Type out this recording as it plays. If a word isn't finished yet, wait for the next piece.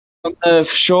on the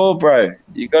shore, bro.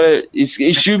 You gotta. You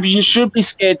should be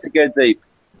scared to go deep.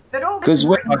 But all this is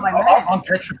written by man. I'm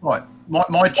petrified.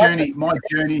 My journey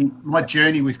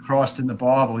with Christ in the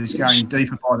Bible is going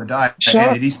deeper by the day,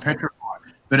 and it is petrifying,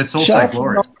 but it's also Sharks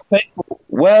glorious. Are nice people.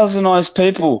 Whales are nice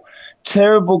people.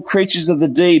 Terrible creatures of the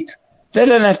deep. They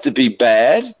don't have to be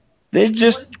bad. They're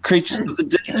just creatures of the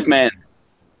deep, man.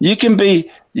 You can be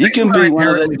one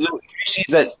of those little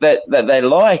creatures that they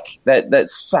like, that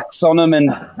sucks on them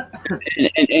and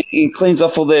cleans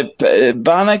off all their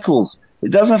barnacles.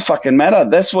 It doesn't fucking matter.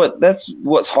 That's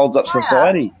what holds up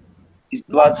society. These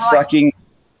blood-sucking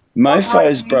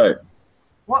mofos, bro.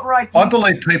 What right? I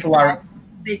believe people are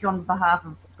speak on behalf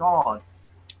of God,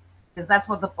 because that's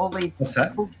what all these books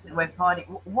that we're fighting.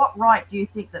 What right do you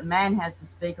think that man has to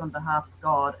speak on behalf of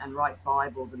God and write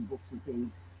Bibles and books and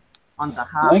things on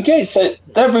behalf? Okay, so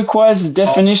that requires a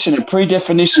definition, a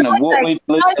pre-definition of what we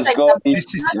believe as God is.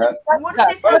 Who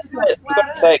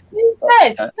says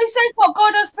what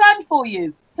God has planned for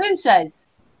you? Who says?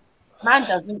 Man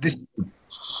doesn't.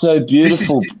 So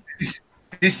beautiful.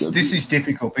 This is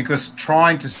difficult because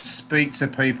trying to speak to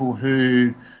people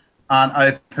who aren't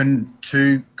open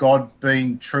to God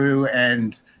being true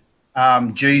and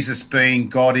Jesus being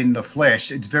God in the flesh,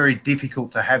 it's very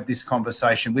difficult to have this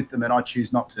conversation with them, and I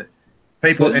choose not to.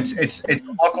 People, it's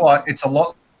a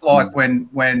lot like when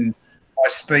I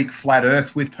speak flat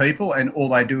Earth with people, and all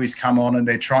they do is come on and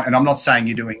they're trying. And I'm not saying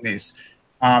you're doing this.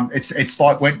 It's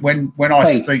like when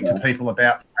I speak to people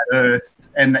about flat Earth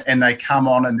and they come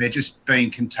on and they're just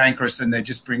being cantankerous and they're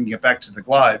just bringing it back to the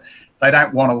globe. They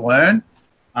don't want to learn.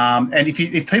 And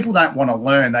if people don't want to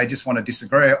learn, they just want to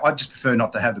disagree. I just prefer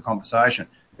not to have the conversation.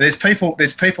 There's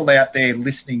people out there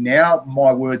listening now.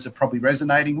 My words are probably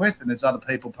resonating with, and there's other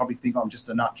people probably think I'm just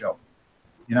a nut job,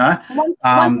 you know.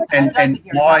 And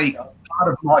part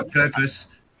of my purpose.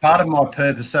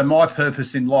 So my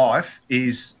purpose in life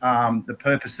is the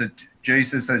purpose that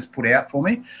Jesus has put out for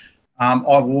me.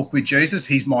 I walk with Jesus.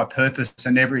 He's my purpose,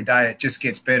 and every day it just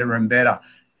gets better and better.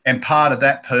 And part of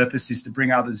that purpose is to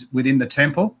bring others within the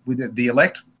temple, with the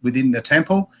elect within the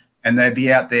temple, and they'd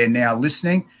be out there now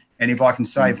listening. And if I can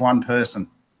save one person,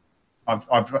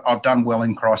 I've done well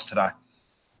in Christ today.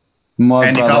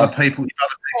 If other people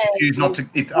choose not to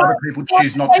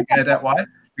go that way,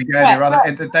 we go their other,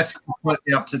 and that's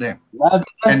completely up to them.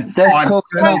 And I'm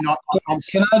certainly not. I'm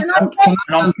certainly not going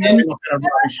to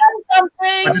rush.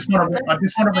 I just want to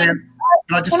round.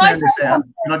 Can I just round this out?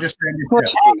 Can I just round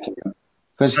this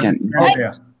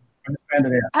out?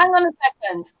 Hang on a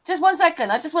second. Just 1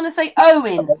 second. I just want to say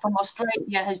Owen from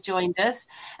Australia has joined us,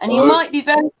 and you might be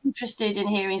very interested in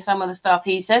hearing some of the stuff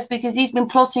he says because he's been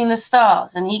plotting the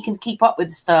stars and he can keep up with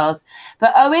the stars.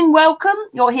 But Owen, welcome.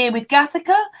 You're here with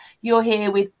Gathica. You're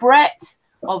here with Brett.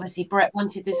 Obviously, Brett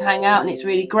wanted this hangout, and it's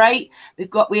really great.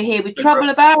 We're here with Trouble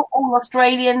About, all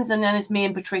Australians, and then it's me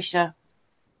and Patricia,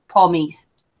 Pommies.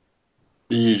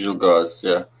 The usual guys,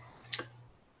 yeah.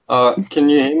 Can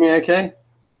you hear me okay?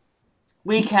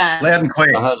 We can. Loud and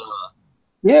clear.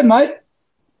 Yeah, mate.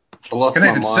 I lost Can my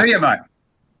even mind. see you, mate.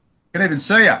 Can even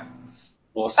see you.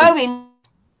 Awesome. Owen,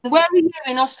 where are you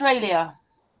in Australia?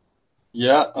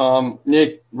 Yeah,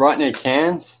 right near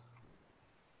Cairns.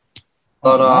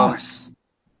 But nice.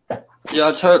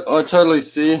 yeah, I totally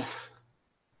see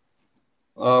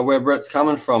where Brett's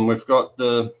coming from. We've got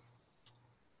the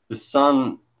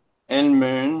sun and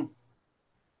moon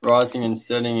rising and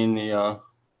setting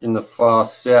in the far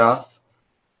south,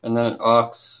 and then it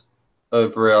arcs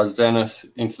over our zenith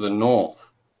into the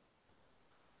north.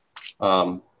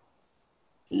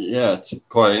 Yeah, it's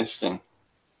quite interesting.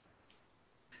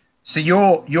 So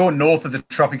you're north of the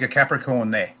Tropic of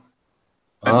Capricorn there,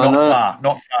 but not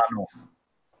far north.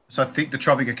 So I think the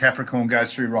Tropic of Capricorn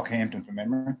goes through Rockhampton, from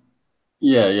memory.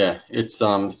 Yeah, it's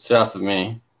south of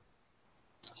me,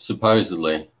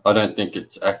 supposedly. I don't think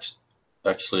it's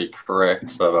actually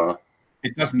correct, but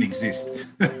it doesn't exist.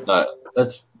 No,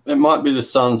 it might be the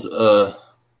sun's.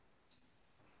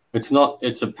 It's not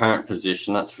its apparent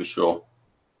position, that's for sure.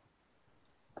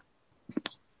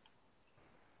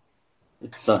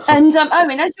 It's and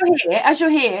Owen, as you're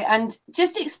here, and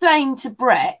just explain to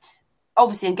Brett,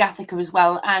 obviously, and Gathica as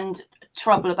well, and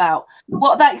Trouble About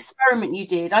what that experiment you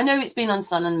did. I know it's been on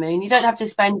Sun and Moon. You don't have to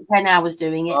spend 10 hours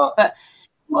doing it, but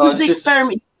what was the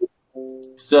experiment?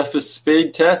 Surface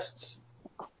speed tests.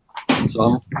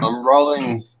 So I'm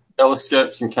rolling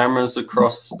telescopes and cameras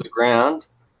across the ground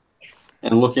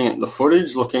and looking at the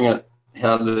footage, looking at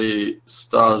how the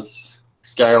stars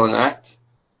scale and act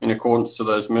in accordance to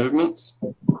those movements.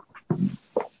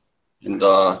 And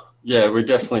yeah, we're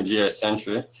definitely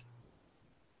geocentric.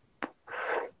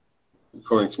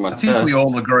 according to my I think we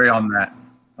all agree on that.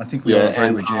 I think we all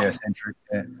agree with geocentric.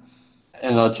 Yeah.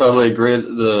 And I totally agree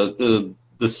that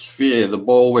the sphere, the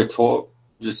ball we're taught,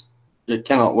 just it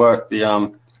cannot work.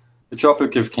 The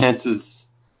Tropic of Cancer's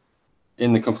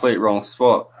in the complete wrong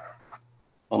spot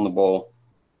on the ball.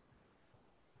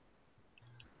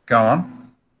 Go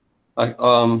on.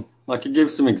 I could give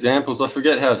some examples. I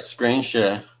forget how to screen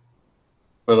share,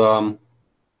 but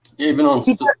even on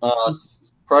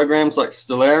programs like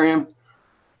Stellarium,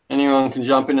 anyone can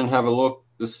jump in and have a look.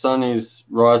 The sun is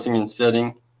rising and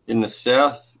setting in the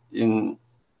south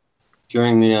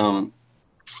during the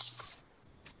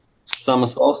summer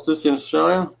solstice in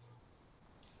Australia,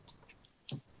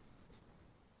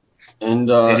 and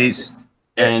it is.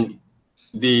 And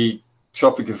the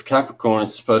Tropic of Capricorn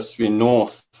is supposed to be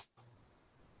north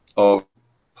of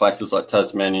places like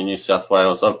Tasmania, New South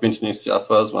Wales. I've been to New South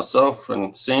Wales myself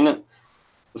and seen it.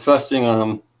 The first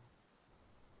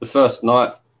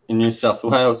night in New South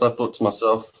Wales, I thought to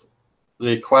myself,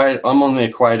 the equator. I'm on the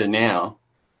equator now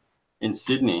in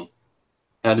Sydney.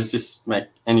 How does this make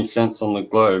any sense on the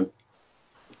globe?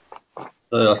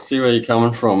 So I see where you're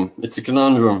coming from. It's a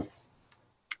conundrum.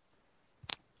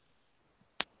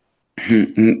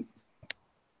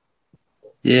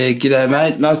 Yeah, g'day,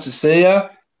 mate. Nice to see you.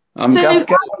 I'm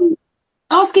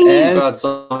asking you. Glad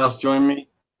someone else joined me.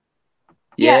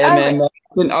 Yeah, man.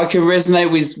 I can resonate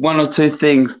with one or two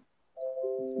things.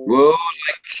 Well,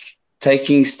 like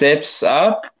taking steps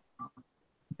up,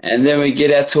 and then we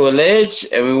get out to a ledge,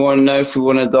 and we want to know if we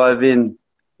want to dive in.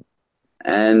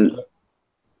 And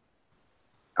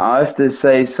I have to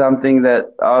say something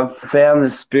that I've found the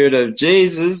spirit of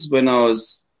Jesus when I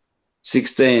was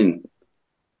 16.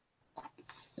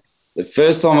 The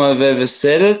first time I've ever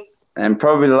said it, and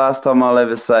probably the last time I'll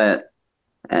ever say it,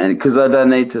 and because I don't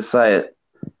need to say it.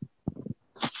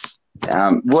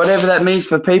 Whatever that means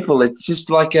for people, it's just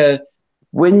like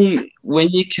when you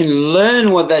can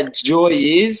learn what that joy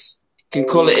is, you can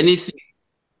call it anything,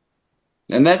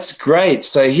 and that's great.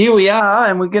 So here we are,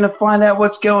 and we're going to find out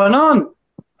what's going on.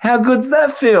 How good's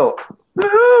that feel?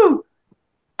 Woohoo!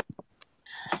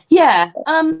 Yeah.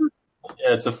 Yeah,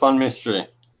 it's a fun mystery.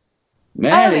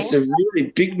 Man, it's a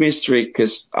really big mystery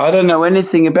because I don't know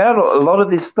anything about a lot of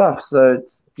this stuff, so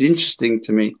it's interesting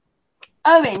to me.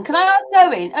 Owen, can I ask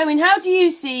Owen? Owen, how do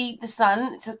you see the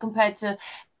sun compared to?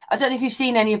 I don't know if you've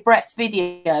seen any of Brett's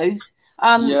videos.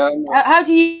 Yeah. How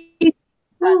do you?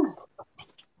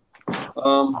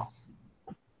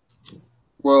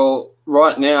 Well,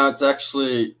 right now it's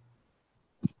actually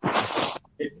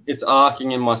it's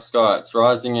arcing in my sky. It's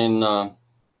rising in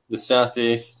the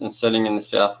southeast and setting in the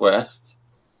southwest,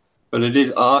 but it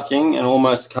is arcing and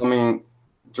almost coming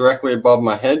directly above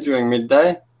my head during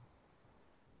midday.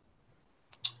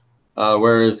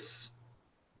 Whereas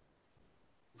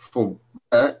for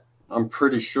Brett, I'm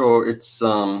pretty sure it's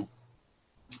doing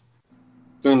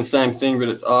the same thing, but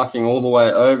it's arcing all the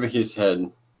way over his head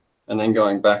and then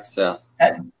going back south.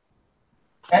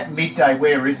 At midday,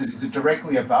 where is it? Is it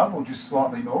directly above or just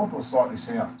slightly north or slightly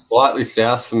south? Slightly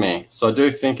south for me. So I do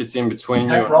think it's in between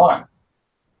you and right?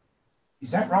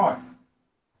 Is that right?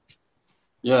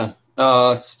 Yeah.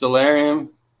 Stellarium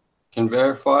can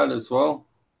verify it as well.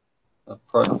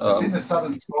 It's in the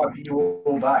southern sky for you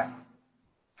all day.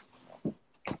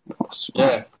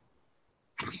 Yeah.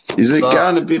 Is it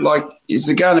going to be like? Is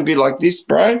it going to be like this,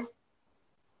 bro?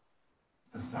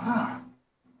 Bizarre.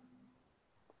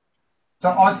 So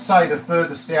I'd say the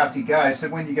further south you go, so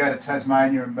when you go to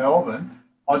Tasmania and Melbourne,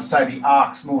 I'd say the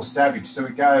arc's more savage. So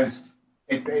it goes,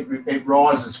 it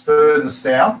rises further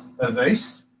south of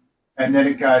east, and then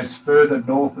it goes further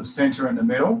north of centre in the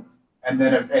middle, and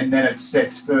then it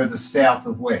sets further south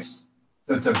of west.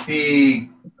 So it's a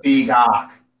big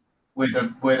arc. Where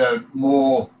the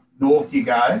more north you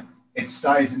go, it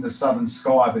stays in the southern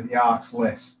sky, but the arc's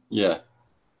less. Yeah.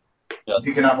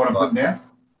 Picking up what I'm putting down?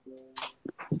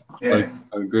 Yeah.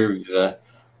 I agree with you there.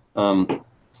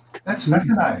 That's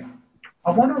fascinating.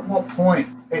 I wonder at what point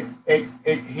it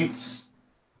hits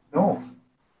north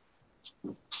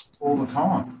all the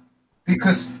time,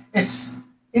 because it's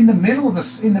in the middle of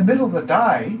the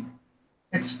day.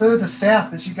 It's further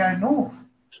south as you go north.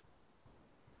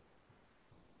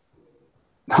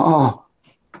 Oh,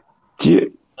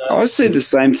 I see the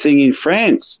same thing in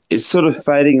France. It's sort of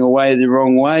fading away the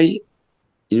wrong way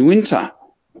in winter.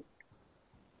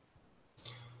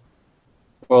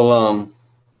 Well,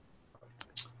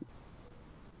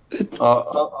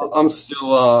 I'm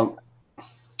still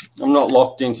I'm not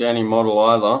locked into any model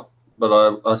either,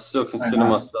 but I still consider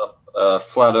myself a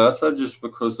flat earther just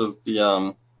because of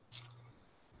the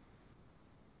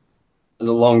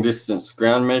long distance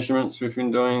ground measurements we've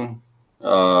been doing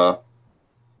well,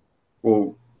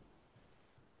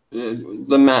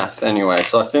 the math anyway.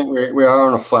 So I think we are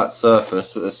on a flat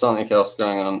surface, but there's something else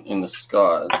going on in the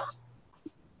skies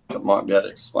that might be able to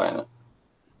explain it.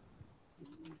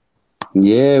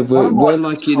 Yeah, we're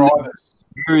like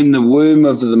we're in the womb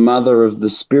of the mother of the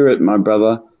spirit, my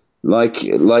brother. Like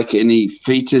any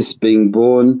fetus being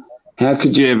born, how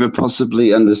could you ever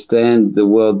possibly understand the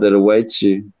world that awaits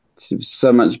you?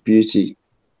 So much beauty,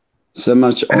 so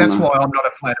much honor. And that's why I'm not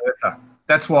a flat earther.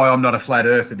 That's why I'm not a flat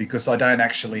earther, because I don't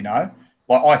actually know.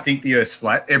 Like, I think the Earth's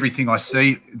flat. Everything I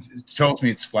see tells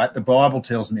me it's flat. The Bible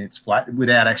tells me it's flat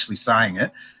without actually saying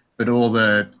it. But all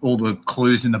the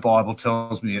clues in the Bible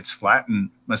tells me it's flat, and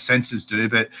my senses do.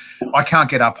 But I can't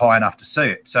get up high enough to see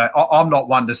it. So I'm not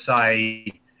one to say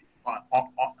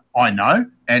I know,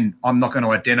 and I'm not going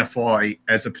to identify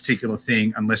as a particular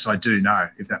thing unless I do know,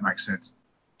 if that makes sense.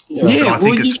 Yeah, I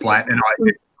think it's flat, and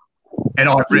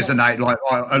I resonate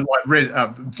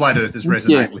flat earthers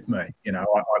resonate with me. You know,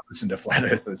 I listen to flat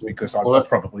earthers because I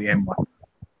probably am one.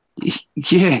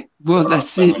 Yeah, well,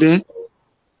 that's it, man.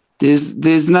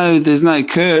 There's no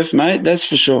curve, mate. That's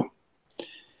for sure.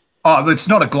 Oh, it's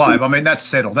not a globe. I mean, that's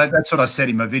settled. That's what I said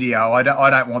in my video. I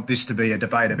don't want this to be a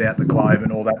debate about the globe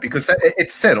and all that, because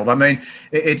it's settled. I mean,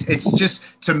 it's just,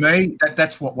 to me,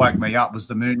 that's what woke me up, was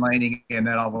the moon landing, and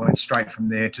then I went straight from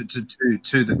there to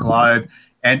the globe.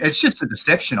 And it's just a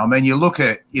deception. I mean, you look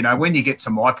at, you know, when you get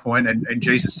to my point, and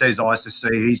Jesus says eyes to see,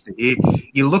 ears to hear,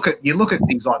 you look at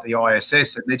things like the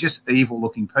ISS, and they're just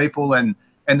evil-looking people, and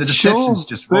the deception's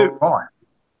just right.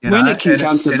 When it can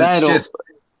come to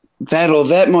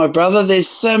that, my brother, there's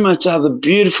so much other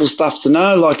beautiful stuff to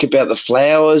know, like about the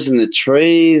flowers and the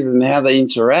trees and how they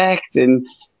interact, and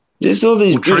there's all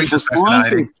these beautiful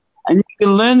sciences, and you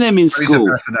can learn them in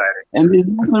school. And there's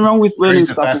nothing wrong with learning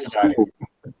stuff in school.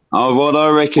 Oh, what I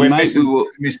reckon, mate, we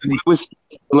were supposed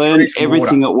to learn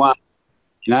everything at once.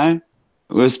 You know,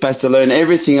 we were supposed to learn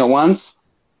everything at once,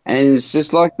 and it's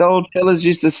just like the old fellas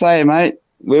used to say, mate.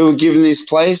 We were given this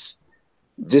place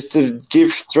just to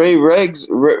give 3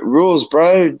 rules,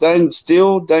 bro. Don't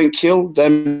steal, don't kill,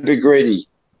 don't be greedy.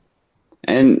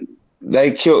 And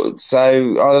they killed. So,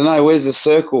 I don't know, where's the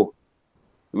circle?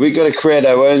 We got to create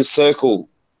our own circle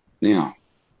now.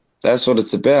 That's what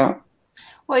it's about.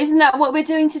 Well, isn't that what we're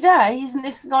doing today? Isn't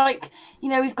this like, you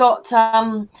know, we've got,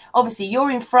 obviously, you're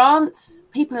in France,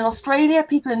 people in Australia,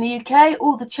 people in the UK,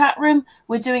 all the chat room.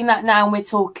 We're doing that now, and we're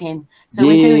talking. So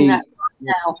we're doing that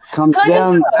now. Comes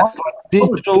down, that's like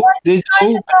digital,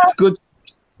 that's good,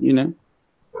 you know.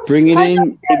 Bring it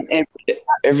in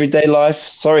everyday life.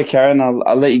 Sorry, Karen,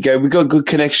 I'll let you go. We've got a good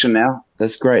connection now.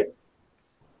 That's great.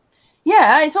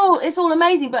 Yeah, it's all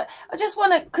amazing, but I just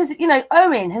want to, because, you know,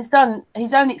 Owen has done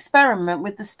his own experiment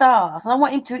with the stars, and I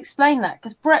want him to explain that,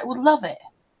 because Brett would love it.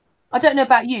 I don't know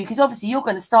about you, because obviously you're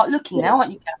going to start looking now,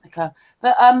 aren't you, Caprica?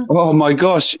 But oh my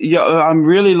gosh, yeah, I'm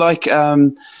really like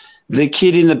the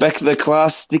kid in the back of the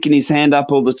class sticking his hand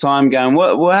up all the time, going,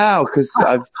 "What? Wow!" Because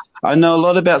I know a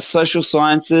lot about social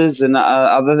sciences and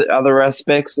other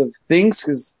aspects of things,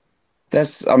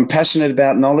 because I'm passionate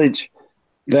about knowledge.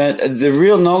 But the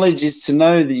real knowledge is to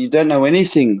know that you don't know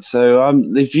anything. So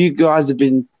if you guys have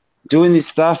been doing this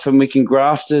stuff and we can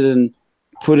graft it and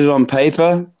put it on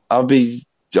paper, I'll be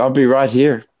right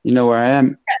here. You know where I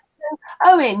am.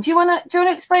 Owen, do you want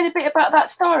to explain a bit about that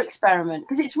star experiment?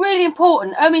 Because it's really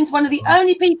important. Owen's one of the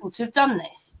only people to have done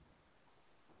this.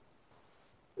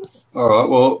 All right.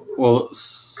 Well,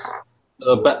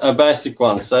 a basic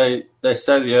one. They say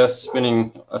the Earth's spinning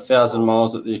 1,000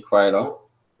 miles at the equator.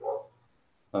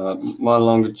 My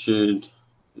longitude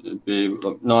would be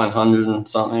 900 and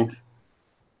something.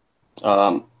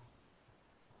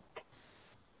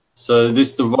 So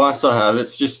this device I have,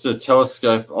 it's just a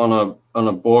telescope on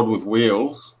a board with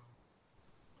wheels,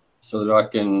 so that I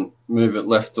can move it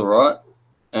left or right,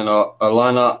 and I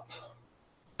line up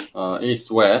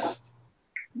east-west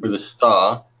with a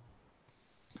star.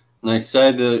 And they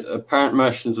say the apparent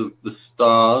motions of the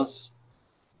stars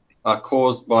are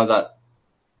caused by that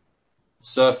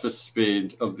surface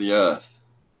speed of the Earth,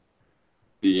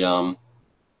 the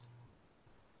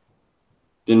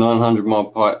 900 mile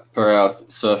per hour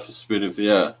surface speed of the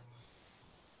Earth.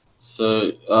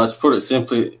 So to put it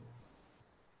simply,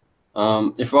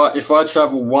 if I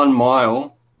travel 1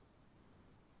 mile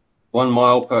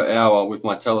per hour with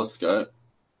my telescope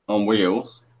on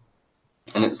wheels,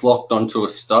 and it's locked onto a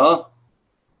star,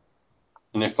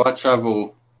 and if I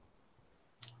travel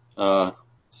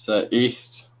say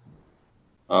east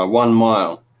 1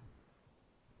 mile.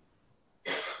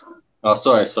 Oh,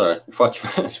 sorry. If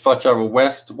I travel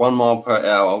west 1 mile per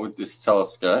hour with this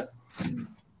telescope,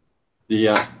 the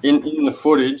in the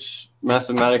footage,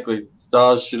 mathematically,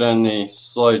 stars should only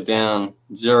slow down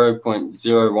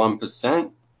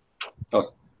 0.01%.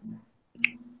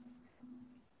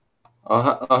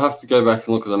 I'll have to go back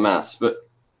and look at the maths, but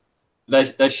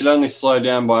they should only slow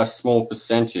down by a small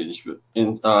percentage. But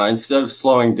instead of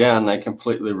slowing down, they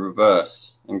completely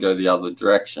reverse and go the other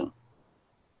direction.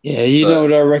 Yeah, you know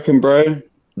what I reckon, bro?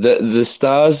 The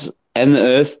stars and the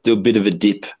Earth do a bit of a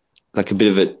dip, like a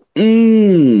bit of a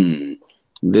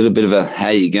little bit of a how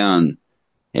you going.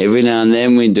 Every now and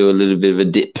then we do a little bit of a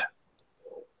dip.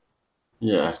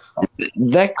 Yeah,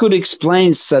 that could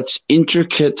explain such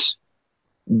intricate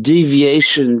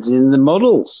deviations in the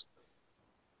models.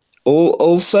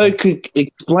 Also could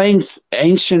explain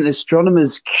ancient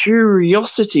astronomers'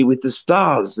 curiosity with the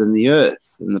stars and the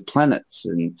Earth and the planets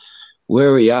and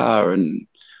where we are and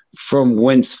from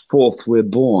whence forth we're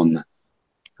born.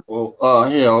 Well,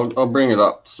 here, I'll bring it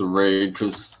up to read,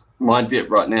 because my dip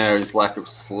right now is lack of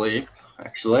sleep,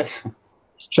 actually.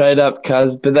 Straight up,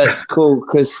 cuz, but that's cool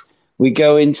because we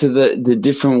go into the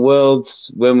different worlds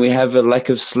when we have a lack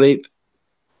of sleep.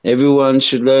 Everyone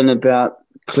should learn about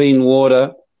clean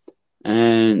water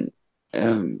and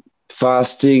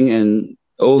fasting and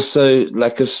also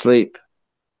lack of sleep,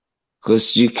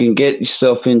 because you can get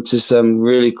yourself into some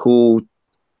really cool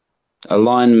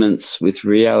alignments with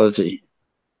reality,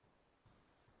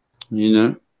 you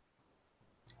know?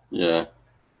 Yeah.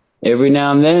 Every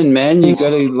now and then, man, you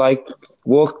got to like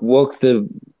walk the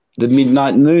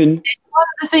midnight moon. It's one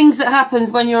of the things that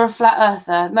happens when you're a flat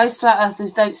earther. Most flat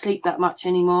earthers don't sleep that much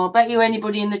anymore. I bet you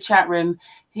anybody in the chat room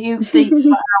who sleeps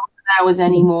for hours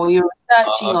anymore, you're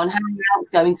researching on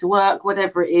hangouts, going to work,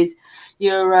 whatever it is,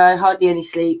 you're hardly any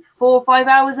sleep. 4 or 5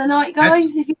 hours a night,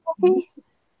 guys, if you're lucky.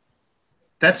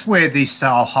 That's where this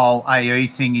whole AE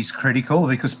thing is critical,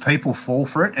 because people fall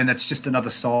for it, and it's just another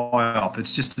psyop.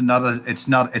 It's just another. It's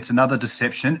another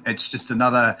deception. It's just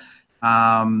another.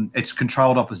 It's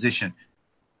controlled opposition.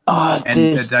 Oh, and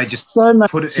they just so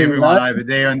much put everyone over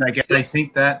there, and they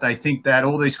think that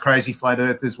all these crazy flat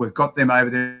earthers, we've got them over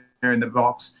there in the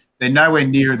box. They're nowhere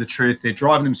near the truth. They're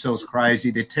driving themselves crazy.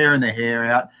 They're tearing their hair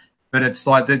out. But it's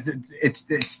like it's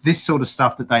this sort of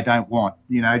stuff that they don't want.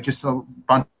 You know, just a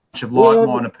bunch of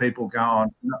like-minded people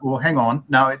going, well, hang on,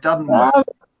 no, it doesn't work.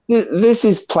 This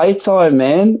is playtime,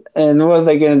 man. And what are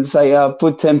they going to say?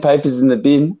 Put 10 papers in the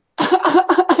bin.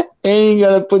 And you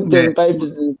got to put 10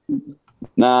 papers in the bin.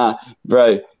 Nah,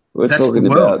 bro, that's talking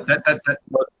about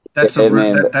that's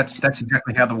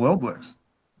exactly how the world works.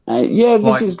 Yeah,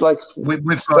 this is like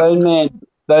Stone Man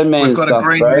we've got stuff, a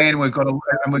green bro. man, we've got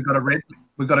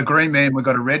a green man, we've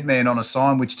got a red man on a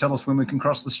sign which tell us when we can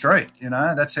cross the street. You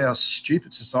know, that's how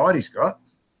stupid society's got.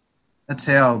 That's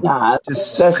how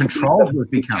that's controlled we've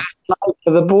become.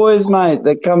 The boys, mate,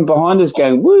 that come behind us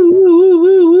going, woo, woo, woo,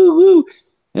 woo, woo,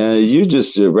 woo. You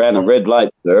just ran a red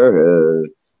light, sir.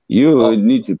 You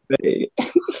need to pay.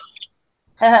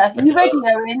 Are you ready,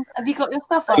 Owen? Have you got your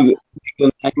stuff up? No,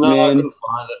 I couldn't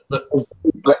find it,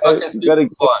 but I can see the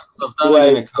bikes. I've done it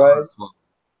in a car as well.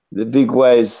 The big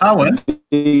waves,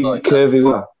 big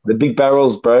curvy, the big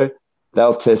barrels, bro.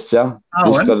 They'll test you.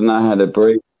 Just got to know how to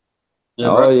breathe.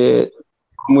 Yeah, yeah.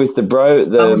 I'm with the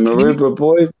Maroubra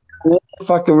boys. Yeah,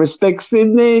 fucking respect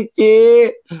Sydney,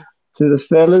 yeah. To the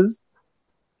fellas,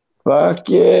 fuck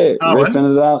yeah,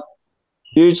 ripping it up.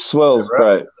 Huge swells,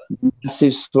 bro.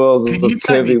 Massive swells of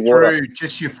curvy water. Through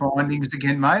just your findings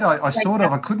again, mate?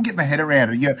 I couldn't get my head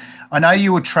around it. I know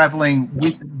you were travelling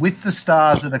with the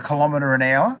stars at 1 kilometre an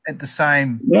hour at the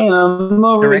same I'm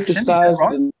not direction. with the stars.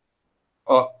 Right?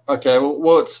 Oh, okay.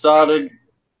 Well, it started.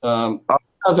 I'm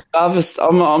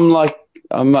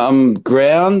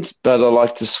ground, but I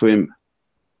like to swim.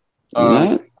 You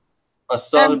know? I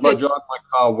started by driving my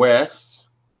car west,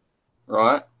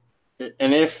 right?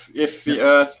 And if the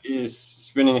Earth is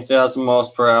spinning 1,000 miles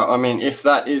per hour, I mean, if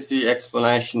that is the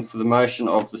explanation for the motion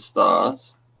of the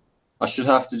stars, I should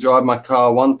have to drive my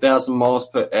car 1,000 miles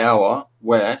per hour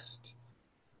west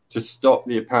to stop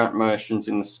the apparent motions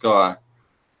in the sky.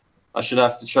 I should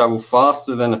have to travel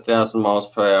faster than 1,000 miles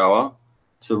per hour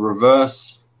to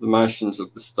reverse the motions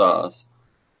of the stars.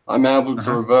 I'm able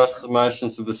to reverse the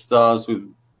motions of the stars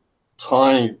with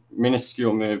tiny,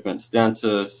 minuscule movements down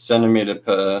to centimetre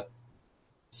per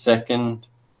second.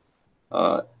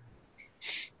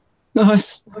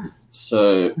 Nice.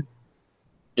 So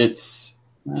it's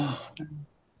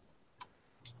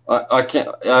I can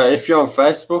if you're on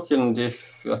Facebook and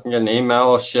if I can get an email,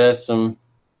 I'll share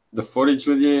the footage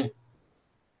with you.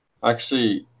 I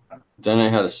actually don't know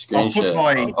how to screen share.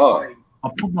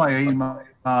 I'll put my email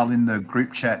in the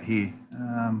group chat here.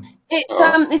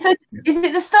 Is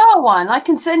it the star one? I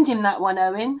can send him that one,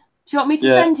 Owen. Do you want me to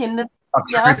send him the?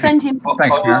 Yeah, I'll send him.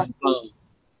 Thanks,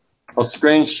 I'll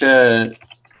screen share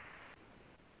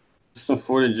some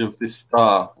footage of this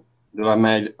star that I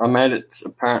made. I made its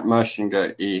apparent motion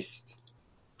go east.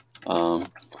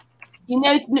 You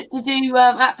know, to do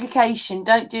application,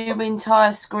 don't do your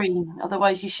entire screen.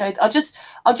 Otherwise, you show. I'll just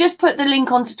put the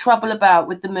link onto Trouble About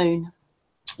with the moon.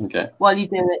 Okay. While you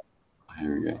do it.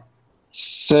 Here we go.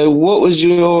 So, what was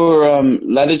your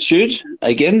latitude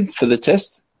again for the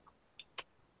test?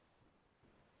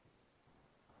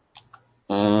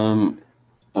 All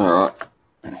right.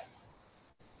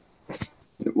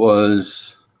 It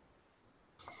was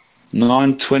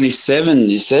 927.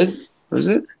 You said, was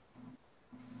it?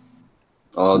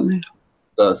 Oh,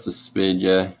 that's the speed.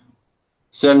 Yeah,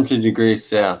 70 degrees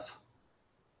south.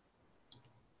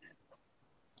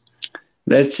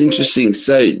 That's interesting.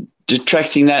 So,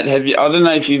 detracting that, have you? I don't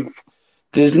know if you've.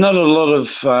 There's not a lot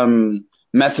of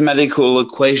mathematical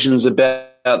equations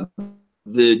about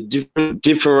the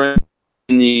different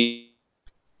in the.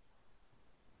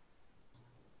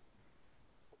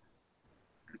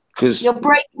 Because you're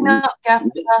breaking up, Gaffer.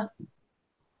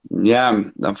 Yeah,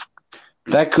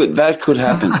 that could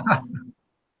happen.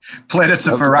 Planets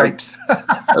are for apes.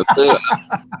 Of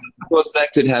course, that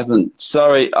could happen.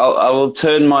 Sorry, I will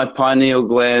turn my pineal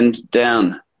gland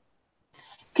down.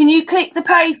 Can you click the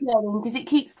page there, because it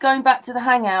keeps going back to the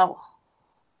hangout?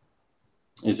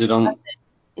 Is it on?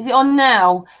 Is it on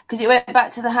now? Because it went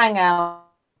back to the hangout.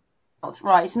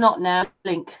 Right, it's not now.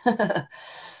 Link.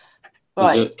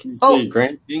 Right. Is it, can you see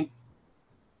green thing?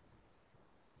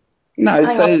 No,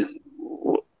 so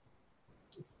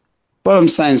what I'm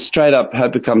saying straight up,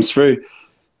 hope it comes through.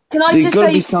 Can I just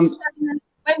say some...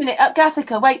 Wait a minute,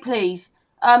 Gathica, wait please.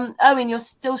 Owen, you're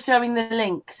still showing the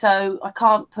link, so I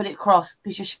can't put it across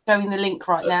because you're showing the link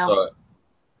right now. Right.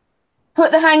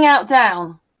 Put the hangout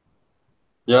down.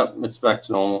 Yep, it's back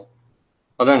to normal.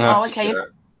 I don't have to share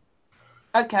it.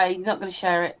 Okay, you're not going to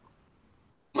share it.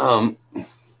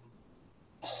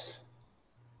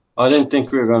 I didn't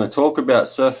think we were going to talk about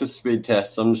surface speed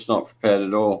tests. I'm just not prepared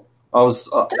at all. I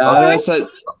thought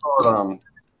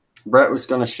Brett was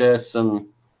going to share some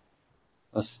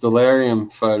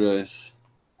stellarium photos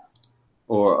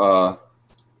or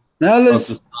no, of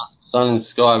the sun and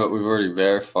sky, but we've already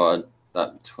verified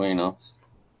that between us.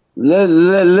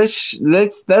 Let's.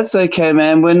 That's okay,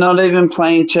 man. We're not even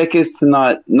playing checkers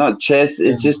tonight. Not chess.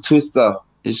 It's just Twister.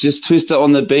 It's just Twister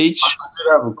on the beach. I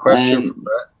did have a question for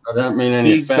Brett. I don't mean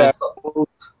any offense.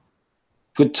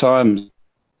 Good times.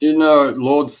 You know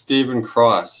Lord Stephen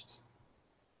Christ?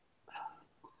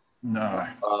 No.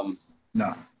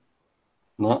 No.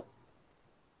 No.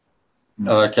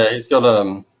 Okay, he's got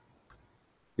a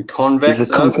convex. He's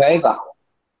a concava.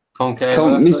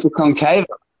 Mr.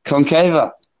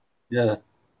 Concava. Yeah.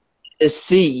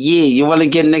 See, yeah, you want to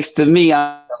get next to me?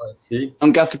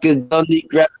 I'm got to get Donny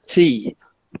Gravity.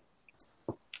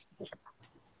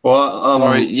 Well,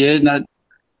 sorry, yeah, no.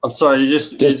 I'm sorry.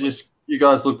 You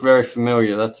guys look very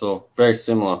familiar. That's all. Very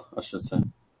similar, I should say.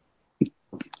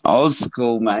 Old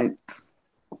school, mate.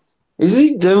 Is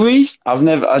he? Do we? I've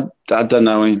never. I don't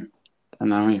know him.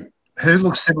 Who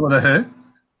looks similar to who?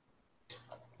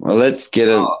 Well, let's get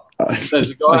it.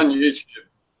 There's a guy on YouTube.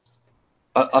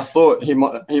 I thought he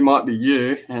might be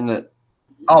you, and that.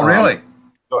 Oh, really?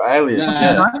 Your alias.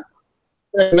 Yeah.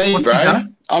 That's me, bro.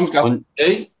 I'm going.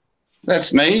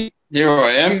 That's me. Here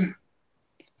I am.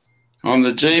 I'm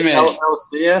the G-man.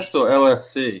 LCS or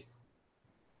LSC?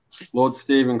 Lord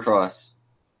Stephen Christ.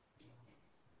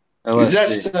 LSC. Is that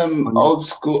some old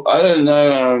school? I don't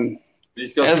know.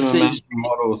 He's got some amazing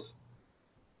models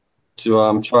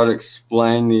to try to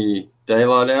explain the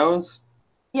daylight hours.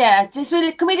 Yeah,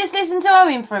 can we just listen to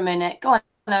Owen for a minute? Go on,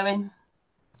 Owen.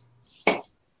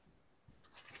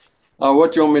 Oh,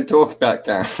 what do you want me to talk about,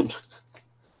 Karen?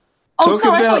 Talk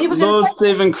about Lord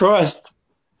Stephen Christ.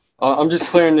 I'm just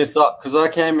clearing this up because I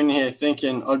came in here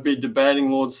thinking I'd be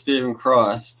debating Lord Stephen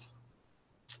Christ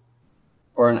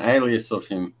or an alias of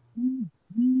him.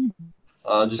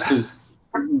 Just because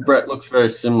Brett looks very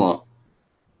similar.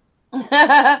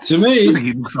 To me, I think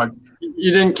he looks like...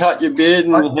 You didn't cut your beard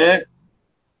and your hair?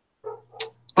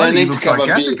 I think he looks like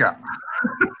Gathica.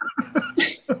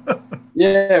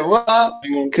 Yeah, well,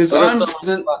 because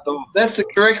that's the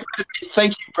correct way.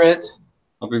 Thank you, Brett.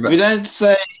 I'll be back. We don't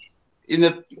say in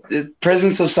the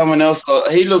presence of someone else,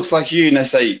 he looks like you, and I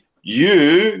say,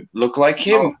 you look like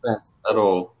him. No offense at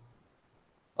all.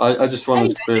 I just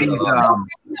wanted to clear that up.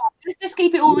 Let's just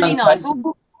keep it all really nice.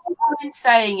 All I'm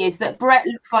saying is that Brett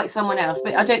looks like someone else,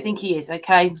 but I don't think he is,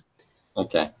 okay?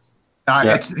 Okay.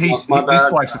 Yeah. This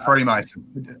bloke's a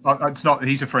Freemason. It's not.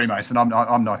 He's a Freemason.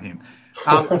 I'm not him.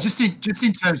 Just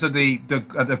in terms of the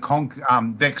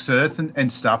Vex Earth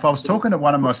and stuff, I was talking to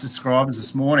one of my subscribers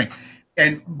this morning,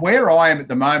 and where I am at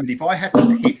the moment, if I had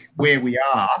to pick where we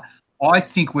are, I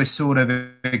think we're sort of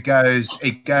it goes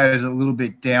a little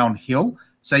bit downhill.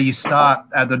 So you start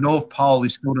the North Pole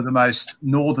is sort of the most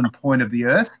northern point of the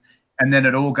Earth, and then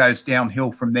it all goes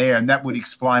downhill from there, and that would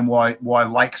explain why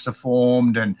lakes are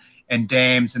formed and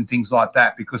dams and things like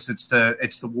that, because it's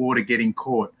the water getting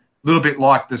caught. A little bit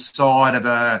like the side of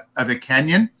a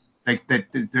canyon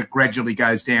that gradually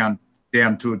goes down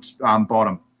to its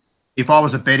bottom. If I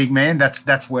was a betting man,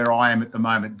 that's where I am at the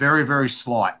moment. Very, very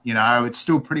slight. You know, it's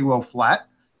still pretty well flat,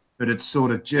 but it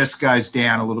sort of just goes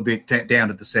down a little bit down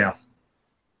to the south.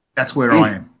 That's where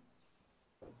I am.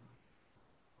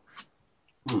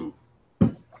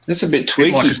 That's a bit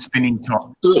tweaky. Like a spinning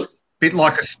top. Bit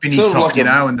like a spinning top, like you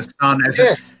know, and the sun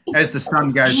as the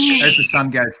sun goes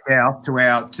south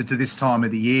to this time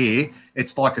of the year,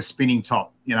 it's like a spinning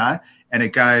top, you know, and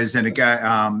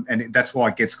that's why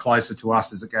it gets closer to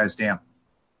us as it goes down.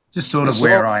 Just sort of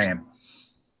where I am.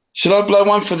 Should I blow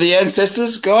one for the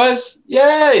ancestors, guys?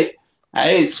 Yay!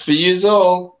 Hey, it's for yous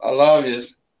all. I love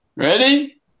yous.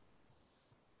 Ready?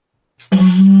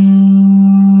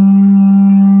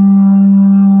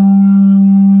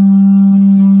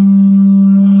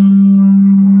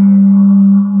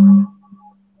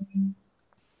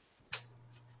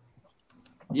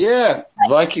 Yeah,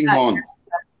 Viking horn.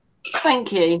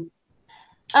 Thank you.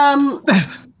 Very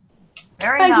thank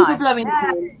nice. you for blowing.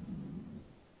 Yeah.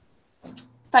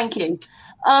 Thank you.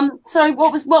 Sorry,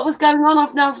 what was going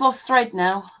on? I've lost thread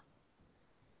now.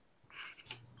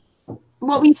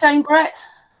 What were you saying, Brett?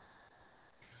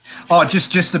 Oh,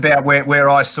 just about where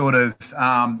I sort of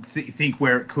think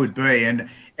where it could be, and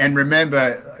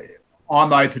remember,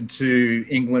 I'm open to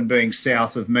England being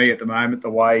south of me at the moment. The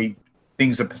way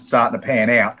things are starting to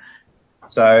pan out,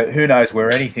 so who knows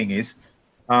where anything is.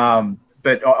 But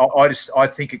I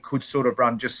think it could sort of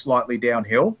run just slightly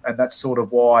downhill, and that's sort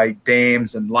of why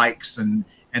dams and lakes and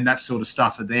that sort of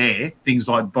stuff are there. Things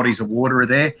like bodies of water are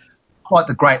there, like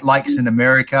the Great Lakes in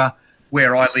America.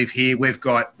 Where I live here, we've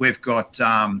got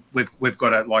a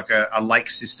lake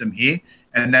system here,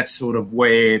 and that's sort of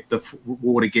where the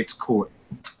water gets caught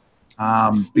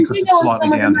because it's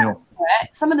slightly downhill.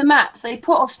 Some of the maps, they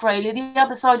put Australia the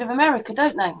other side of America,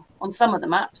 don't they? On some of the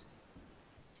maps.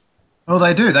 Well,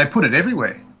 they do. They put it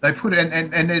everywhere. They put it,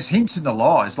 and there's hints in the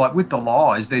lies. Like with the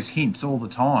lies, there's hints all the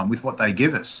time with what they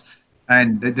give us,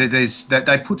 and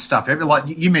they put stuff everywhere.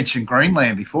 Like you mentioned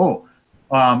Greenland before.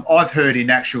 I've heard in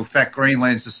actual fact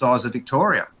Greenland's the size of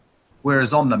Victoria,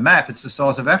 whereas on the map it's the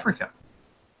size of Africa.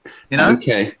 You know?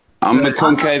 Okay. I'm the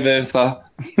concave earther.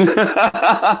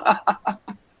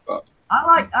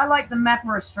 I like the map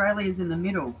where Australia's in the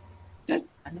middle. And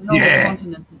then all the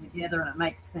continents are together and it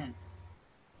makes sense.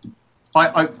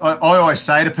 I always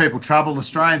say to people,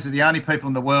 Australians are the only people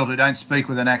in the world who don't speak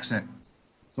with an accent.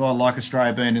 So I like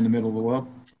Australia being in the middle of the world.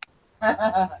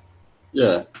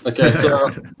 Yeah. Okay. So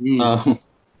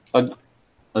I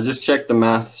just checked the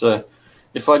math. So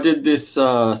if I did this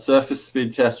surface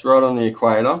speed test right on the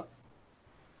equator,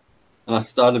 and I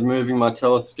started moving my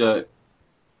telescope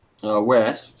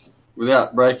west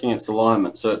without breaking its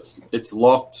alignment, so it's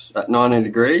locked at 90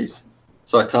 degrees,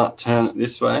 so I can't turn it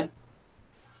this way.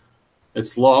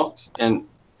 It's locked, and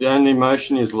the only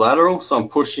motion is lateral, so I'm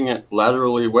pushing it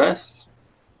laterally west.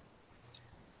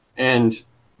 And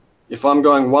if I'm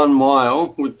going 1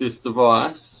 mile with this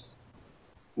device,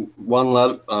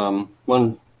 one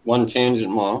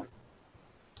tangent mile,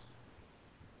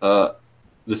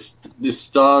 this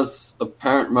star's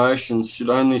apparent motion should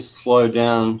only slow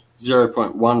down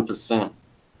 0.1%,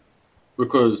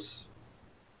 because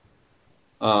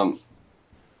 1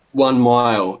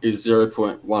 mile is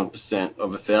 0.1% of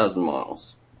 1,000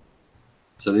 miles.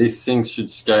 So these things should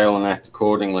scale and act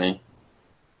accordingly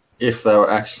if they were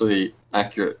actually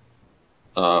accurate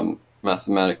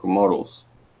mathematical models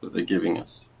that they're giving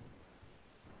us.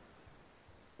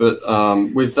 But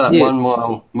with that 1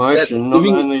 mile motion, not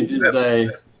only did they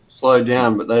slow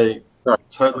down, but they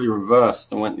totally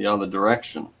reversed and went the other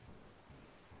direction,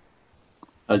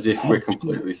 as if we're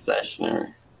completely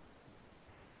stationary.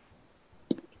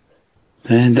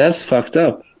 Man, that's fucked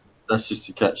up. That's just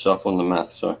to catch up on the math,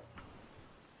 so.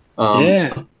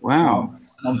 Yeah, wow.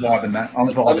 I'm vibing that. I'm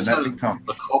vibing that big time.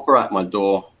 A copper at my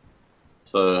door,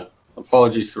 so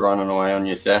apologies for running away on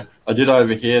you, sir. I did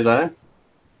overhear, though,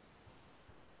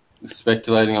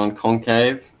 speculating on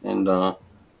concave and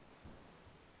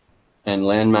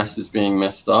land masses being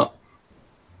messed up.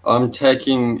 I'm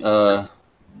taking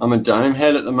I'm a dome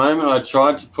head at the moment. I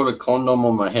tried to put a condom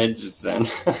on my head just then,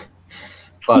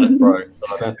 but it broke, so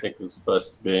I don't think it was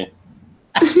supposed to be.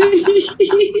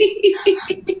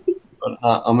 But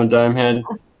I'm a dome head.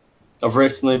 I've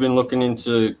recently been looking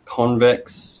into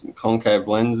convex and concave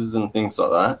lenses and things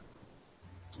like that.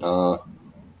 Got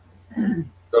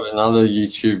another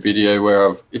YouTube video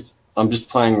where I'm just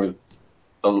playing with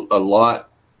a light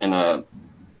and a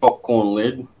popcorn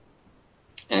lid,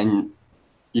 and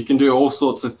you can do all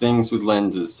sorts of things with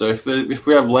lenses. So if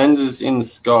we have lenses in the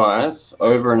skies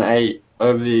over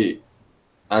the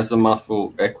azimuth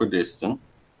or equidistant,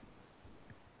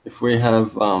 if we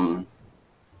have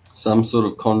some sort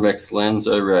of convex lens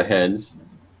over our heads,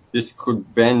 this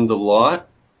could bend the light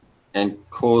and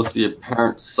cause the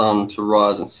apparent sun to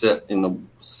rise and set in the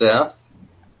south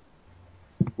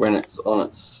when it's on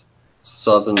its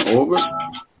southern orbit.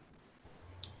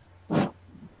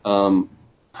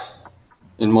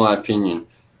 In my opinion,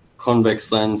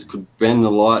 convex lens could bend the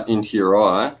light into your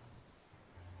eye.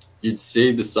 You'd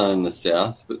see the sun in the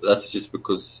south, but that's just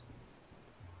because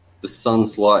the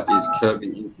sun's light is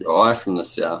curving into your eye from the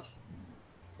south.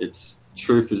 Its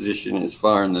true position is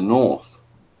far in the north.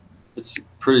 It's a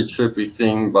pretty trippy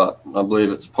thing, but I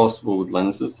believe it's possible with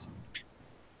lenses.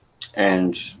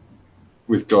 And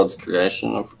with God's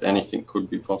creation, of anything could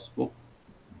be possible.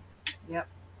 Yep.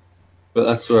 But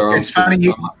that's where I'm. It's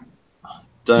funny.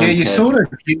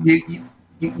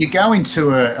 You go into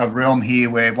a realm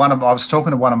here where I was talking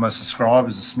to one of my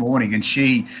subscribers this morning, and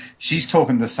she's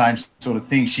talking the same sort of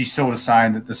thing. She's sort of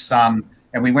saying that the sun,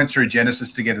 and we went through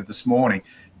Genesis together this morning,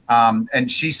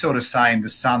 and she's sort of saying the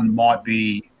sun might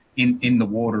be in the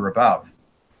water above,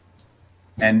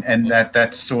 and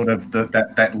that's sort of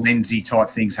that lensy type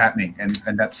thing's happening,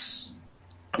 and that's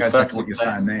goes back to what you're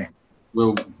saying there.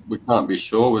 Well, we can't be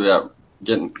sure without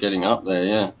getting up there,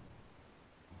 yeah.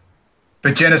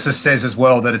 But Genesis says as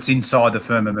well that it's inside the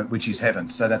firmament, which is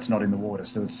heaven. So that's not in the water.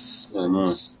 So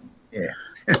yeah.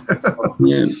 Yeah.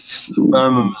 We're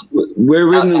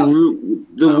in the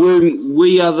womb.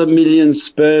 We are the million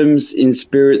sperms in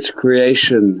Spirit's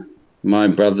creation, my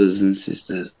brothers and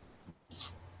sisters.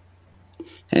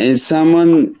 And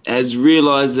someone has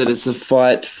realized that it's a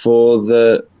fight for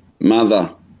the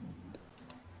mother.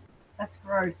 That's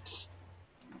gross.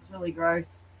 It's really gross.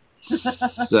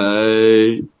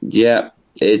 So, yeah,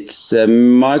 it's a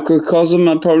microcosm,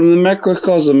 a problem, the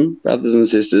macrocosm, brothers and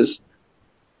sisters.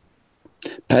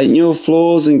 Paint your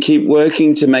floors and keep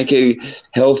working to make a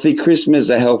healthy Christmas,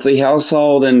 a healthy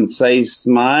household, and say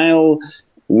smile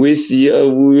with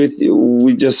your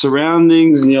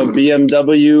surroundings and your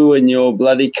BMW and your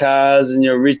bloody cars and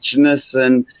your richness,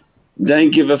 and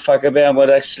don't give a fuck about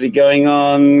what's actually going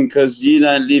on, because you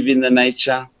don't live in the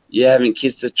nature. You haven't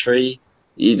kissed a tree.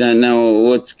 You don't know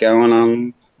what's going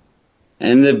on.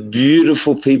 And the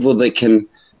beautiful people that can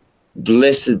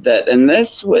bless it that. And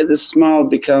that's where the smile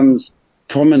becomes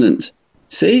prominent.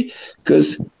 See?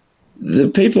 Because the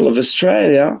people of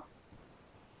Australia,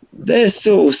 they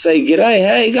still say, g'day,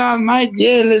 hey, go on, mate.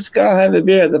 Yeah, let's go have a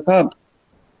beer at the pub.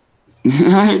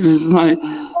 It's like...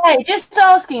 Hey, just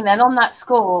asking then on that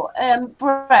score,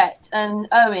 Brett and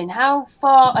Owen, how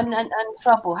far, and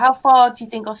Trouble, how far do you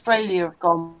think Australia have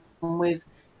gone with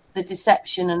the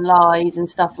deception and lies and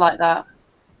stuff like that?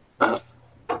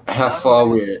 How far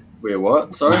we're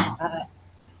what? Sorry?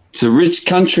 It's a rich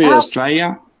country,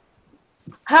 Australia.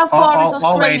 How far is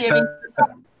Australia in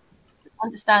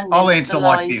understanding? I'll answer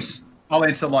like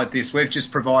this. We've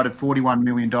just provided $41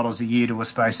 million a year to a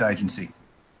space agency.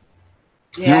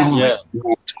 Yeah.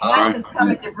 I'm just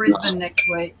coming to Brisbane next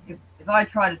week. If I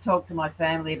try to talk to my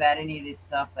family about any of this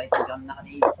stuff, they think I'm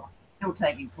nutty. Still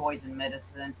taking poison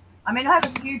medicine. I mean, I have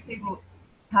a few people,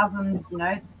 cousins,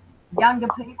 younger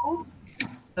people,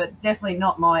 but definitely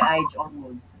not my age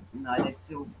onwards. No, they're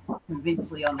still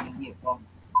convincedly on the idiot box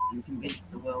and convinced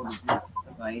the world is just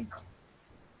the way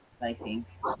they think.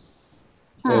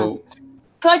 Well,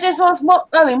 can I just ask,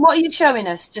 Owen, what are you showing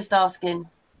us? Just asking.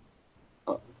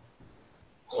 Well,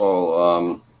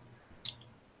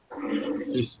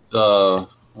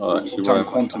 actually,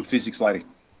 quantum physics lady.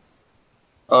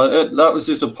 That was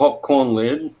just a popcorn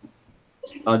lid.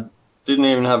 I didn't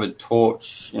even have a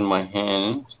torch in my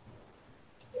hand.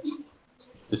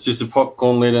 It's just a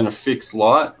popcorn lid and a fixed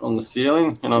light on the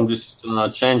ceiling, and I'm just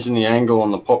changing the angle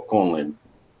on the popcorn lid.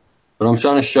 But I'm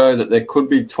trying to show that there could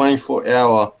be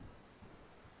 24-hour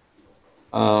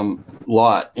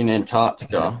light in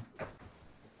Antarctica.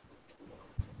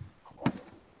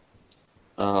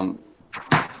 In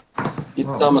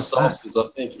summer solstice, I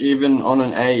think even on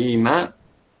an AE map,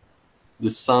 the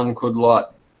sun could light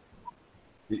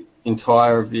the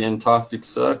entire of the Antarctic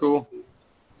circle.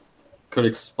 could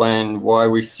explain why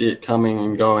we see it coming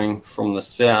and going from the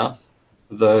south,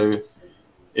 though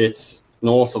it's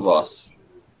north of us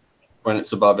when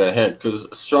it's above our head. Because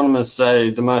astronomers say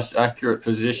the most accurate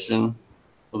position,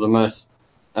 or the most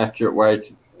accurate way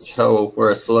to tell where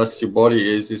a celestial body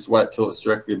is wait till it's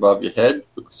directly above your head,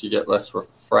 because you get less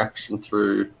refraction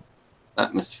through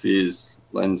atmospheres,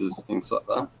 lenses, things like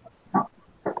that.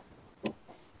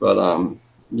 But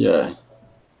yeah.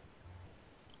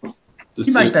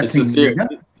 You make that thing bigger.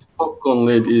 The popcorn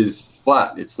lid is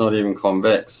flat, it's not even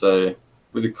convex, so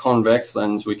with a convex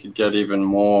lens we could get even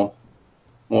more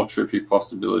trippy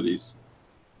possibilities.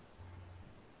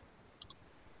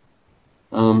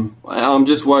 I'm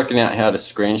just working out how to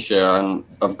screen share, and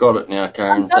I've got it now,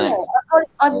 Karen. Thanks.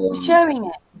 I'm showing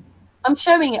it. I'm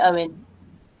showing it, Owen.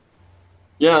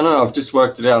 Yeah, I know. I've just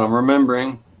worked it out. I'm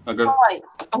remembering. I got. Right.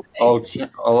 Okay.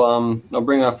 I'll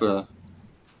bring up a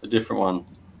different one.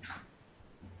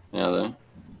 Now then.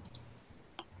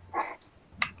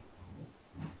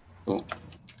 Cool.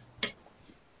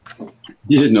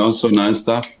 Yeah, nice or nice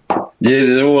stuff. Yeah,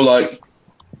 they're all like,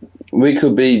 we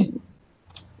could be,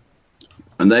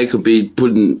 and they could be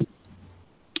putting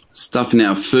stuff in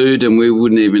our food and we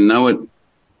wouldn't even know it.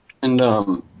 And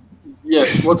yeah,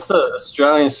 what's the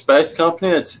Australian space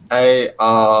company? It's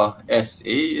ARSE,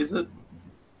 is it?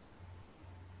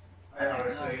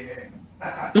 ARSE, yeah.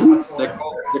 They're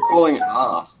calling it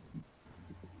ARSE.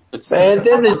 Man,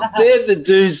 they're the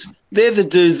dudes. They're the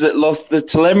dudes that lost the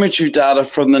telemetry data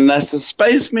from the NASA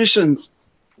space missions.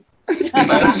 That's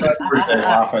just proof they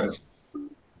laugh at us.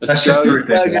 That's just proof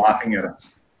they're laughing at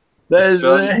us.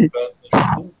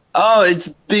 Oh,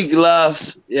 it's big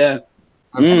laughs. Yeah.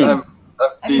 Have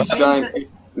the Australian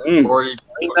people already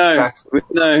taxed? We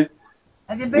know.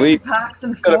 Have you been to Parks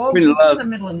and Forbes? It's in the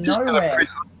middle of nowhere.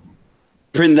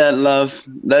 Print that love.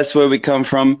 That's where we come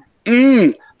from.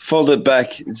 Fold it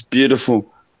back. It's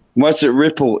beautiful. Watch it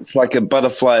ripple. It's like a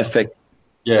butterfly effect.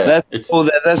 Yeah, that's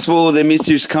where all their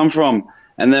mysteries come from.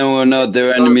 And then we'll know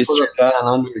their own mysteries down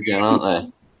under again, aren't they?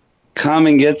 Come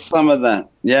and get some of that.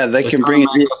 Yeah, they can bring it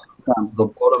here. The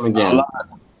bottom again.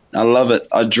 I love it.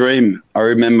 I dream. I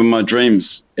remember my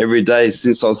dreams every day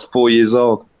since I was 4 years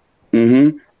old.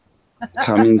 Come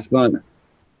inside.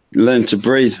 Learn to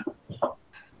breathe.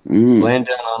 Land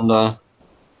down under,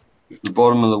 the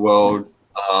bottom of the world,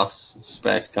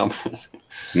 space companies.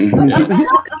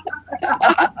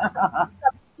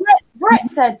 Brett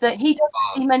said that he doesn't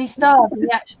see many stars in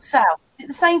the actual south. Is it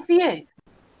the same for you?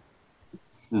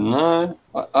 No.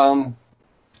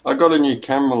 I got a new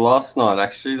camera last night,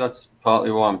 actually. That's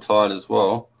partly why I'm tired as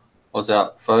well. I was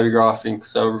out photographing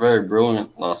because they were very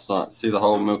brilliant last night. See the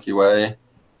whole Milky Way.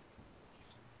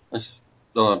 I just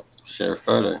thought I'd share a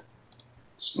photo.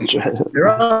 There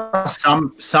are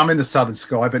some in the southern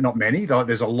sky, but not many.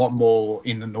 There's a lot more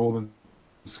in the northern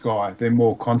sky. They're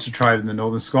more concentrated in the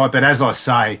northern sky. But as I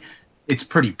say, it's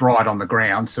pretty bright on the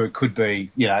ground, so it could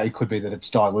be, it could be that it's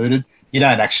diluted. You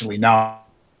don't actually know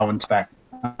until back.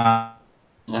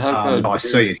 I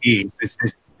see it here.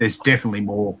 There's definitely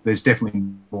more. There's definitely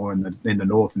more in the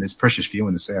north, and there's precious few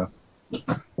in the south.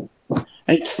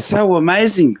 It's so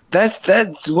amazing.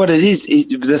 That's what it is.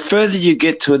 The further you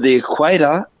get to the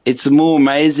equator, it's more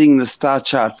amazing the star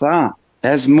charts are.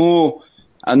 There's more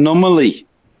anomaly,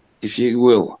 if you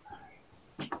will.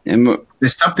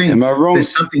 There's something. Am I wrong?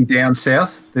 There's something down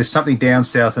south. There's something down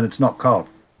south, and it's not cold.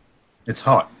 It's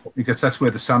hot because that's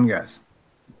where the sun goes.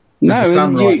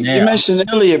 So you mentioned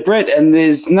earlier, Brett, and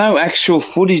there's no actual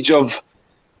footage of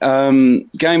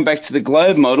going back to the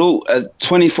globe model, a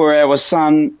 24-hour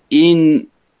sun in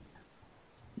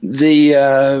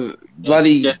the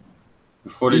bloody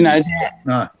footage.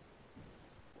 No.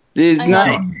 There's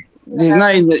no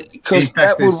because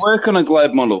that would work on a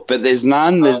globe model, but there's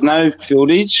none. There's no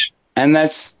footage, and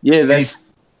that's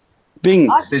Bing.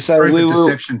 There's proof of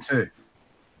deception too.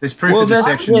 There's proof of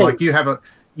deception. Like you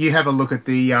have a look at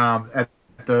the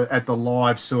at the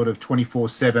live sort of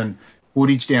 24/7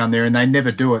 footage down there, and they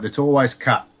never do it. It's always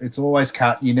cut. It's always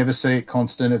cut. You never see it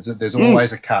constant. There's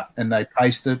always a cut, and they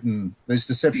paste it, and there's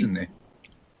deception there.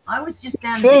 I was just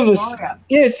down in Victoria.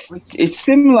 Yeah, it's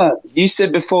similar. You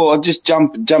said before. I'll just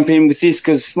jump in with this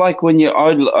because it's like when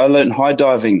I learned high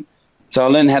diving, so I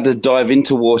learned how to dive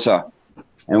into water,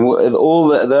 and all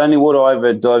the only water I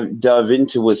ever dove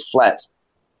into was flat.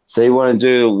 So you want to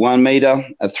do a 1 meter,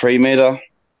 a 3 meter,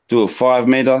 do a 5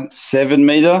 meter, 7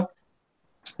 meter.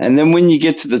 And then when you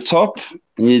get to the top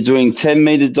and you're doing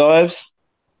 10-meter dives,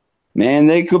 man,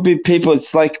 there could be people.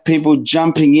 It's like people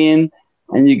jumping in,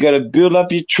 and you got to build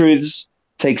up your truths,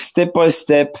 take step by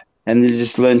step, and then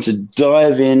just learn to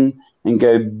dive in and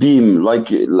go bim,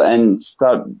 and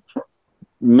start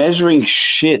measuring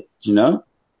shit, you know?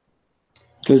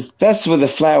 Because that's where the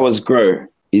flowers grow,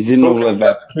 is in all of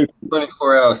that.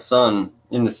 24-hour sun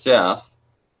in the south.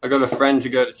 I got a friend to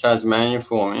go to Tasmania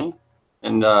for me,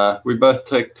 and we both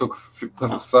took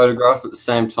a photograph at the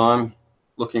same time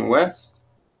looking west.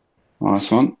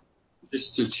 Nice one.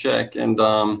 Just to check, and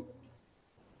I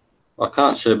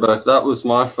can't share both. That was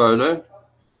my photo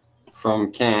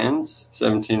from Cairns,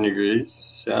 17 degrees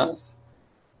south,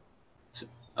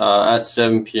 at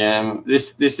 7 p.m.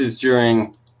 This is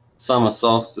during summer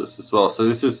solstice as well. So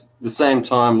this is the same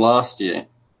time last year.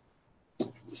 The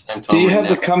same time. Do you have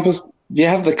the compass? Do you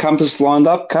have the compass lined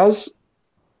up, cuz?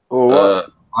 Or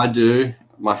what? I do.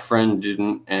 My friend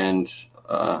didn't, and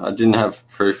I didn't have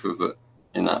proof of it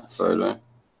in that photo.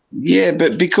 Yeah,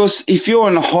 but because if you're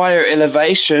on a higher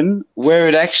elevation, where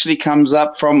it actually comes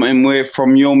up from and where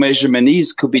from your measurement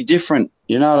is could be different.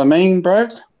 You know what I mean, bro?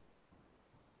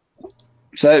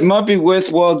 So it might be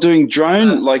worthwhile doing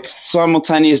drone, like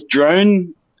simultaneous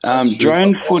drone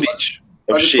footage.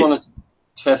 I just want to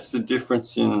test the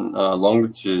difference in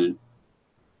longitude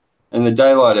and the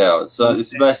daylight hours. So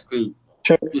it's basically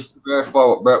just to verify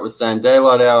what Brett was saying.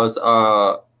 Daylight hours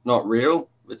are not real.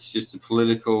 It's just a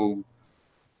political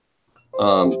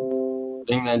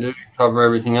thing they do to cover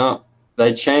everything up.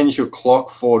 They change your clock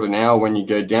forward an hour when you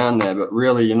go down there, but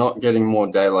really you're not getting more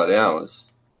daylight hours.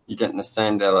 You're getting the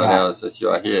same daylight hours as you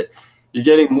are here. You're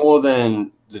getting more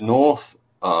than the north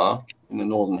are in the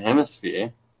northern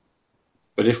hemisphere.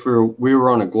 But if we were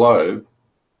on a globe,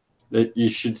 that you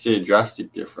should see a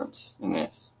drastic difference in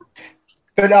this.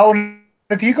 But Owen,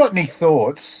 have you got any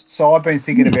thoughts? So I've been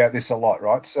thinking about this a lot,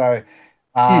 right? So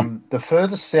the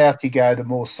further south you go, the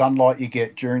more sunlight you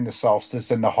get during the solstice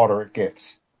and the hotter it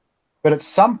gets. But at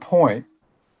some point,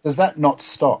 does that not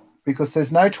stop? Because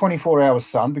there's no 24-hour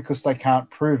sun because they can't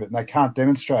prove it and they can't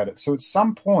demonstrate it. So at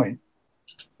some point,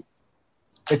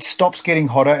 it stops getting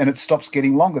hotter and it stops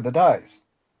getting longer, the days.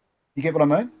 You get what I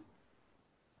mean?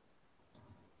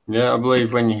 Yeah, I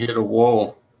believe when you hit a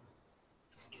wall.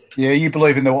 Yeah, you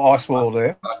believe in the ice wall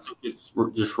there? I think it's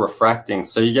just refracting.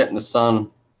 So you're getting the sun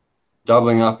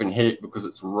doubling up in heat because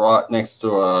it's right next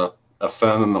to a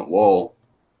firmament wall.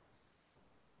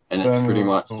 And it's pretty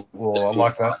much... Well, I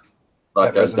like that.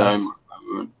 Like a dome.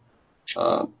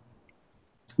 So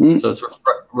it's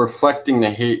reflecting the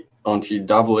heat onto you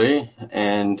doubly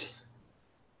and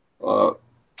also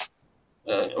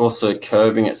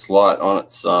curving its light on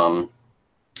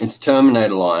its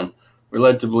terminator line. We're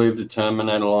led to believe the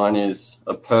terminator line is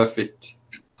a perfect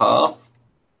path,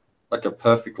 like a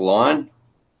perfect line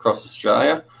across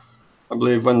Australia. I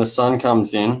believe when the sun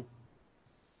comes in,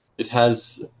 it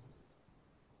has...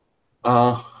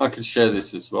 I could share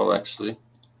this as well, actually. I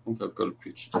think I've got a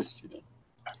picture just here.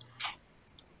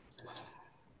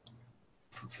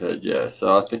 Prepared, yeah.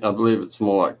 So I believe it's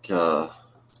more like the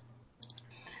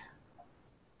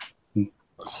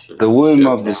womb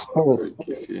of the spirit.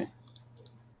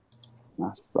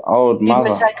 That's the old mother.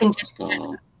 Give him a second.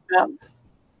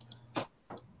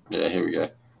 Yeah, here we go.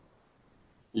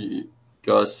 You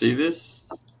guys see this?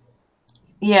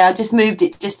 Yeah, I just moved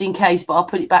it just in case, but I'll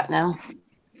put it back now.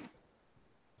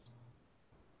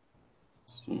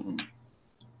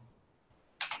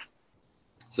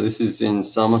 So this is in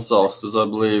summer solstice. I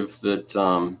believe that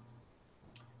so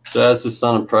as the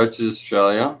sun approaches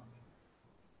Australia,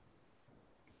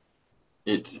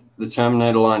 the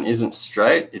terminator line isn't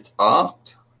straight, it's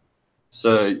arced.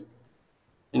 So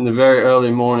in the very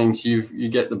early mornings you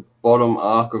get the bottom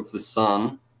arc of the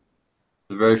sun,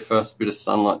 the very first bit of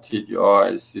sunlight to hit your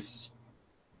eyes,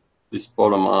 this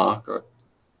bottom arc.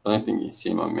 I don't think you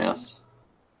see my mouse.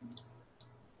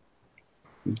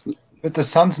 But the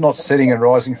sun's not setting and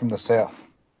rising from the south.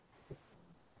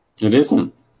 It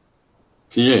isn't.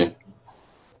 For you.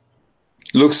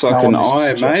 Looks like an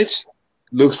eye, mate.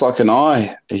 Looks like an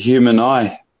eye, a human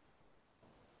eye.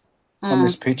 On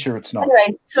this picture, it's not.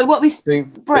 Anyway, so what we...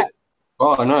 Brett.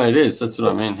 Oh, no, it is. That's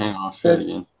what I mean. Hang on, I'll show it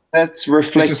again. That's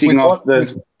reflecting off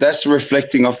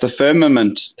the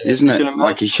firmament, isn't it?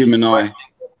 Like a human eye.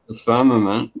 The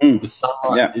firmament, the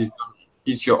sunlight is going to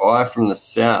hit your eye from the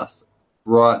south.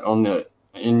 Right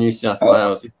in New South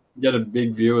Wales. You get a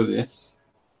big view of this.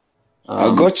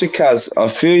 I got you, cuz. I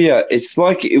feel you. It's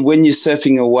like when you're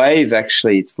surfing a wave,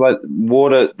 actually. It's like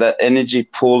water, that energy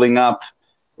pooling up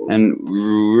and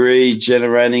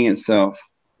regenerating itself.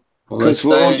 Because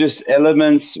we're all just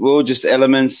elements. We're all just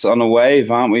elements on a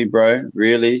wave, aren't we, bro?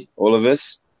 Really, all of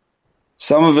us.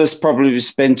 Some of us probably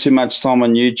spend too much time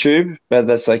on YouTube, but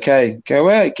that's okay. Go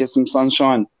out, get some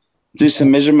sunshine, do some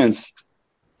measurements.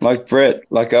 Like Brett,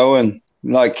 like Owen,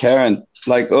 like Karen,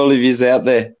 like all of yous out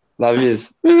there. Love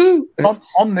yous. Woo-hoo.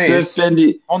 on this,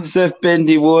 surf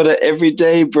bendy water every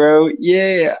day, bro.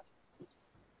 Yeah.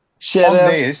 Shout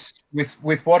out. This,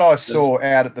 with what I saw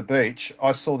out at the beach,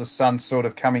 I saw the sun sort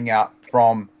of coming out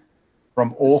from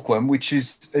Auckland, which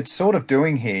is it's sort of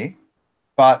doing here,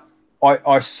 but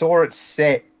I saw it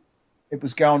set. It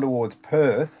was going towards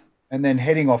Perth and then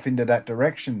heading off into that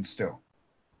direction still,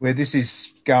 where this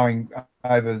is going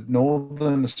over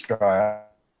northern Australia,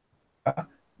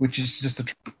 which is just a.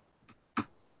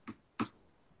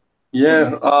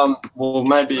 Yeah, well,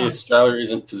 maybe Australia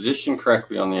isn't positioned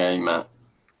correctly on the A map.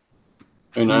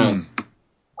 Who knows?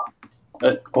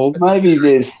 Or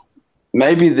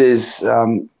maybe there's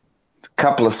a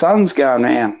couple of suns going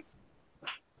around,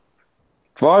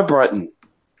 vibrating.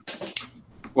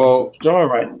 Well,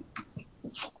 gyrating.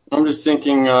 I'm just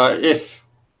thinking if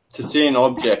to see an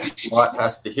object, light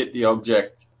has to hit the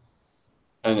object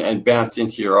and bounce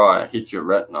into your eye, hit your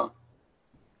retina.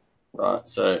 Right,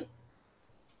 so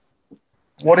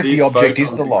what if the object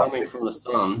is the light? Coming from the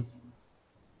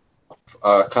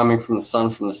sun,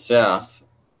 from the south,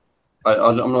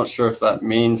 I'm not sure if that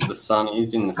means the sun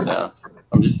is in the south.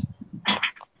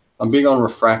 I'm big on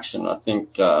refraction. I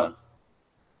think,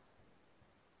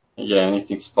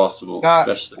 anything's possible,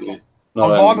 especially. I'm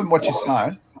vibing what you're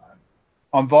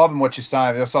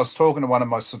saying. So I was talking to one of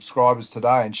my subscribers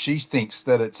today, and she thinks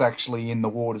that it's actually in the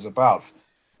waters above,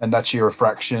 and that's your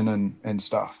refraction and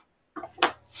stuff.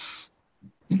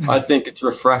 I think it's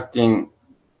refracting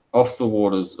off the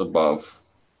waters above,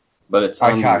 but it's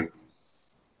under.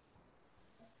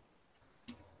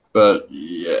 But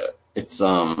yeah, it's Do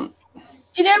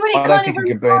you know what it kind of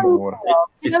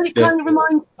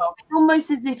reminds of? It's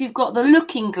almost as if you've got the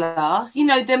looking glass,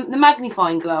 the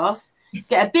magnifying glass.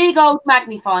 Get a big old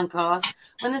magnifying glass.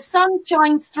 When the sun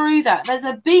shines through that, there's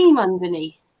a beam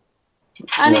underneath,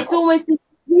 and it's almost as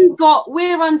if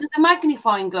we're under the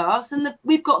magnifying glass, and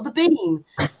we've got the beam.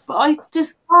 But I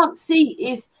just can't see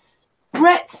if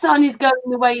Brett's sun is going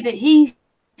the way that he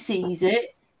sees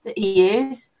it, that he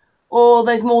is, or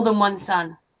there's more than one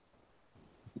sun.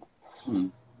 Oh,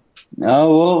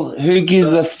 well, who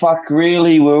gives a fuck,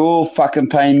 really? We're all fucking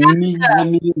paying millions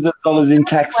and millions of dollars in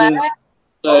taxes.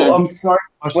 Oh, I'm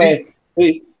sorry.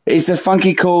 It's a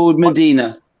funky called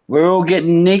Medina. We're all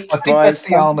getting nicked. I think that's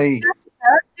the only...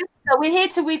 We're here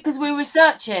because we're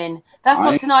researching. That's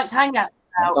what tonight's hangout is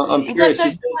about. I'm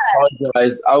curious.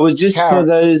 Guys, I was just Karen, for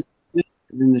those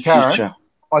in the future.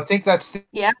 I think that's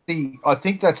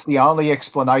the only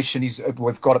explanation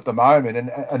we've got at the moment,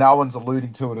 and Owen's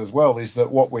alluding to it as well, is that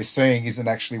what we're seeing isn't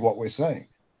actually what we're seeing.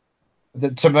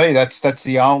 To me, that's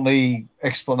the only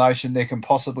explanation there can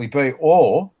possibly be,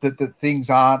 or that things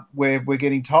aren't where we're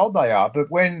getting told they are.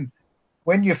 But when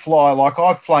you fly, like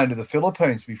I've flown to the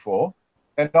Philippines before,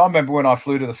 and I remember when I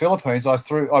flew to the Philippines, I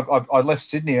left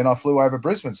Sydney and I flew over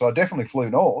Brisbane, so I definitely flew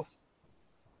north.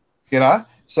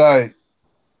 So.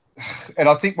 And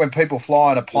I think when people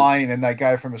fly on a plane and they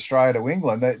go from Australia to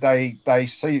England, they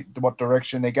see what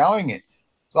direction they're going in.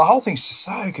 So the whole thing's just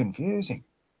so confusing.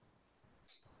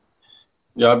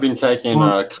 Yeah, I've been taking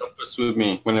a compass with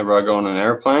me whenever I go on an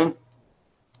airplane.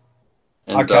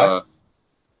 And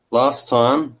last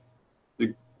time,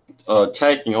 the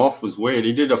taking off was weird.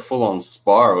 He did a full-on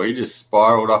spiral. He just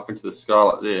spiraled up into the sky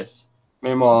like this.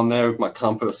 Meanwhile, I'm there with my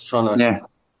compass trying to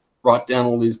write down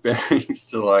all these bearings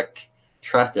to,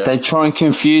 track it. They try and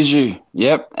confuse you.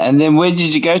 Yep. And then where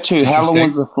did you go to? How long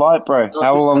was the flight, bro?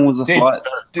 How long was the flight?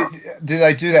 Do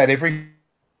they do that every?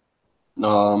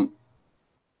 No.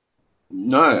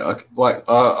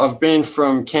 I've been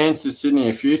from Cairns to Sydney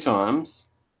a few times,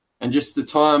 and just the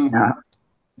time,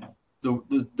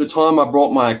 the time I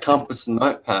brought my compass and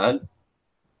notepad,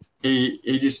 he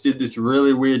just did this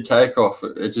really weird takeoff.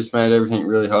 It just made everything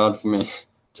really hard for me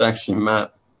to actually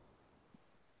map.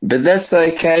 But that's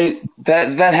okay.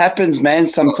 That happens, man,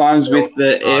 sometimes with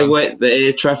the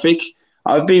air traffic.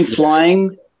 I've been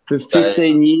flying for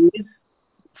 15 years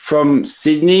from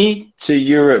Sydney to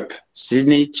Europe.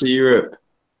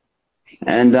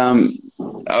 And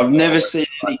I've never seen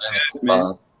any curve,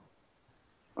 man.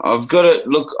 I've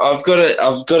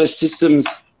got a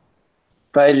systems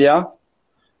failure.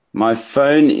 My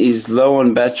phone is low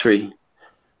on battery.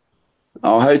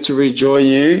 I'll hope to rejoin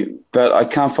you, but I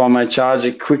can't find my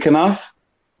charger quick enough.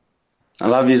 I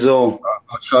love yous all.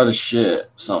 I'll try to share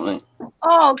something.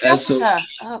 Oh, gotcha.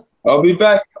 I'll be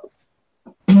back.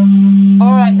 All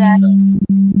right, then.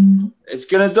 It's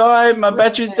going to die. My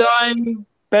battery's dying.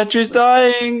 Battery's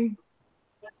dying.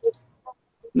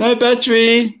 No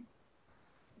battery.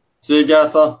 See you,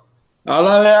 Gatha. I'll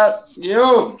out.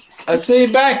 Yo, I'll see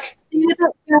you back.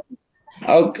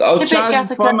 I'll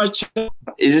charge it from my charger.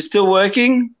 Is it still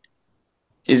working?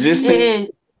 Is this It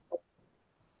is.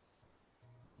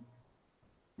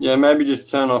 Yeah, maybe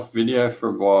just turn off video for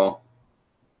a while.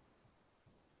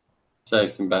 Save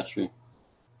some battery.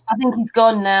 I think he's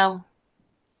gone now.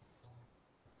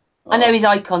 I know his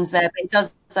icon's there, but he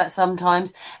does that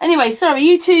sometimes. Anyway, sorry,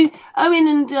 you two, Owen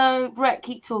and Brett,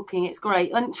 keep talking. It's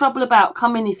great. And trouble about,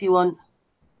 come in if you want.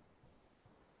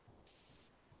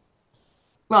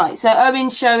 Right, so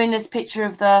Owen's showing us a picture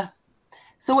of the...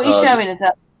 So what are you showing us?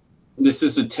 This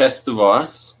is a test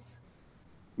device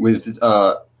with...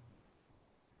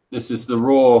 this is the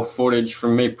raw footage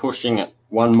from me pushing at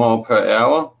 1 mile per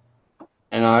hour,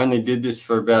 and I only did this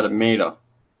for about 1 meter.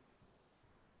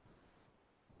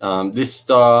 This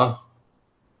star,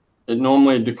 it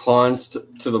normally declines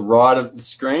to the right of the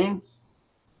screen.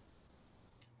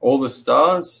 All the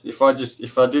stars, if I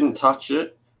didn't touch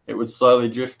it, it would slowly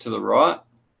drift to the right.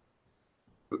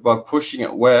 But by pushing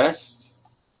it west,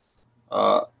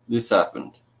 this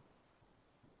happened.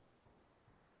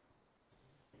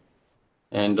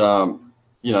 And,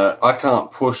 you know, I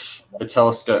can't push a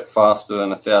telescope faster than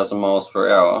 1,000 miles per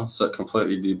hour, so it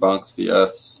completely debunks the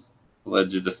Earth's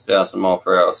alleged 1,000 mile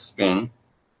per hour spin.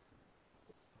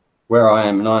 Where I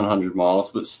am 900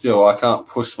 miles, but still I can't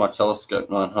push my telescope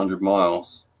 900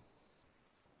 miles.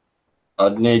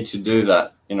 I'd need to do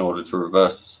that in order to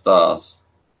reverse the stars,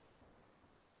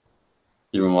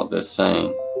 given what they're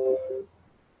saying.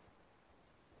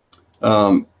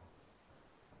 But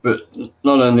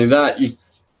not only that,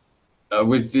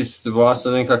 with this device,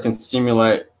 I think I can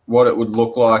simulate what it would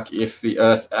look like if the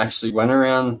Earth actually went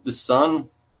around the sun,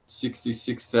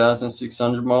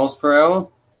 66,600 miles per hour,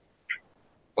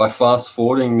 by fast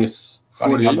forwarding this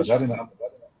footage.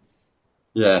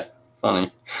 Yeah,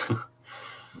 funny.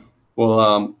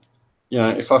 Well, you know,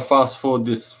 if I fast forward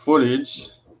this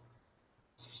footage,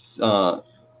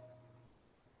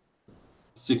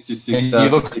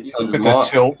 66,600 miles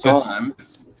time,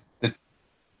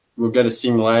 we'll get a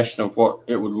simulation of what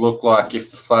it would look like if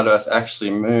the flat Earth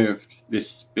actually moved this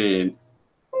speed.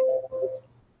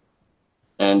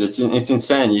 And it's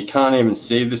insane. You can't even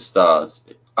see the stars.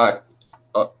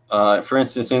 For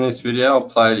instance, in this video, I'll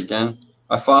play it again.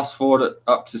 I fast forward it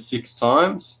up to 6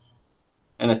 times,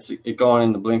 and it's gone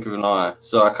in the blink of an eye.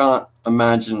 So I can't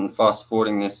imagine fast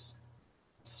forwarding this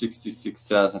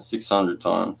 66,600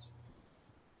 times.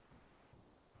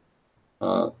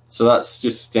 So that's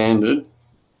just standard.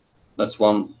 That's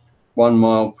one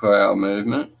mile per hour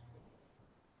movement.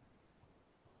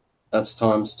 That's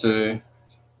times 2,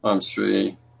 times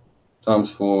 3,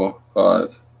 times 4,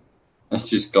 5. It's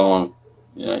just gone.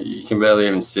 You know, you can barely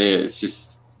even see it. It's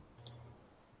just,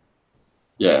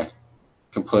 yeah,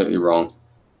 completely wrong.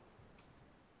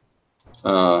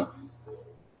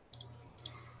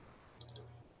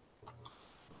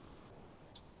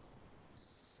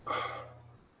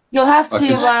 You'll have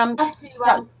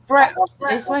to Brett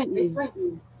this, won't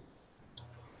you?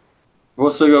 We've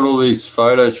also got all these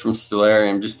photos from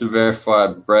Stellarium just to verify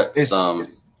Brett's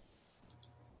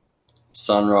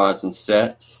sunrise and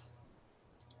sets,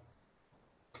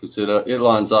 because it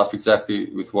lines up exactly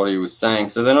with what he was saying.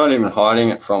 So they're not even hiding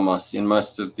it from us in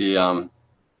most of the.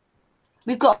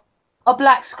 We've got a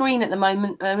black screen at the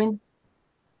moment, Owen.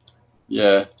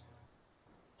 Yeah.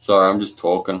 Sorry, I'm just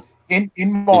talking. In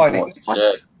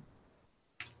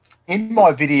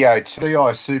my video too,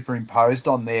 I superimposed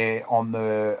on there on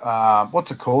the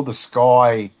what's it called, the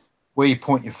sky, where you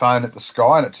point your phone at the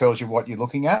sky and it tells you what you're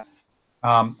looking at.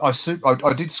 I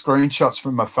did screenshots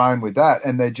from my phone with that,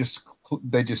 and they're just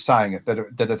saying it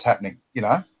that it's happening, you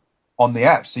know, on the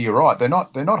app. So you're right, they're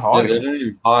not hiding. Yeah, they don't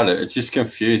even hide it. It's just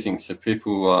confusing. So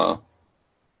people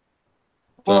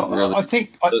don't really. I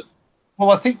think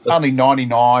only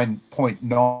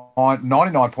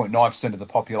 99.9% of the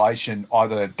population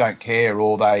either don't care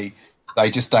or they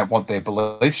just don't want their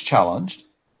beliefs challenged.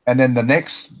 And then the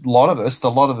next lot of us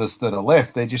that are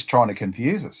left, they're just trying to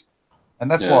confuse us. And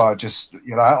that's why I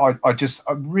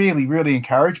really, really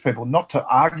encourage people not to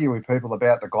argue with people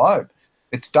about the globe.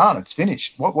 It's done. It's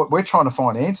finished. What we're trying to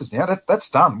find answers now.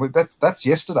 That's done. That's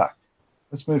yesterday.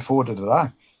 Let's move forward to today.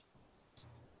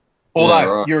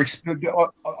 Although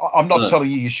I'm not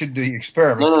telling you should do your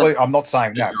experiment. No. Please, I'm not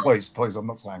saying that. Please, I'm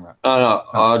not saying that. No.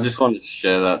 I just wanted to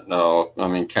share that. No, I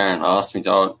mean, Karen asked me to.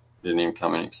 I didn't even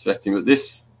come in expecting. But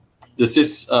does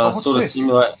this sort of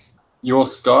simulate your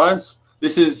skies?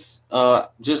 This is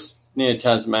just near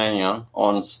Tasmania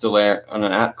on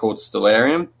an app called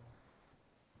Stellarium.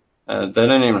 They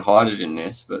don't even hide it in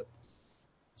this, but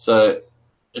so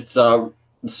it's the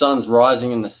sun's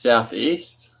rising in the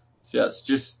southeast. So it's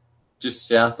just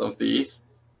south of the east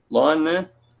line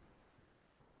there.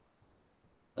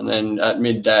 And then at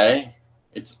midday,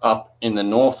 it's up in the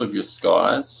north of your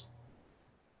skies,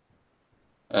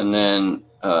 and then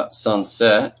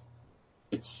sunset,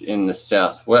 it's in the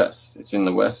southwest. It's in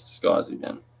the west skies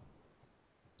again.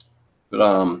 But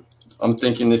I'm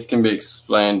thinking this can be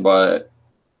explained by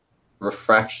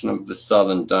refraction of the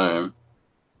southern dome,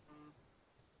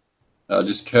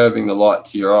 just curving the light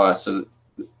to your eye. So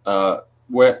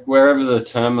wherever the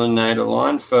terminator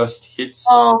line first hits.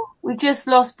 Oh, we've just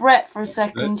lost Brett for a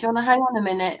second. Do you want to hang on a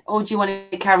minute, or do you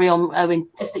want to carry on, Owen?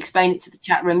 Just explain it to the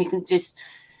chat room. You can just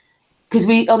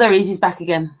there he is. He's back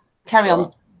again. Carry on.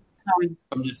 Sorry.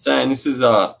 I'm just saying this is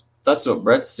that's what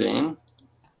Brett's seeing,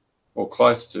 or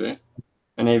close to,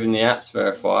 and even the apps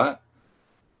verify it.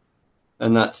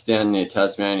 And that's down near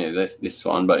Tasmania. This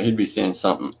one, but he'd be seeing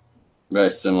something very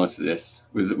similar to this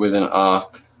with an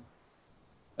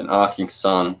arcing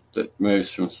sun that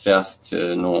moves from south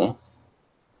to north.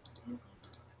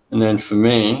 And then for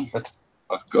me,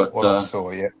 I've got what I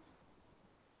saw, yeah.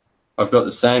 I've got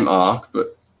the same arc, but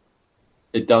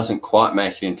it doesn't quite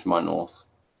make it into my north.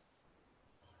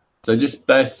 So just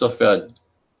based off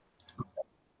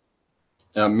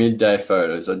our midday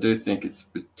photos, I do think it's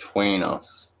between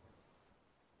us.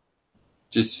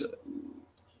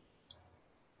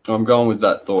 I'm going with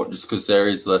that thought just because there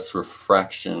is less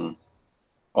refraction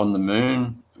on the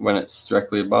moon when it's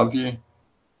directly above you.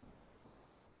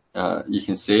 You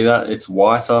can see that it's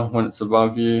whiter when it's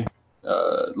above you,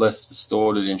 less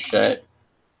distorted in shape.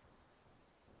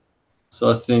 So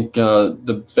I think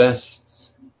the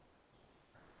best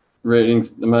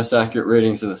readings, the most accurate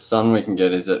readings of the sun we can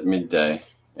get is at midday.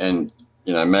 And,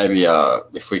 maybe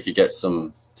if we could get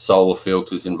some solar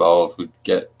filters involved, we'd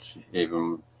get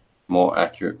even more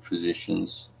accurate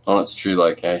positions on its true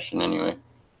location anyway.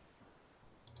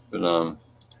 But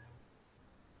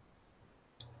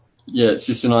yeah, it's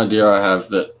just an idea I have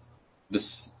that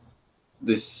this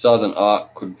southern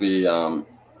arc could be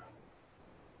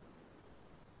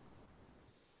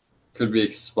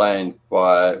explained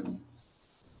by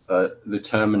the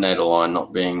terminator line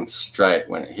not being straight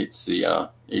when it hits the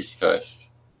east coast.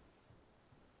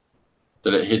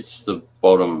 That it hits the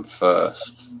bottom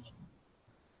first.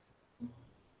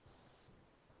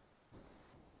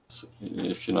 So,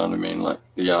 if you know what I mean, like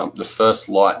the first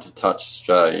light to touch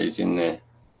Australia is in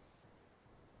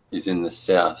the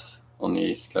south on the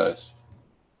east coast.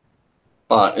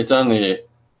 But it's only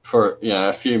for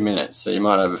a few minutes, so you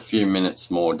might have a few minutes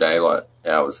more daylight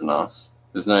hours than us.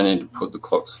 There's no need to put the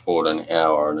clocks forward an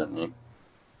hour, I don't think.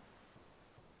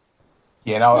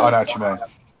 Yeah, no, I know what you mean.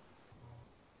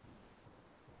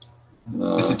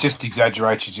 It just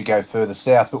exaggerates as you go further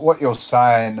south. But what you're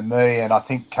saying to me, and I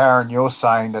think, Karen, you're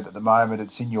saying that at the moment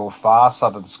it's in your far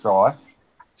southern sky.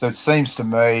 So it seems to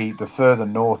me the further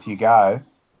north you go,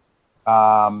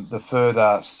 the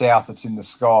further south it's in the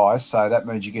sky. So that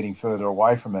means you're getting further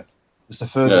away from it. Because the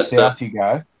further south you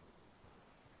go,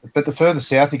 but the further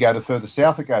south you go, the further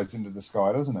south it goes into the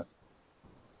sky, doesn't it?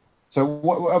 So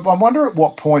I wonder at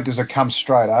what point does it come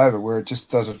straight over where it just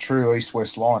does a true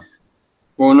east-west line?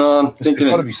 Well, no, I'm thinking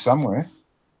it's got to be somewhere.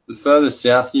 The further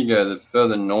south you go, the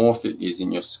further north it is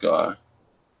in your sky.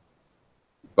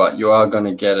 But you are going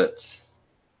to get it.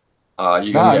 I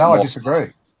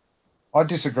disagree. I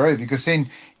disagree because in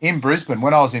Brisbane,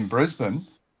 when I was in Brisbane,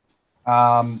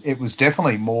 it was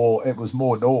definitely more. It was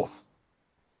more north.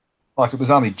 Like it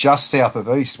was only just south of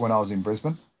east when I was in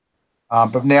Brisbane.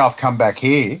 But now I've come back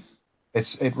here.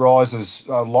 It rises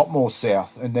a lot more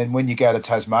south, and then when you go to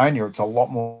Tasmania, it's a lot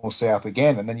more south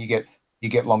again, and then you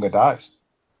get longer days.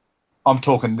 I'm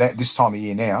talking that this time of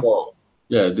year now. Well,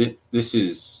 yeah, this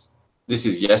is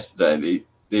yesterday.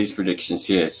 These predictions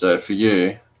here. So for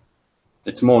you,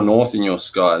 it's more north in your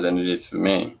sky than it is for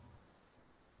me.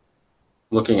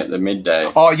 Looking at the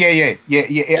midday. Oh yeah.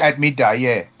 At midday,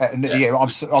 yeah.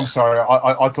 I'm sorry.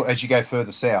 I thought as you go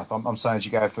further south. I'm saying as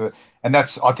you go further, and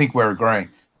that's I think we're agreeing.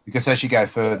 Because as you go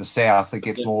further south, it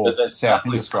gets more south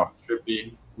in the sky.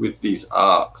 With these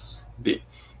arcs,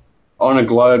 on a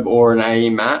globe or an AE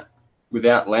map,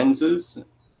 without lenses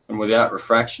and without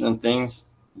refraction and things,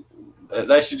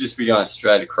 they should just be going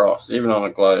straight across. Even on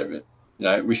a globe,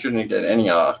 we shouldn't get any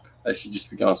arc. They should just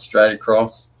be going straight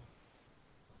across.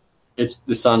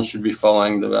 The sun should be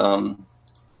following the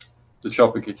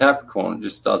Tropic of Capricorn. It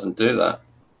just doesn't do that.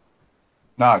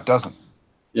 No, it doesn't.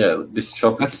 Yeah, this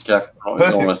Tropic of Capricorn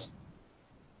is almost.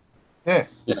 Yeah.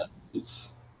 Yeah,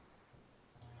 it's.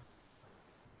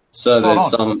 So there's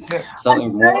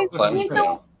something more playing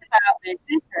field.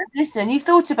 Listen, you've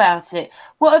thought about it.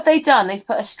 What have they done? They've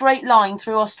put a straight line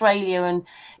through Australia, and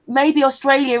maybe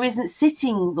Australia isn't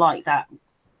sitting like that.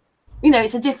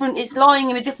 It's lying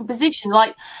in a different position.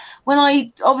 Like when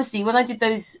I did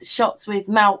those shots with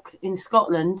Malk in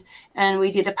Scotland, and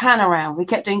we did a pan around, we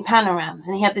kept doing panorams,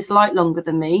 and he had this light longer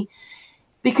than me.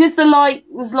 Because the light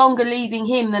was longer leaving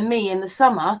him than me in the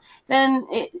summer, and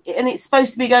it's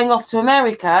supposed to be going off to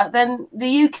America, then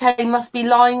the UK must be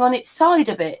lying on its side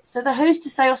a bit. So the who's to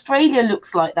say Australia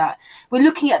looks like that? We're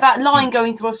looking at that line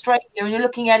going through Australia, and you're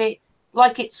looking at it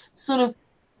like it's sort of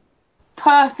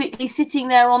perfectly sitting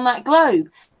there on that globe.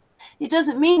 It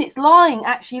doesn't mean it's lying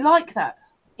actually like that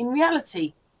in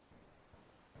reality.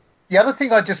 The other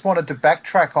thing I just wanted to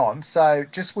backtrack on, so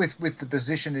just with the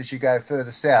position as you go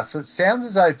further south, so it sounds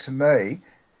as though to me,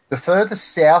 the further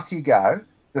south you go,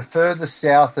 the further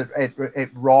south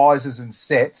it rises and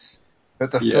sets,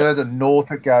 but the further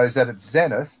north it goes at its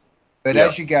zenith. But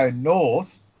as you go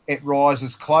north, it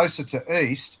rises closer to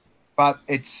east, but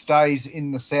it stays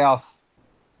in the south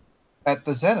at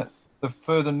the zenith, the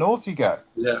further north you go.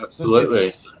 Yeah, absolutely.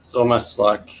 It's almost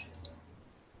like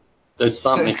there's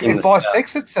something in it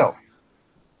bisects itself.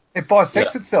 It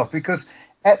bisects itself because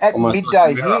at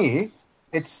midday here,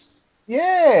 it's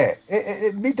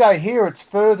at midday here it's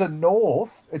further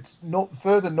north. It's not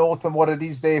further north than what it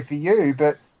is there for you,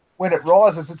 but when it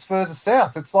rises, it's further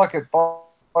south. It's like it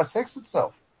bisects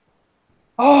itself.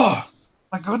 Oh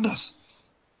my goodness!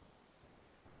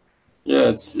 Yeah,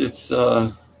 it's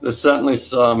there's certainly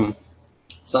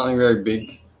something very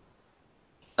big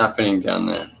happening down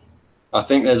there. I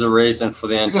think there's a reason for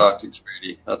the Antarctic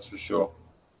Treaty, that's for sure.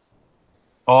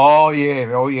 Oh,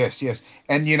 yeah. Oh, yes, yes.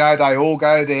 And, you know, they all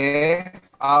go there,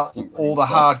 all the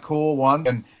hardcore ones,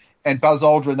 and Buzz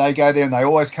Aldrin, they go there and they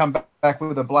always come back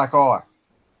with a black eye.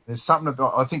 There's something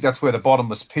about, I think that's where the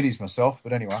bottomless pit is myself,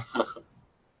 but anyway.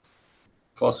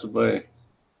 Possibly.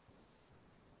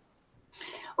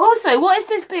 Also, what is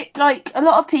this bit, like, a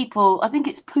lot of people, I think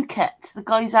it's Phuket, the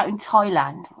guy's out in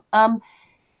Thailand,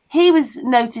 he was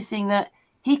noticing that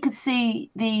he could see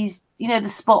these, you know, the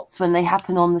spots when they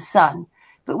happen on the sun.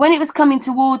 But when it was coming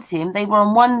towards him, they were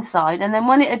on one side. And then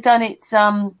when it had done its,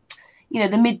 you know,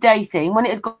 the midday thing, when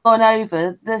it had gone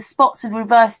over, the spots had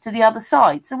reversed to the other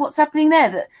side. So what's happening there?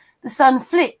 That the sun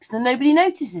flips and nobody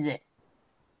notices it.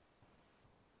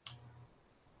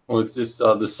 Well, it's just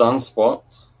the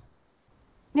sunspots.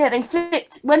 Yeah, they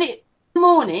flipped. When it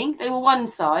morning, they were one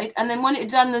side. And then when it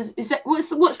had done,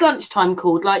 what's lunchtime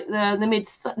called? Like the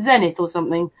mid-zenith or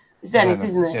something? Zenith,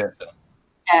 isn't it? Yeah.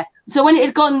 Yeah. So when it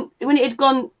had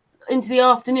gone into the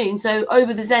afternoon, so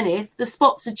over the zenith, the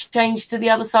spots had changed to the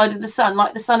other side of the sun,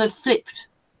 like the sun had flipped.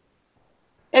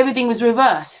 Everything was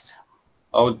reversed.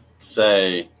 I would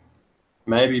say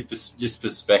maybe just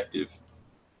perspective,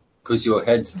 because your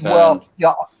head's turned. Well,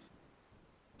 yeah.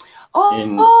 I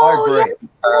agree. Yeah.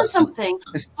 I'll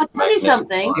tell you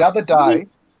something. The other day,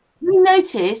 we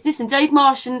noticed. Listen, Dave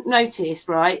Martian noticed,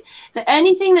 right, that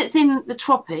anything that's in the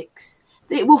tropics,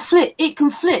 it will flip. It can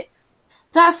flip.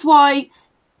 That's why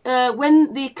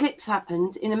when the eclipse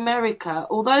happened in America,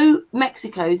 although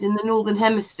Mexico's in the northern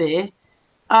hemisphere,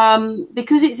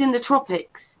 because it's in the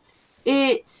tropics,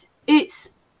 its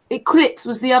eclipse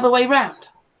was the other way round.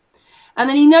 And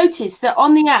then he noticed that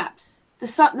on the apps, the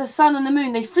sun and the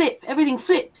moon, they flip. Everything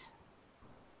flips.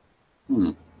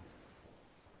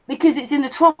 Because it's in the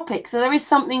tropics, so there is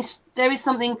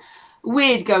something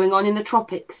weird going on in the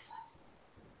tropics.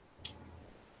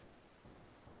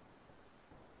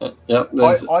 Yep.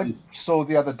 I saw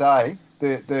the other day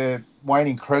the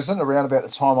waning crescent around about the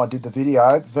time I did the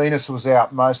video. Venus was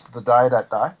out most of the day that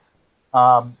day,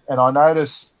 and I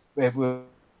noticed it was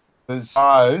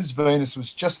Venus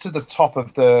was just to the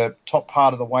top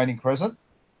part of the waning crescent,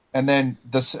 and then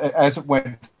as it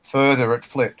went further, it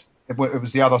flipped. It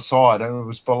was the other side, and it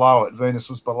was below it. Venus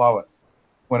was below it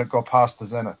when it got past the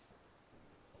zenith.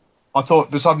 I thought,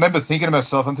 because I remember thinking to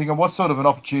myself, I'm thinking, what sort of an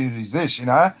opportunity is this, you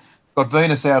know? Got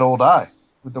Venus out all day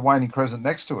with the waning crescent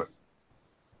next to it.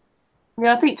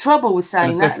 Yeah, I think Trouble was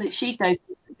saying that she noticed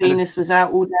that Venus was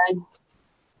out all day.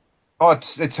 Oh,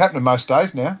 it's happening most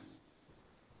days now.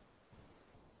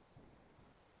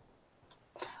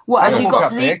 What have you got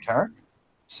up there, Karen?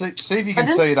 See if you can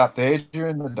see it up there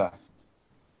during the day.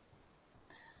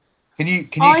 Can you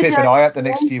keep an eye out the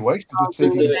next few weeks to see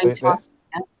if you can see it there?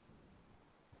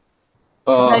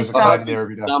 I've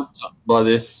been jumped up by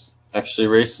this actually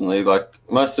recently. Like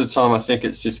most of the time, I think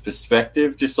it's just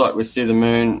perspective. Just like we see the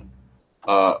moon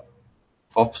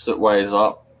opposite ways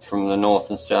up from the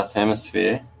north and south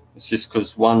hemisphere. It's just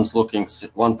because one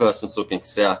person's looking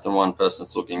south and one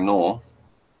person's looking north.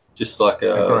 Just like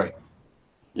Agree.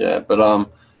 Yeah, but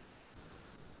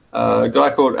a guy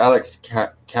called Alex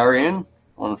Carrion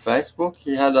on Facebook,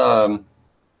 he had a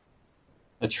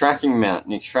tracking mount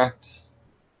and he tracked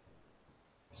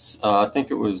I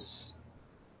think it was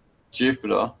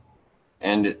Jupiter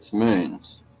and its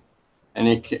moons, and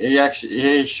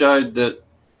he showed that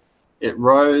it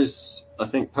rose, I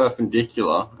think,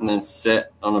 perpendicular and then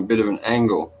set on a bit of an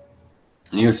angle,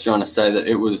 and he was trying to say that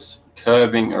it was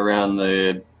curving around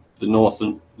the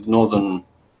northern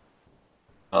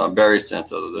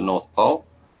barycenter, the North Pole,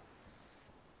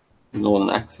 the northern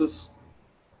axis,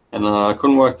 and I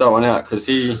couldn't work that one out because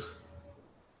it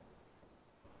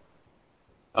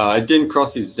didn't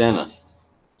cross his zenith,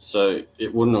 so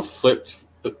it wouldn't have flipped.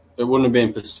 It wouldn't have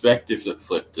been perspective that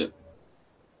flipped it.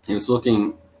 He was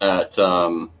looking at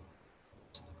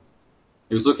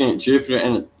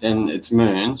Jupiter and its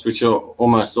moons, which are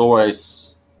almost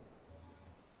always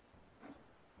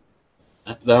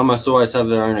have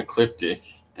their own ecliptic,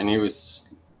 and he was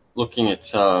looking at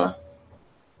how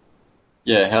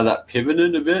that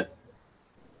pivoted a bit.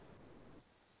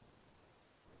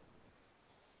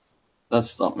 That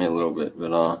stopped me a little bit,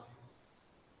 but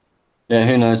yeah,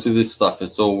 who knows with this stuff?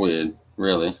 It's all weird,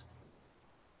 really.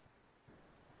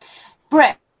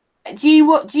 Brett, do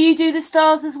you do the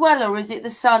stars as well, or is it the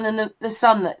sun and the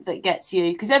sun that gets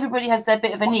you? Because everybody has their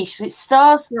bit of a niche. So it's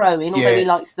stars for Owen, although he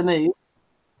likes the moon.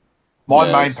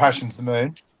 My main passion's the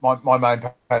moon. My main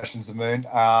passion's the moon.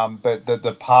 But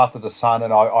the path of the sun,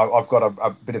 and I've got a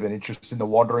bit of an interest in the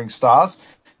wandering stars.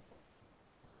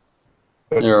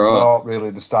 But not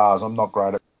really the stars. I'm not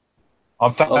great at.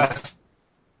 I'm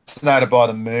fascinated by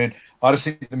the moon. I just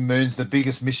think the moon's the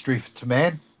biggest mystery to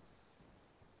man.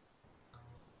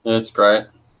 Yeah, it's great.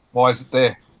 Why is it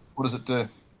there? What does it do?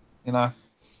 You know?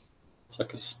 It's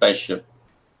like a spaceship.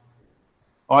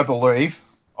 I believe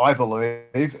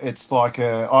it's like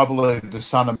I believe the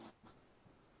sun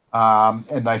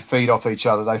and they feed off each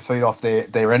other. They feed off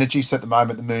their energy. So at the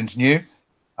moment, the moon's new.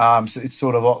 So it's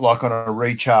sort of like on a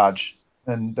recharge.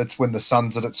 And that's when the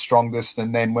sun's at its strongest,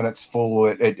 and then when it's full,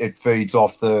 it feeds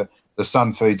off the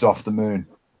sun feeds off the moon.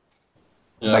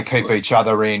 Yeah, they keep each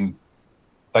other in.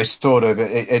 They sort of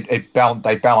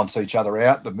they balance each other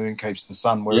out. The moon keeps the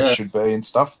sun where it should be and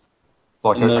stuff,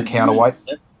 like a counterweight.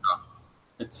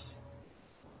 It's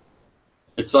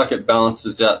like it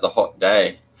balances out the hot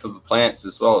day for the plants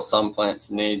as well. Some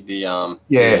plants need the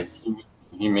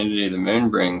humidity the moon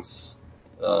brings.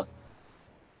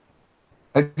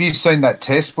 Have you seen that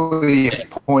test where you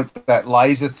point that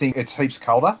laser thing? It's heaps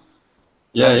colder.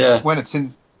 Yeah. When it's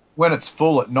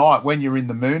full at night, when you're in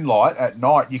the moonlight at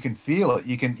night, you can feel it.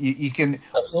 You can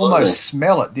almost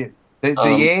smell it.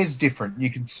 The air's different. You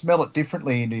can smell it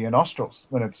differently into your nostrils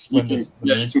when you can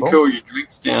cool your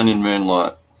drinks down in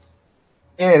moonlight.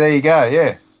 Yeah, there you go.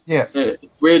 Yeah.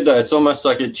 It's weird though. It's almost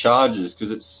like it charges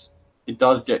because it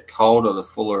does get colder the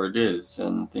fuller it is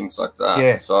and things like that.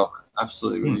 Yeah. So I'm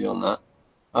absolutely with you on that.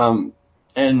 And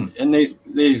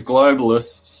these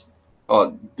globalists,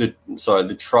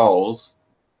 the trolls,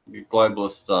 the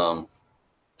globalist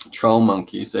troll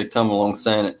monkeys, they come along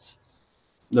saying it's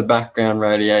the background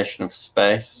radiation of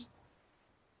space.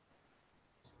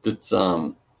 That's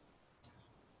as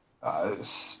I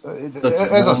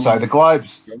say, the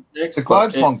globe's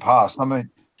long past. I mean,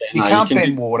 you can't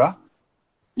bend water.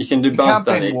 You can debunk that. You can't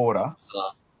bend water.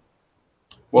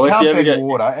 Well, you can't bend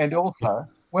water, and also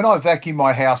when I vacuum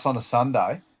my house on a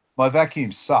Sunday, my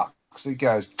vacuum sucks. It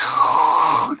goes.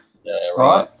 Yeah,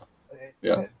 right.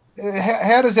 Yeah.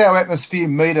 How does our atmosphere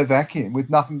meet a vacuum with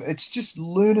nothing? It's just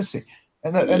lunacy,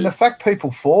 and the fact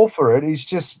people fall for it is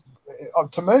just,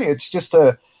 to me, it's just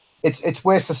it's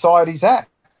where society's at.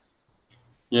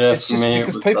 Yeah, it's just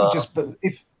because people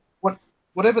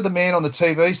whatever the man on the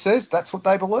TV says, that's what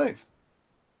they believe.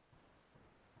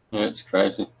 Yeah, it's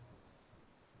crazy.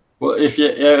 Well, if you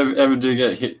ever do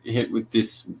get hit with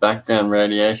this background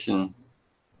radiation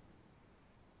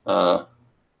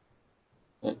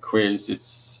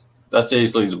quiz, that's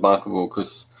easily debunkable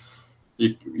because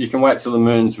you can wait till the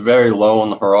moon's very low on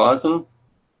the horizon,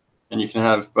 and you can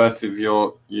have both of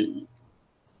your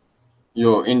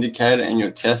indicator and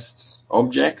your test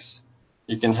objects.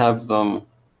 You can have them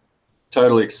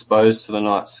totally exposed to the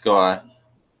night sky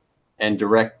and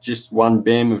direct just one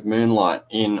beam of moonlight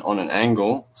in on an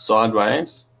angle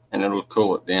sideways, and it'll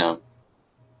cool it down.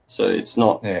 So it's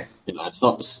not, it's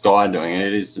not the sky doing it;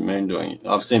 it is the moon doing it.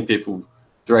 I've seen people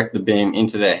direct the beam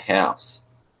into their house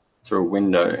through a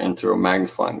window and through a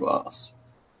magnifying glass.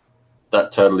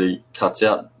 That totally cuts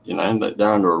out, they're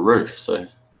under a roof. So,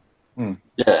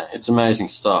 yeah, it's amazing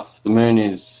stuff. The moon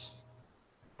is,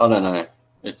 I don't know,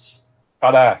 I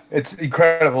know. It's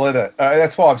incredible, isn't it?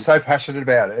 That's why I'm so passionate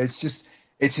about it.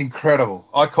 It's incredible.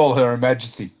 I call her Her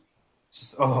Majesty. It's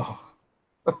just,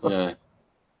 Yeah.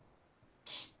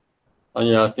 Oh,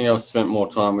 yeah, I think I've spent more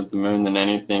time with the moon than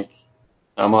anything.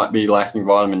 I might be lacking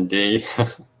vitamin D.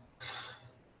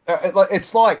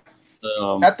 It's like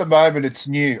at the moment it's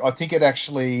new. I think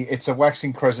it's a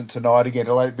waxing crescent tonight again.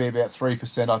 It'll be about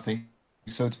 3%, I think.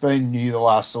 So it's been new the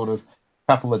last sort of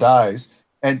couple of days.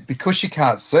 And because you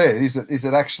can't see it, is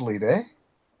it actually there?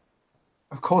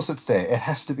 Of course it's there. It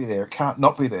has to be there. It can't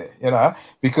not be there,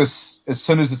 because as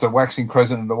soon as it's a waxing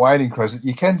crescent and a waning crescent,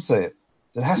 you can see it.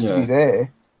 It has to be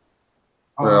there.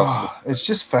 It's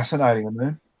just fascinating,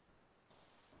 man.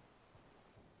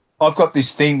 I've got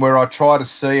this thing where I try to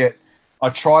see it. I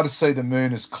try to see the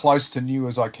moon as close to new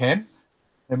as I can,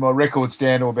 and my record's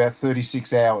down to about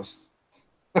 36 hours.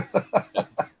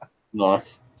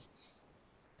 Nice.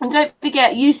 And don't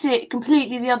forget, you see it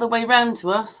completely the other way round to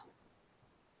us.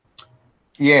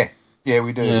 Yeah,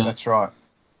 we do. Yeah. That's right.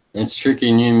 It's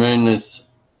tricky. New moon. There's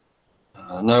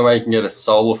no way you can get a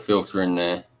solar filter in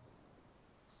there.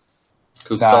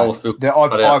 Because solar filter.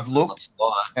 I've looked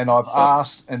and I've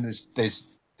asked, and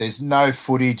there's no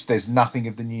footage. There's nothing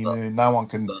of the new moon. No one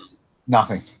can.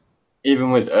 Nothing.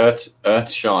 Even with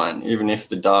Earth shine, even if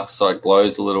the dark side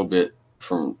glows a little bit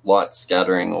from light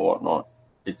scattering or whatnot,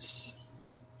 it's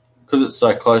because it's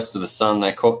so close to the sun.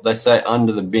 They say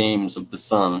under the beams of the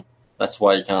sun. That's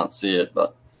why you can't see it.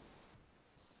 But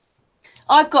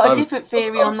I've got a different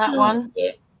theory on that one.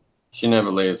 Yeah. She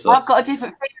never leaves us. I've got a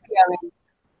different theory, Owen.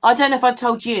 I don't know if I've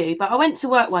told you, but I went to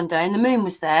work one day and the moon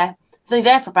was there. I was only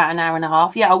there for about an hour and a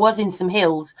half. Yeah, I was in some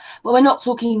hills, but we're not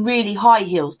talking really high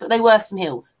hills, but they were some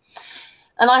hills.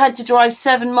 And I had to drive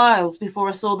 7 miles before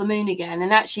I saw the moon again.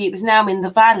 And actually, it was now in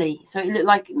the valley. So it looked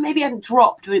like maybe it hadn't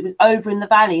dropped, but it was over in the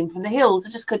valley. And from the hills,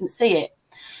 I just couldn't see it.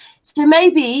 So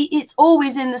maybe it's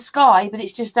always in the sky, but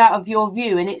it's just out of your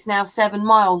view. And it's now 7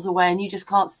 miles away and you just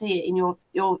can't see it in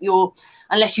your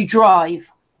unless you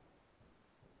drive.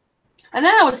 And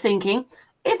then I was thinking,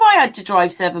 if I had to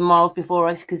drive 7 miles before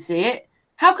I could see it,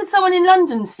 how could someone in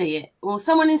London see it? Or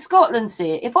someone in Scotland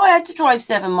see it? If I had to drive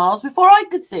 7 miles before I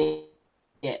could see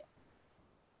it.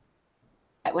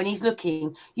 When he's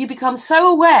looking, you become so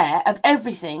aware of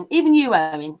everything, even you,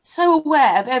 Owen, so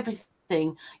aware of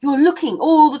everything. You're looking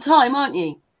all the time, aren't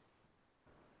you?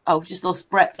 Oh, we've just lost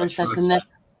Brett for a second there.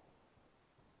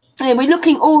 Yeah, we're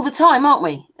looking all the time, aren't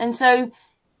we? And so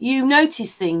you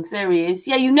notice things. There he is.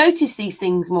 Yeah, you notice these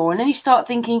things more. And then you start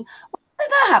thinking, how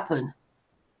did that happen?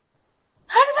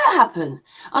 How did that happen?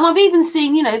 And I've even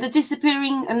seen, the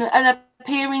disappearing and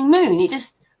appearing moon. It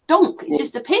just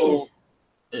just appears.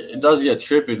 It does get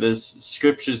trippy. There's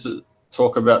scriptures that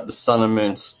talk about the sun and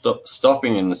moon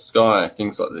stopping in the sky,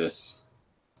 things like this.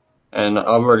 And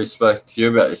I've already spoken to you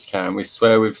about this, Karen. We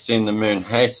swear we've seen the moon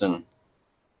hasten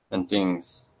and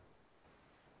things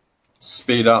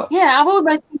speed up. Yeah, I've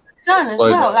always seen the sun as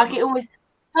well. Like it always,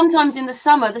 sometimes in the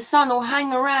summer, the sun will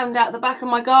hang around out the back of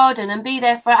my garden and be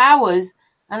there for hours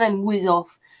and then whiz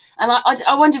off. And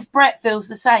I wonder if Brett feels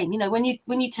the same. When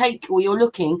you take or you're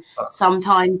looking,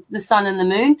 sometimes the sun and the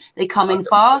moon, they come in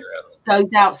fast,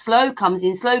 goes out slow, comes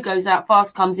in slow, goes out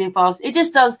fast, comes in fast. It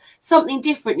just does something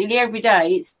different nearly every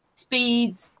day. It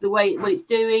speeds the way what it's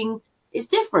doing. It's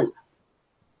different.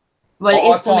 Well, it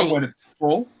is for me.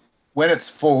 When it's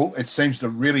full, it seems to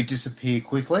really disappear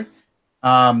quickly.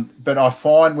 But I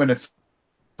find when it's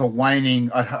a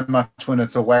waning, I don't know much when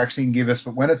it's a waxing gibbous,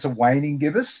 but when it's a waning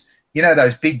gibbous,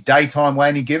 those big daytime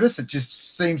waning gibbous, it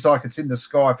just seems like it's in the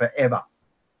sky forever.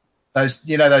 Those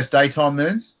daytime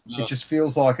moons, It just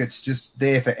feels like it's just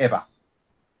there forever.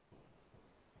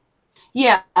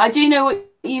 Yeah, I do know what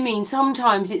you mean.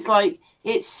 Sometimes it's like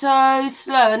it's so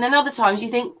slow, and then other times you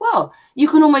think, well, you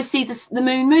can almost see the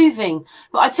moon moving.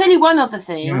 But I tell you one other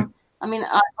thing. Yeah. I mean,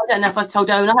 I don't know if I've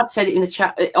told Owen. I have said it in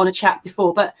a chat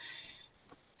before, but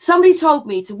somebody told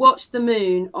me to watch the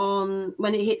moon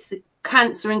when it hits the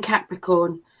Cancer and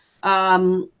Capricorn.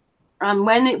 And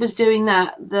when it was doing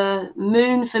that, the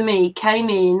moon for me came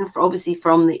in, obviously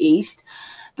from the east,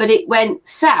 but it went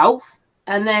south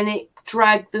and then it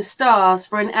dragged the stars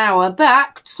for an hour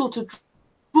back, sort of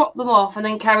dropped them off and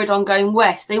then carried on going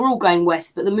west. They were all going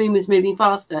west, but the moon was moving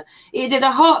faster. It did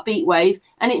a heartbeat wave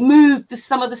and it moved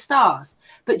some of the stars.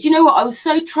 But do you know what? I was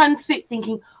so transfixed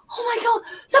thinking, oh my God,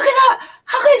 look at that.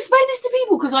 How can I explain this to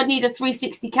people? Because I need a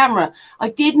 360 camera. I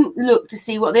didn't look to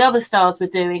see what the other stars were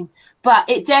doing, but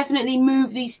it definitely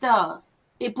moved these stars.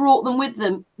 It brought them with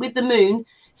the moon.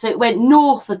 So it went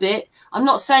north a bit. I'm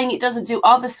not saying it doesn't do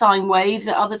other sine waves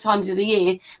at other times of the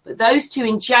year, but those two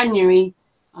in January,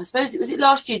 I suppose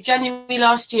January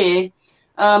last year,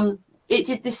 it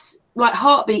did this like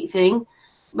heartbeat thing.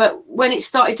 But when it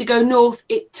started to go north,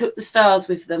 it took the stars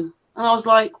with them. And I was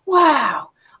like, wow.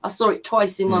 I saw it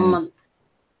twice in 1 month.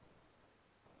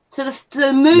 So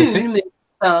the moon moves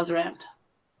stars around.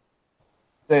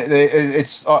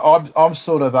 I'm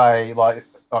sort of a like.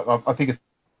 I think it's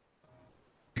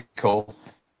cool.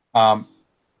 Can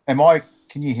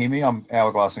you hear me? I'm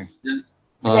hourglassing.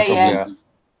 Yeah.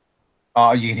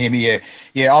 Oh, you can hear me,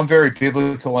 yeah. I'm very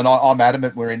biblical, and I'm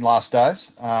adamant we're in last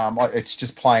days. It's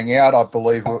just playing out. I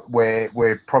believe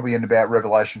we're probably in about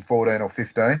Revelation 14 or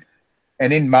 15,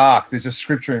 and in Mark, there's a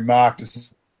scripture in Mark to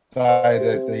say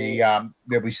that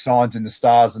there'll be signs in the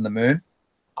stars and the moon,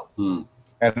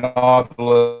 and I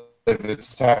believe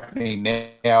it's happening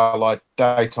now, like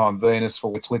daytime Venus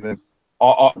for what's living.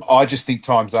 I just think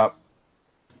time's up.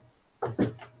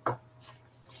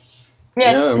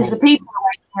 Yeah, because the people are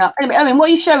waking up. I mean, what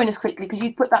are you showing us quickly? Because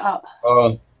you put that up.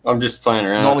 I'm just playing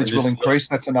around. Knowledge will increase.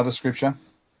 That's another scripture.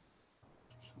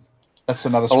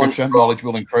 Knowledge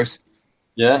will increase.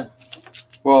 Yeah.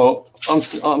 Well, I'm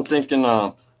thinking.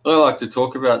 I like to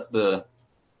talk about the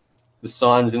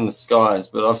signs in the skies,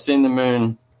 but I've seen the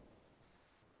moon.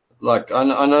 Like I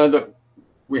know that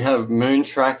we have moon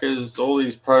trackers, all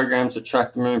these programs that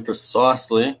track the moon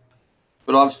precisely,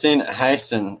 but I've seen it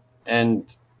hasten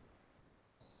and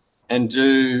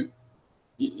do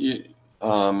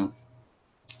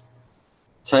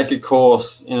take a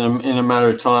course in a matter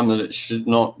of time that it should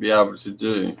not be able to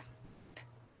do.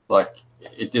 Like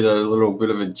it did a little bit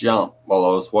of a jump while I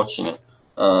was watching it,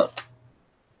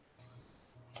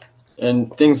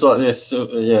 and things like this.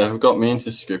 Have got me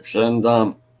into scripture, and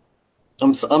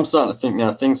I'm starting to think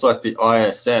now things like the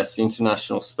ISS,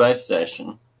 International Space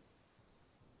Station,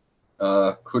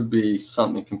 could be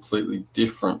something completely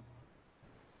different.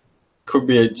 Could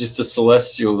be just a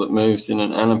celestial that moves in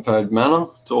an antipode manner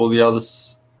to all the other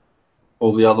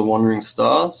wandering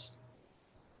stars.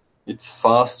 It's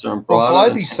faster and brighter. Well,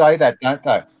 Globies say that, don't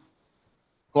they?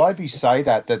 Globies say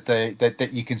that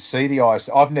you can see the ISS.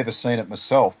 I've never seen it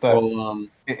myself, but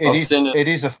it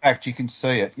is a fact. You can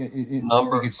see it. You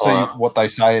can see what they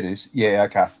say it is. Yeah,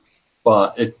 okay.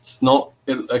 But it's not.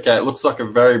 It looks like a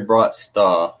very bright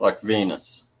star, like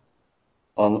Venus.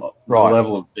 On the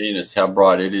level of Venus, how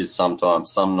bright it is sometimes.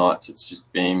 Some nights it's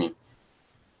just beaming.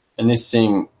 And this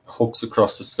thing hooks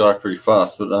across the sky pretty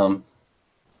fast. But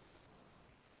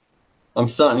I'm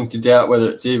starting to doubt whether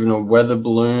it's even a weather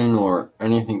balloon or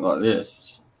anything like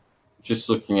this. Just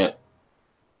looking at...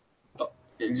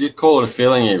 Just call it a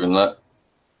feeling even, that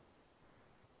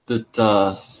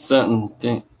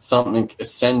something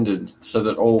ascended so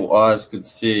that all eyes could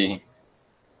see.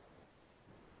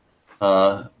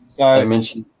 I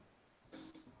mentioned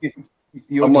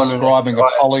you're describing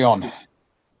Apollyon.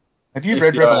 Have you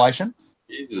read Revelation?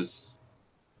 Jesus.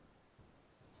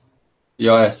 The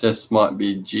ISS might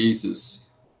be Jesus.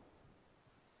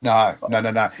 No.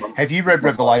 Have you read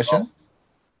Revelation?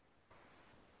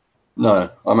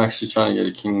 No, I'm actually trying to get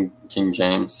a King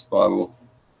James Bible.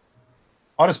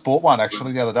 I just bought one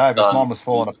actually the other day, but mine was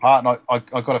falling apart, and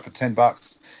I got it for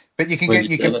 $10. But you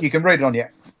can read it on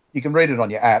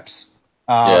your apps.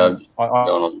 I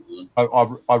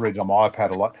read it on my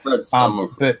iPad a lot.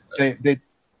 But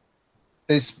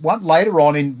there's one later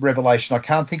on in Revelation. I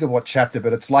can't think of what chapter,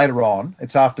 but it's later on.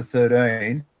 It's after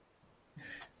 13,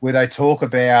 where they talk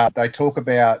about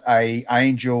a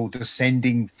angel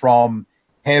descending from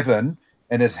heaven,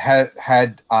 and it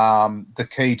had the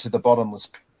key to the bottomless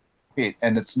pit,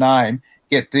 and its name.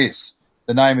 Get this: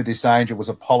 the name of this angel was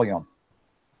Apollyon.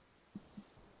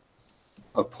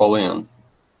 Apollyon.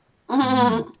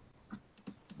 I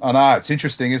know, it's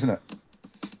interesting, isn't it?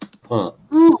 Huh.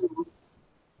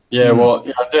 Yeah, well,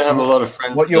 I do have a lot of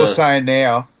friends. What you're saying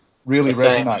now really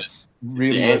resonates.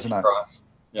 Really resonates.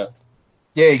 Yeah.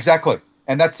 Yeah, exactly.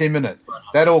 And that's imminent.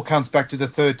 That all comes back to the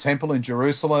third temple in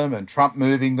Jerusalem and Trump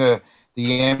moving the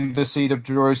embassy to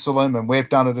Jerusalem, and we've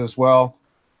done it as well.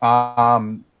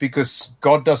 Because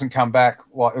God doesn't come back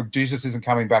or Jesus isn't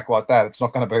coming back like that. It's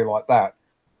not going to be like that.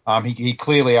 He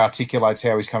clearly articulates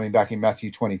how he's coming back in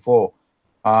Matthew 24.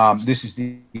 This is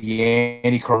the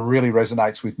Antichrist. Really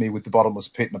resonates with me with the bottomless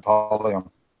pit, Napoleon.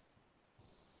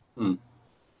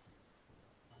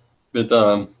 But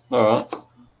all right,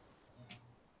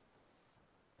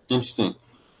 interesting.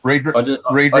 Read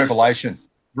Revelation.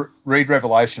 Read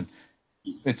Revelation.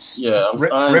 It's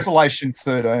Revelation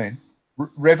 13.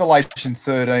 Revelation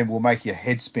 13 will make your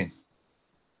head spin.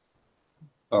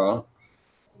 All right.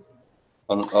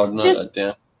 I'll note that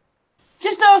down.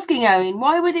 Just asking, Owen,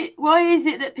 why is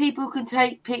it that people can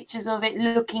take pictures of it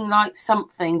looking like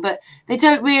something, but they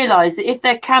don't realise that if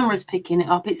their camera's picking it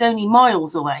up, it's only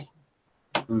miles away?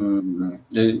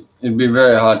 It'd be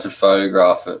very hard to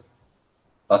photograph it.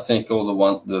 I think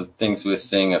all the things we're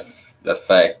seeing are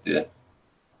fake. The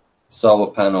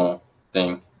solar panel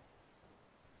thing.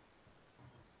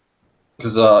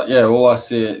 Because yeah, all I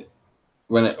see it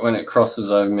when it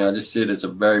crosses over me, I just see it as a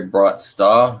very bright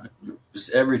star.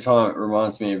 Just every time it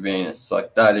reminds me of Venus.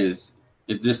 Like that is,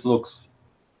 it just looks.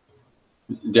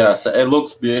 Dare I say, it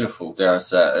looks beautiful. Dare I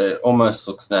say, it almost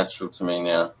looks natural to me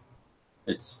now.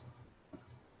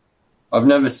 I've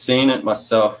never seen it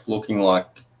myself looking like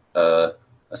a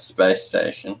space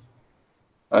station.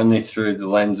 Only through the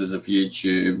lenses of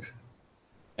YouTube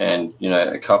and, you know,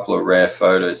 a couple of rare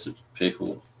photos that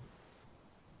people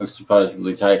have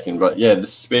supposedly taken. But yeah, the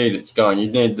speed it's going, you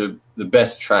need the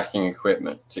best tracking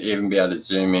equipment to even be able to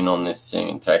zoom in on this thing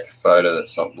and take a photo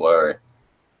that's not blurry.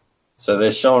 So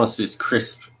they're showing us these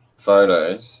crisp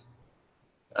photos.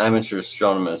 Amateur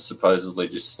astronomers supposedly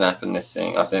just snapping this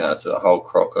thing. I think that's a whole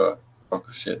crock of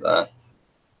shit, that.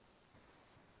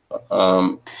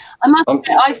 I must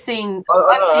say, I've seen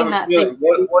that thing.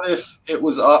 What if it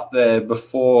was up there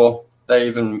before they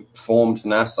even formed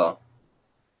NASA?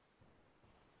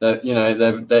 That, you know,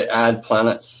 they add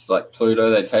planets like Pluto,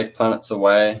 they take planets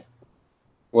away.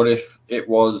 What if it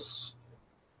was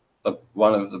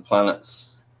one of the planets?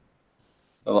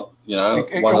 You know,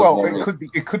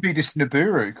 it could be this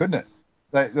Nibiru, couldn't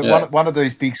it? One of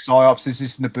these big psyops is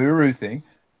this Nibiru thing.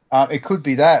 It could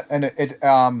be that, and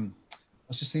I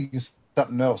was just thinking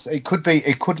something else. It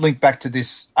could link back to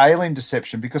this alien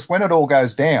deception, because when it all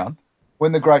goes down,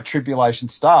 when the Great Tribulation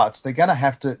starts, they're going to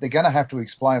have to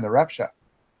explain the rapture,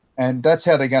 and that's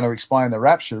how they're going to explain the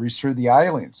rapture, is through the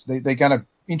aliens. They're going to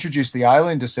introduce the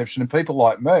alien deception, and people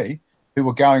like me who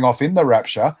were going off in the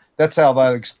rapture, that's how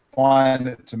they'll explain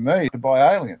it to me,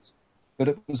 by aliens. But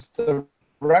it was the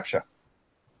rapture.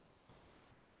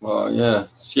 Well, yeah,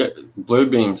 blue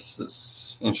beams.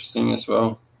 That's interesting as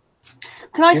well.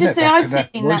 Can I just say, I've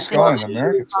seen that sky in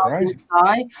America. It's crazy.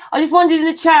 I just wondered in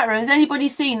the chat room, has anybody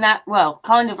seen that? Well,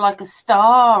 kind of like a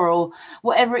star or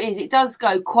whatever it is. It does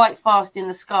go quite fast in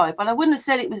the sky, but I wouldn't have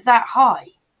said it was that high.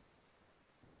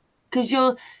 Because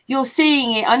you're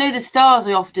seeing it. I know the stars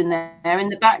are often there in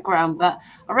the background, but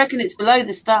I reckon it's below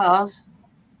the stars.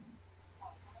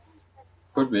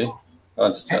 Could be.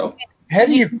 Hard to tell. How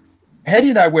do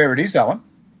you know where it is, Owen?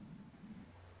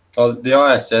 Oh, the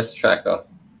ISS tracker.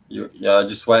 Yeah,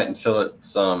 just wait until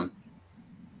it's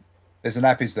There's an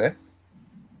app, is there?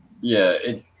 Yeah,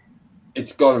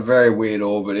 it's got a very weird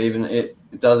orbit. Even it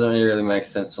doesn't really make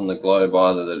sense on the globe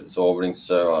either that it's orbiting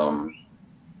so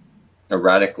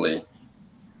erratically.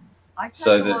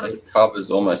 So that it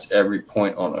covers almost every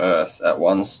point on Earth at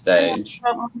one stage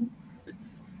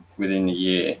within the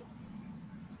year.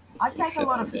 I take a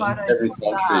lot of photos every of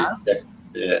country. stars.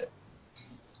 Yeah.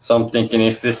 So I'm thinking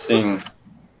if this thing,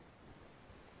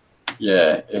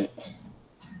 I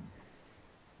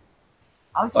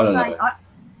was just saying,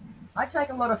 I take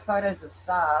a lot of photos of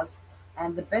stars,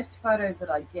 and the best photos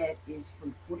that I get is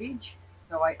from footage.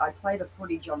 So I play the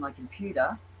footage on my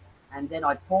computer, and then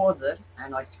I pause it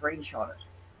and I screenshot it.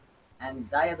 And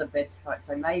they are the best photos.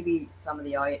 So maybe some of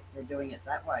they're doing it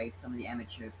that way. Some of the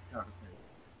amateur photographers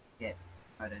get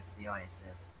photos of the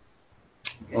ISS.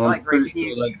 I agree with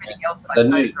you. Everything else that I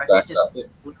photographed,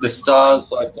 the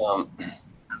stars, like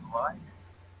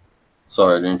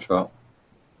Sorry to interrupt.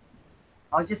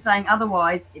 I was just saying,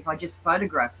 otherwise, if I just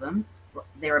photograph them,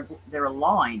 they're a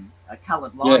line, a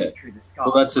coloured line through the sky.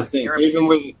 Well, that's the thing. Even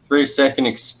with a 3-second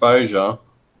exposure,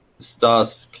 the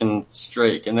stars can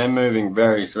streak, and they're moving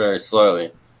very, very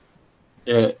slowly.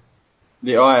 Yeah,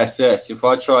 the ISS. If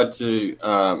I tried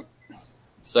to,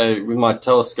 say, with my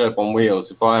telescope on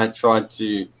wheels, if I had tried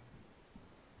to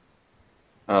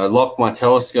lock my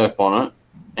telescope on it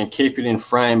and keep it in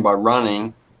frame by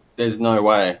running, there's no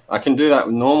way. I can do that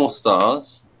with normal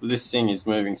stars, but this thing is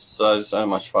moving so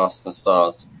much faster than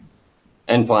stars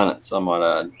and planets, I might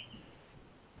add.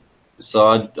 So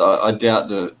I doubt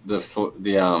the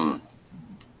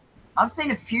I've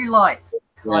seen a few lights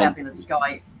fly up in the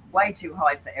sky, way too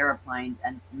high for aeroplanes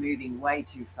and moving way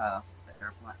too fast for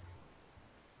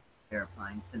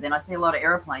aeroplanes. But then I see a lot of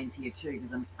aeroplanes here too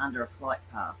because I'm under a flight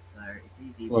path, so it's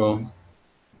easy to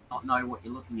not know what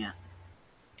you're looking at.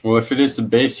 Well, if it is the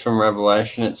beast from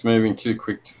Revelation, it's moving too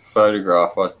quick to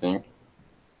photograph, I think.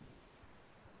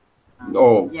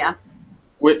 Yeah.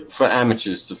 For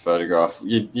amateurs to photograph,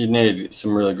 you need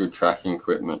some really good tracking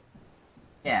equipment.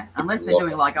 Yeah, unless they're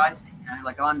doing like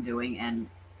like I'm doing and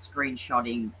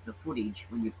screenshotting the footage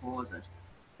when you pause it.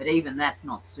 But even that's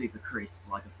not super crisp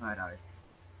like a photo.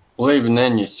 Well, even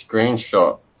then, you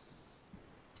screenshot.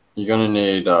 You're going to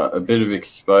need a bit of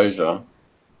exposure.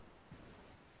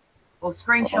 Well,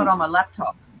 screenshot on my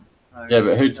laptop. So, yeah,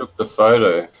 but who took the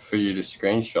photo for you to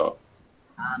screenshot?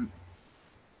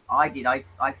 I did. I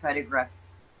photographed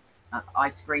I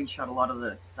screenshot a lot of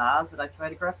the stars that I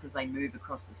photograph because they move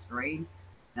across the screen.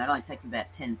 And it only takes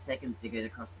about 10 seconds to get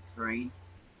across the screen,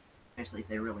 especially if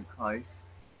they're really close.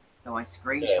 So I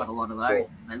screenshot a lot of those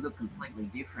because they look completely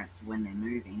different to when they're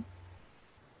moving.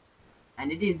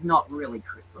 And it is not really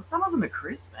crisp. Well, some of them are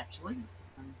crisp, actually.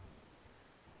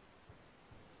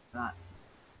 But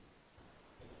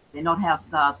they're not how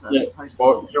stars are supposed to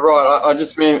look. You're right. I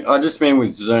just mean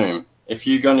with zoom. If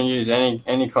you're going to use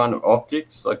any kind of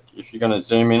optics, like if you're going to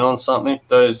zoom in on something,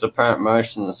 those apparent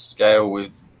motions scale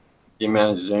with the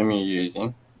amount of zoom you're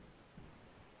using.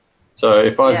 So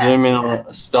if I zoom in on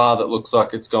a star that looks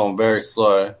like it's going very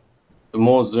slow, the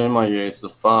more zoom I use, the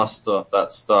faster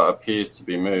that star appears to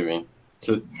be moving.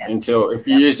 Until if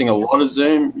you're using a lot of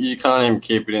zoom, you can't even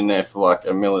keep it in there for like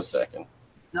a millisecond.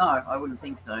 No, I wouldn't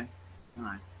think so.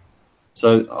 No.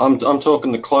 So I'm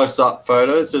talking the close-up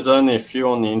photos. There's only a few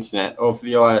on the internet of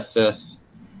the ISS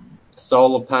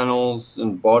solar panels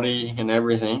and body and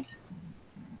everything,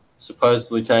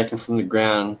 supposedly taken from the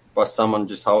ground by someone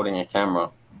just holding a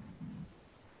camera.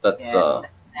 That's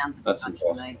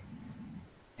impossible.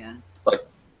 Yeah. Like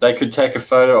they could take a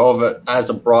photo of it as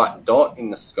a bright dot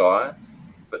in the sky,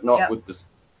 but not with this,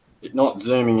 not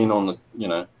zooming in on the,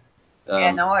 no,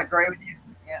 I agree with you.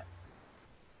 Yeah.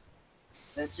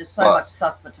 There's just so much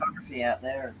sus photography out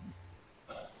there.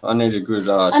 I need a good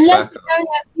unless tracker. you're only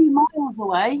a few miles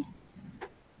away.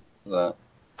 That.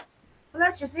 Well,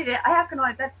 that's just it. How can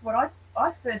I? That's what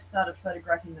I first started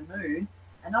photographing the moon,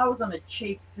 and I was on a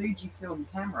cheap Fujifilm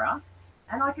camera,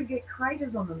 and I could get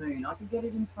craters on the moon. I could get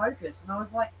it in focus, and I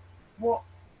was like, "What?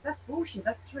 That's bullshit.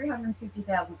 That's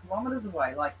 350,000 kilometers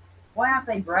away. Like, why aren't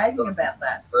they bragging about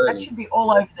that? That should be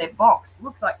all over their box.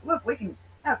 Looks like, look,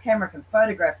 our camera can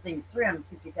photograph things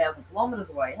 350,000 kilometers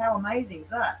away. How amazing is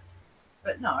that?"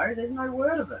 But no, there's no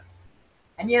word of it.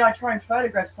 And yet I try and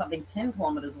photograph something 10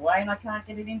 kilometers away, and I can't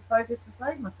get it in focus to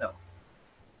save myself.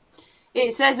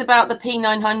 It says about the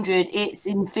P900, it's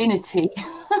infinity.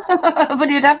 But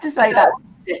you'd have to say that.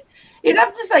 You'd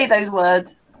have to say those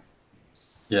words.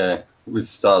 Yeah, with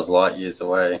stars light years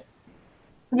away.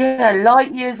 Yeah,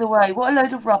 light years away. What a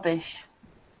load of rubbish.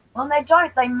 Well, they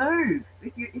don't. They move.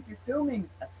 If you're filming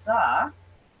a star,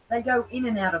 they go in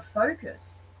and out of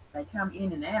focus. They come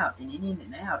in and out and in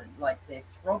and out, and like they're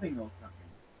throbbing or something,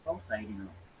 pulsating,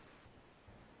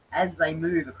 as they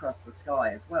move across the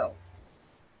sky as well.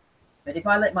 But if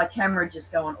I let my camera just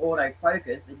go on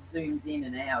autofocus, it zooms in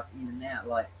and out,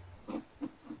 like,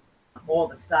 or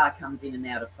the star comes in and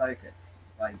out of focus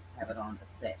if I have it on a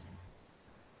set.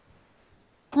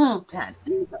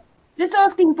 Just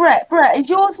asking Brett, is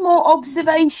yours more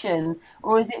observation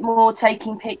or is it more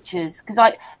taking pictures? Because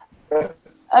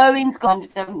Owen's gone,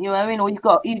 haven't you, Owen? Or you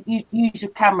use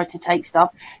your camera to take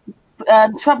stuff.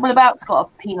 Trouble About's got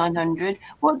a P900.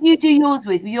 What do you do yours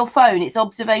with your phone? It's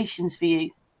observations for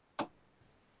you.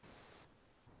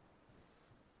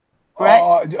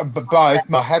 Brett?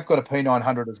 Both. I have got a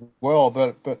P900 as well,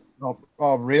 but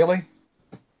oh really?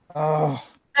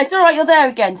 It's all right. You're there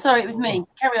again. Sorry, it was me.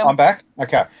 Carry on. I'm back.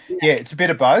 Okay. Yeah, it's a bit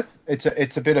of both. It's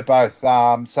a bit of both.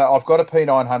 So I've got a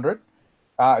P900.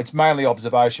 It's mainly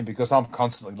observation because I'm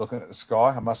constantly looking at the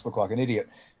sky. I must look like an idiot.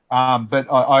 But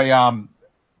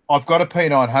I've got a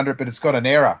P900, but it's got an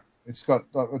error.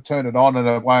 I turn it on and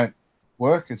it won't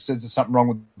work. It says there's something wrong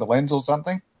with the lens or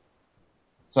something.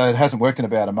 So it hasn't worked in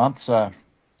about a month. So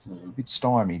it's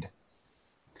stymied.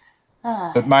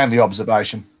 But mainly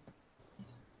observation.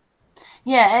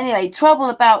 Yeah, anyway, Trouble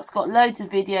About's got loads of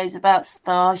videos about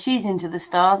stars. She's into the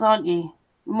stars, aren't you?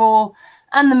 More,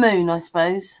 and the moon, I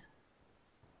suppose.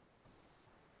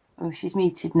 Oh, she's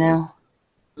muted now.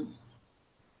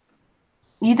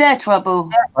 You there, Trouble?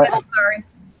 Yeah, sorry.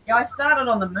 Yeah, I started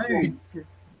on the moon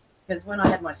because when I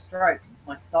had my stroke,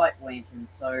 my sight went, and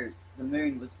so the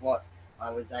moon was what I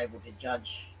was able to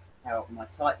judge how my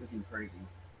sight was improving.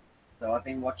 So I've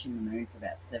been watching the moon for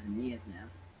about 7 years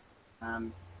now.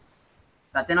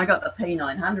 But then I got the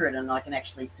P900 and I can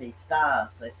actually see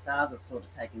stars. So stars have sort of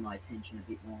taken my attention a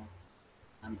bit more.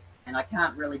 And I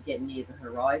can't really get near the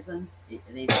horizon.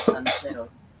 Either sunset or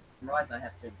sunrise, I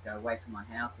have to go away from my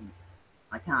house and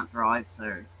I can't drive.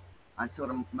 So I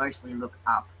sort of mostly look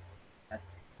up.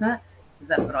 That's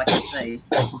what I can see.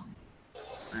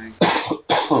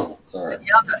 Sorry. But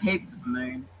yeah, I've got heaps of the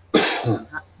moon.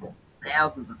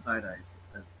 Thousands of photos.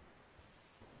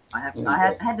 I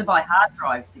had to buy hard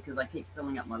drives because I keep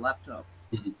filling up my laptop.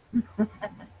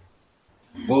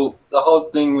 Well, the whole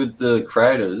thing with the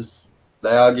craters,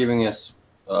 they are giving us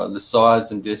the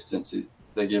size and distance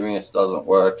they're giving us doesn't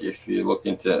work if you look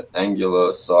into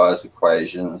angular size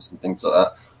equations and things like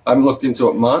that. I haven't looked into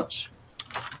it much,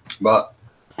 but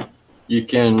you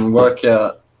can work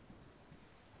out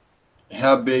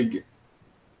how big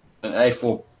an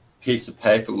A4 piece of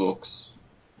paper looks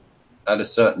at a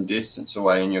certain distance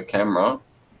away in your camera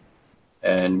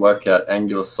and work out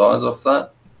angular size off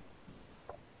that.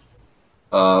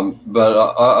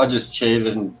 But I just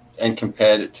cheated and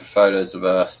compared it to photos of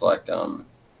Earth. Like,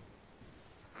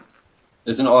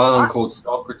 there's an island called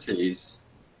Socrates,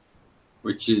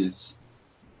 which is,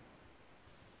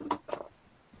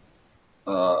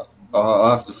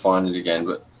 I'll have to find it again,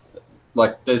 but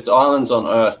like there's islands on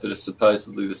Earth that are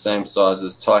supposedly the same size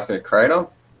as Tycho crater.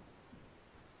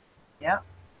 Yeah.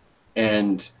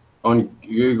 And on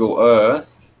Google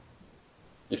Earth,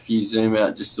 if you zoom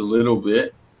out just a little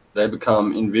bit, they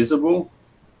become invisible.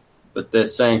 But they're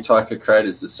saying Tycho crater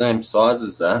is the same size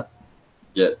as that,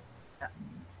 yet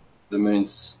the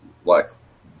moon's like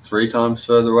 3 times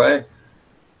further away.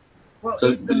 Well, so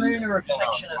is the moon a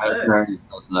reflection of Earth? No, it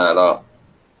doesn't add up.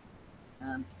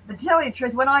 But to tell you the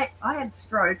truth, when I had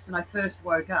strokes and I first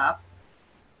woke up,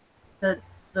 the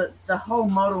whole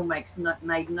model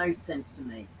made no sense to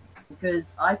me,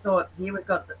 because I thought, here we've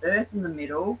got the Earth in the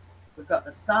middle, we've got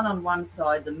the sun on one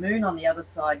side, the moon on the other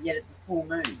side, yet it's a full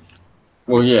moon.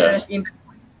 Well, yeah. Earth in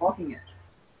between blocking it.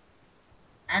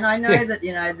 And I know that,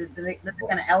 you know, they're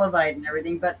going to elevate and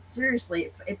everything, but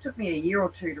seriously, it took me a year or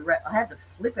two to I had to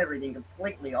flip everything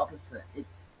completely opposite. It's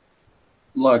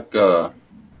like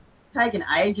taken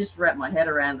ages to wrap my head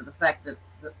around the fact that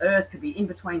the Earth could be in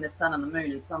between the sun and the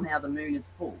moon, and somehow the moon is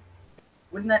full.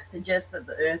 Wouldn't that suggest that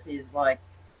the Earth is like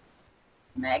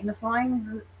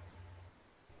magnifying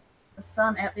the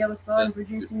sun out the other side and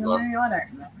reducing the moon? I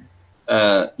don't know.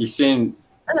 You seen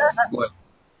like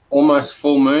almost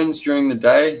full moons during the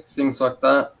day, things like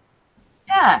that.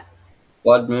 Yeah.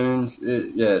 Blood moons.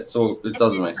 It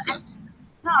doesn't make sense.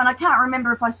 No, and I can't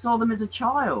remember if I saw them as a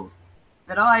child,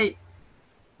 but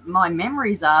my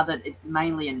memories are that it's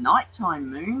mainly a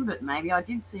nighttime moon, but maybe I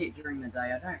did see it during the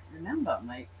day. I don't remember,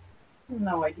 mate. I have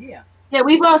no idea. Yeah,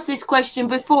 we've asked this question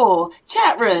before.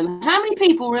 Chat room, how many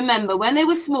people remember when they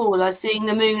were smaller seeing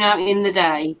the moon out in the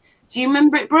day? Do you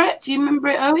remember it, Brett? Do you remember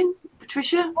it, Owen?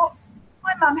 Patricia? Well,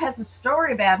 my mum has a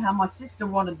story about how my sister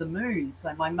wanted the moon.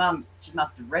 So my mum, she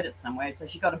must have read it somewhere, so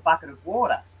she got a bucket of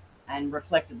water and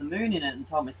reflected the moon in it and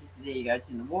told my sister, there you go, it's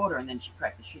in the water, and then she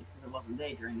cracked the shits because it wasn't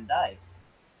there during the day.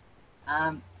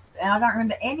 And I don't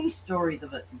remember any stories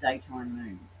of a daytime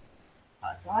moon.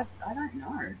 So I don't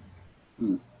know.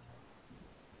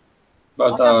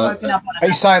 But are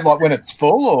you saying like when it's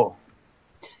full, or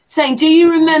saying, do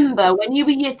you remember when you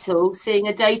were little seeing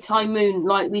a daytime moon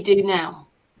like we do now?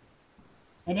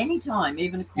 At any time,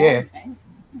 even a quarter. Yeah.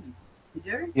 You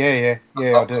do? Yeah,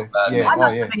 I do. Yeah, I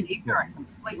must have been ignorant,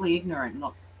 completely ignorant.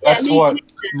 That's what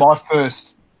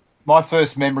my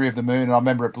first memory of the moon, and I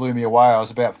remember it blew me away. I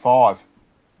was about 5,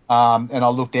 and I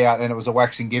looked out, and it was a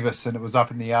waxing gibbous, and it was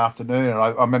up in the afternoon. And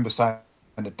I remember saying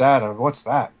to Dad, "What's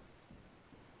that?"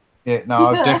 Yeah, no,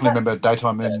 I definitely remember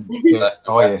daytime moon. Yeah.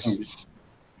 Oh yes.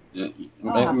 Yeah,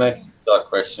 it makes you start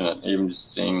questioning it, even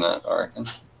just seeing that, I reckon.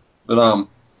 But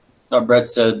like Brett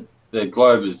said, the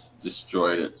globe is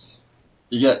destroyed.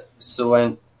 You get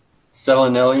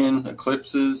Selenelian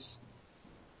eclipses,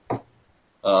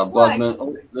 blood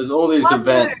moon. There's all these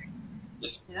events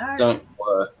just don't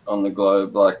work on the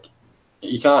globe. Like,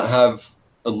 you can't have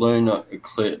a lunar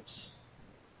eclipse.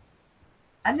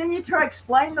 And then you try to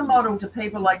explain the model to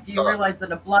people, like, do you realize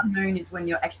that a blood moon is when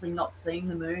you're actually not seeing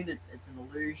the moon? It's an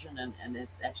illusion, and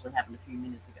it's actually happened a few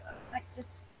minutes ago.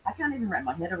 I can't even wrap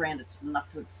my head around it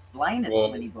enough to explain it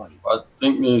to anybody. I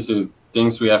think these are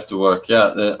things we have to work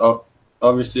out. They're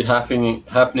obviously happening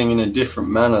in a different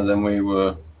manner than we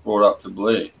were brought up to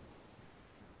believe.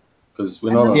 Because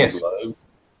we're not on the globe.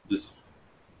 There's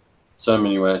so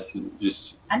many ways to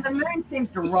just... And the moon seems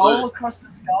to roll across the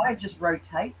sky. It just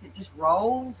rotates. It just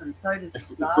rolls, and so does the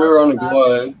stars. If we're on a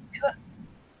globe,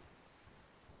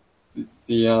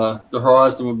 the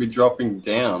horizon will be dropping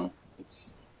down.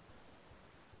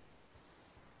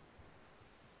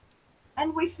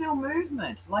 And we feel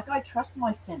movement. Like, I trust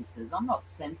my senses. I'm not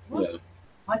senseless. Yeah.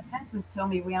 My senses tell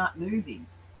me we aren't moving.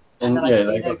 And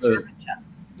they got the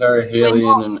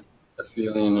perihelion and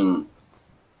aphelion and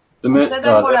the moon. So they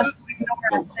want us to ignore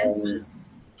our senses,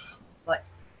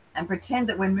 and pretend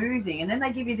that we're moving. And then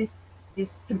they give you this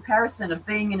comparison of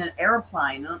being in an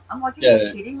aeroplane. And I'm like, are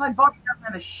you kidding? My body doesn't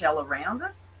have a shell around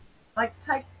it. Like,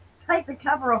 take the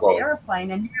cover off the aeroplane,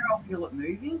 and you'll feel it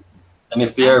moving. And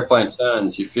if the aeroplane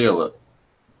turns, you feel it.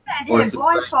 And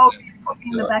blindfold me and put me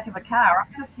in the back of a car,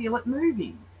 I'm going to feel it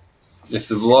moving. If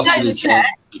the velocity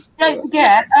changes... Don't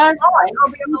forget,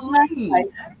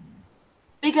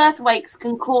 big earthquakes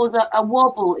can cause a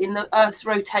wobble in the Earth's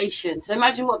rotation. So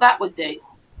imagine what that would do.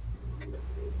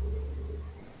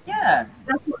 Yeah.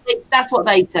 That's what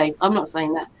they say. I'm not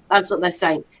saying that. That's what they're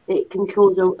saying. It can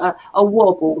cause a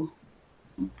wobble.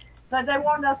 So they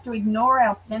want us to ignore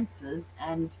our senses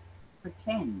and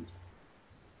pretend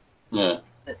that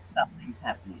something's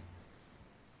happening.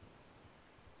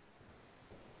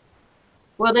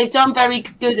 Well, they've done very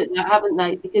good at that, haven't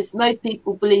they? Because most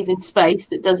people believe in space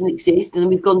that doesn't exist, and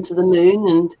we've gone to the moon,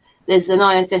 and there's an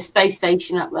ISS space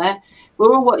station up there.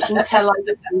 We're all watching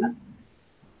television.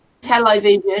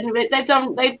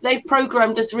 They've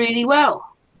programmed us really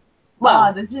well.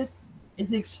 Well, it's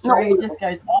extreme. It just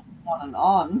goes on and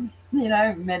on. You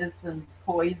know, medicine's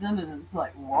poison, and it's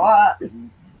like, what? And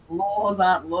laws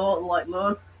aren't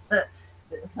laws. Oh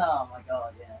my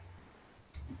God, yeah.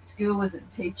 School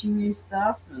isn't teaching you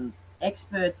stuff, and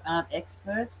experts aren't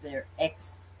experts. They're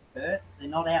experts. They're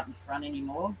not out in front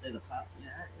anymore. They're the part,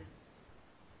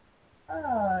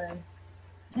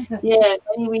 yeah,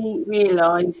 when we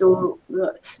realise, or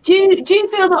do you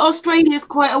feel that Australia's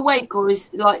quite awake, or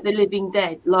is like the living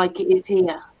dead, like it is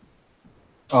here?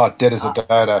 Oh, dead as a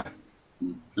dodo.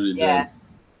 Yeah.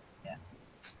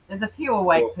 There's a few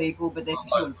awake people, but they're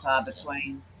few and far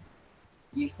between.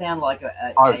 You sound like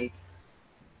a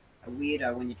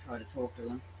weirdo when you try to talk to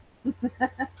them.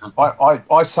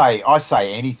 I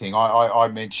say anything. I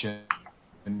mention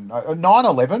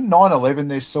 9/11.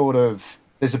 9/11.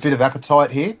 There's a bit of appetite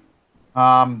here,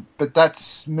 but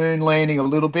that's moon landing a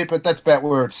little bit. But that's about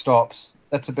where it stops.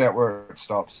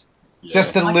 Yeah.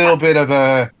 Just a little bit of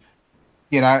a,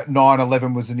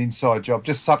 9/11 was an inside job,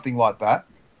 just something like that.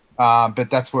 But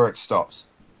that's where it stops.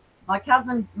 My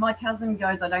cousin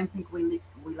goes, I don't think we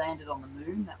landed on the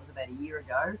moon. That was about a year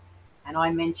ago. And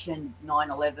I mentioned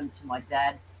 9/11 to my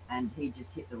dad, and he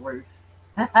just hit the roof.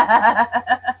 He's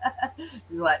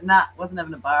like, nah, wasn't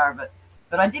having a bar of it.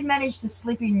 But I did manage to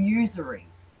slip in usury,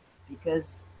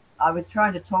 because I was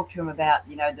trying to talk to him about,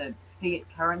 the fiat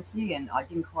currency, and I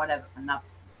didn't quite have enough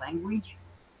language.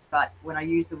 But when I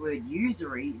use the word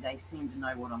usury, they seem to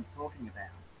know what I'm talking about.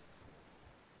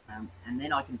 And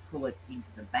then I can pull it into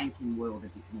the banking world a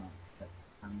bit more. But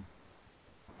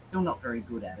still not very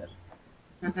good at it.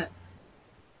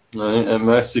 No, I'm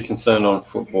mostly concerned on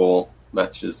football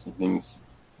matches and things.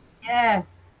 Yeah.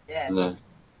 No.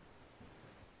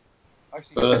 I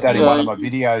actually said that in one of my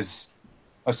videos.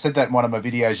 I said that in one of my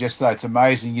videos yesterday. It's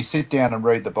amazing. You sit down and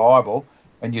read the Bible,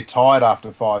 and you're tired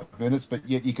after 5 minutes, but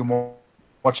yet you can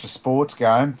watch a sports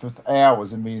game for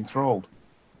hours and be enthralled.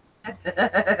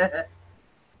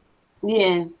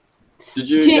 Yeah. Did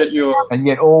you get your... And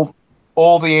yet all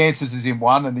the answers is in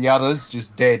one, and the others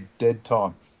just dead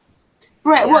time.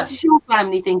 Brett, what does your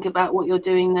family think about what you're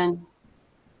doing then?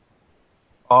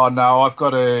 Oh no, I've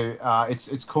got to.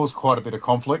 It's caused quite a bit of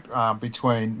conflict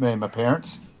between me and my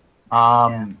parents.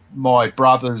 My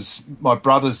brothers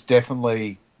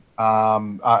definitely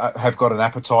have got an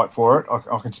appetite for it.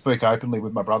 I can speak openly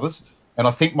with my brothers, and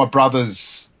I think my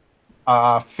brothers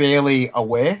are fairly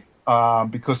aware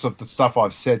because of the stuff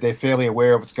I've said. They're fairly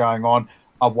aware of what's going on.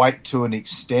 Awake to an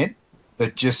extent,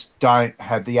 but just don't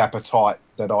have the appetite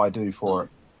that I do for it.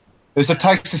 It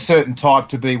takes a certain type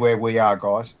to be where we are,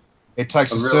 guys. It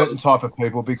takes a certain type of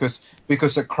people because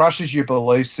it crushes your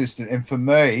belief system. And for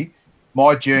me,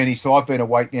 my journey, so I've been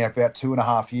awake now about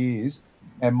 2.5 years,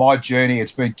 and my journey,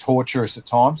 it's been torturous at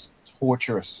times.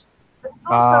 Torturous. It's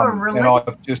also a release. And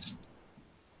I've just...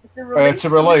 It's a release. It's a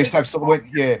release, absolutely,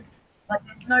 yeah. Like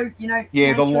there's no,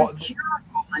 cancer is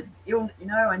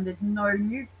curable, and there's no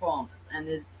nuke bombs,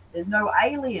 and there's no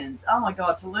aliens. Oh my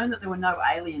God, to learn that there were no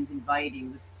aliens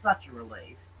invading was such a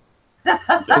relief.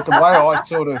 But the way I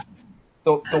sort of...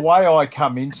 The way I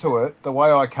come into it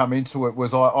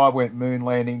was I went moon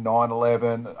landing,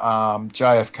 9/11,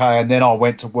 JFK, and then I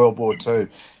went to World War II,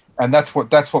 and that's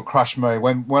what crushed me.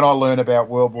 When I learned about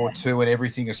World War II and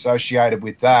everything associated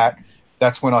with that,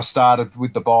 that's when I started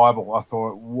with the Bible. I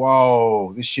thought,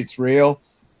 whoa, this shit's real,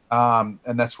 and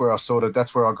that's where I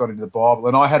got into the Bible.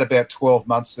 And I had about 12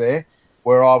 months there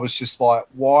where I was just like,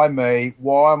 why me?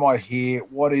 Why am I here?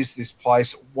 What is this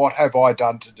place? What have I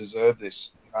done to deserve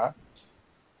this?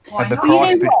 And the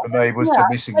Christ bit for me was the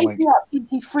missing link.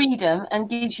 Gives you freedom and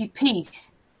gives you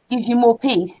peace, gives you more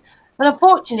peace. But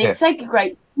unfortunately, it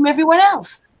segregates from everyone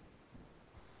else.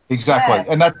 Exactly,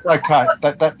 and that's okay.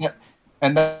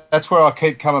 That's where I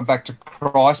keep coming back to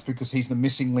Christ, because he's the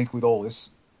missing link with all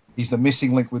this. He's the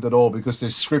missing link with it all, because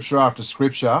there's scripture after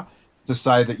scripture to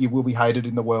say that you will be hated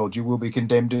in the world, you will be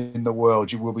condemned in the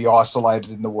world, you will be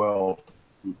isolated in the world.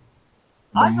 The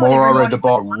more I read the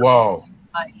Bible, whoa.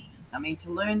 I mean,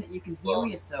 to learn that you can heal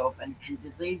yourself and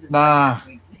diseases Nah.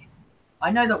 don't exist.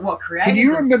 I know that what created. Can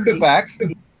you remember back?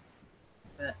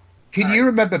 But, Can you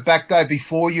remember back, though,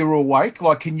 before you were awake?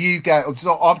 Like, can you go?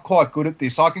 So I'm quite good at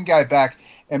this. I can go back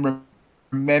and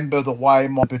remember the way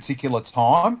in my particular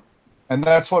time, and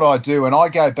that's what I do. And I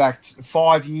go back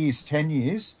 5 years, 10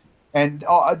 years, and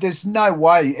there's no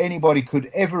way anybody could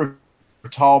ever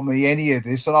have told me any of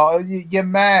this. And you're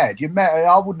mad. You're mad.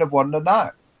 I wouldn't have wanted to know.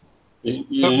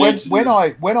 But when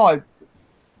I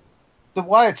the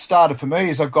way it started for me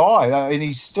is a guy, and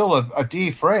he's still a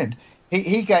dear friend.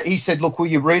 He said, "Look, will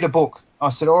you read a book?" I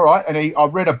said, "All right." And I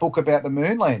read a book about the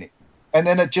moon landing, and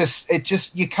then it just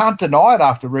you can't deny it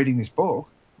after reading this book.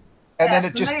 And then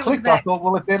it just clicked. I thought,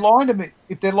 well, if they're lying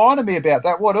to me about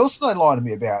that, what else are they lying to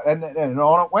me about? And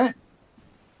on it went.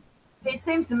 It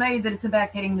seems to me that it's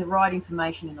about getting the right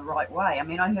information in the right way. I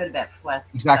mean, I heard about flat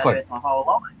Earth my whole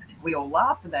life. We all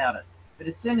laughed about it. But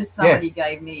as soon as somebody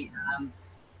gave me,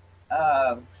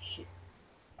 I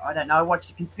don't know, I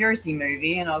watched a conspiracy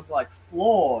movie and I was like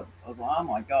floored. I was like, oh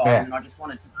my God. Yeah. And I just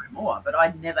wanted to know more. But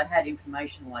I'd never had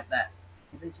information like that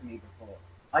given to me before.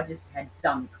 I just had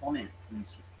dumb comments and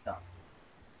shit stuff.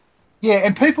 Yeah,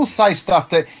 and people say stuff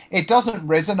that it doesn't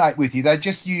resonate with you. They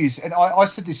just use, and I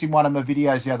said this in one of my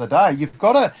videos the other day, you've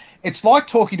got to, it's like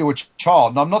talking to a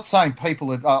child. And I'm not saying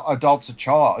people, adults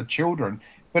are children,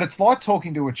 but it's like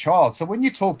talking to a child. So when you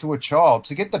talk to a child,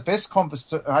 to get the best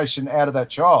conversation out of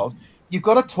that child, you've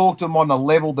got to talk to them on a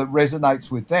level that resonates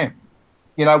with them.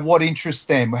 You know, what interests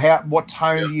them, what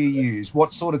tone do you use,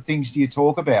 what sort of things do you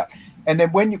talk about? And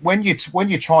then when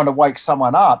you're trying to wake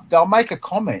someone up, they'll make a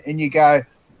comment and you go,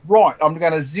 right, I'm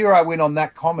going to zero in on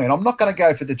that comment. I'm not going to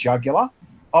go for the jugular.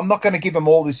 I'm not going to give them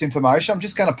all this information. I'm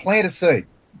just going to plant a seed.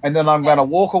 And then I'm going to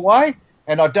walk away,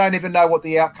 and I don't even know what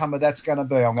the outcome of that's going to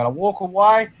be. I'm going to walk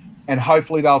away, and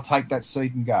hopefully they'll take that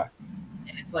seed and go.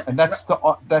 It's like, and that's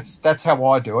how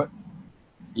I do it.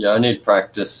 Yeah, I need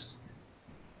practice.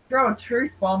 Throw a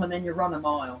truth bomb and then you run a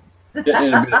mile.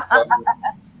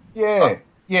 Yeah.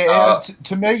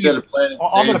 To me,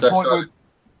 I'm at a point where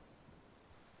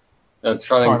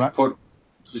trying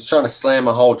to slam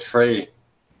a whole tree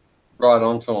right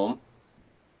onto them.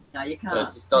 No, you can't.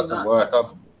 It just doesn't work.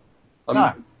 I've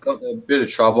got a bit of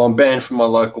trouble. I'm banned from my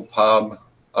local pub.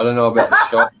 I don't know about the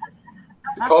shop.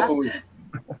 The copper we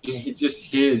just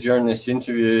here during this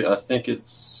interview, I think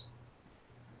it's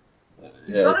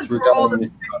regarding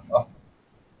this stuff.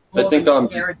 They think I'm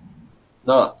just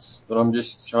nuts, but I'm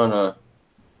just trying to.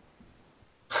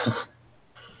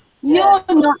 You're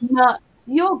not nuts.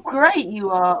 You're great.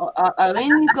 You are, Owen.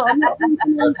 You've got a lot of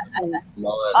information. I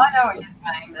know what you're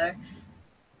saying, though.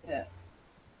 Yeah.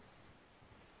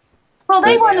 Well,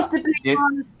 they want us to be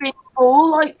on the spin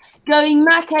ball, like going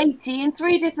Mach 80 in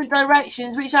 3 different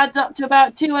directions, which adds up to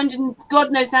about 200,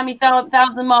 God knows how many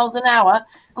thousand miles an hour.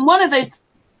 And one of those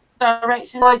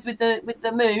directions lies with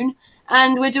the moon,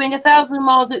 and we're doing 1,000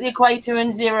 miles at the equator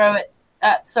and 0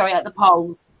 at the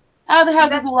poles. How the hell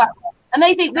does all that work? And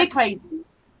they think we're crazy.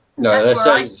 No, they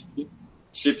say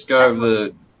ships go over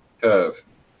the curve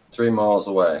 3 miles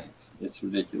away. It's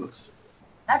ridiculous.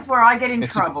 That's where I get in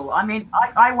trouble. I mean,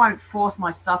 I won't force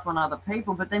my stuff on other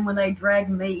people, but then when they drag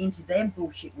me into their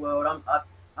bullshit world,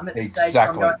 I'm at the stage where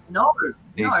I'm going, no,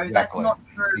 that's not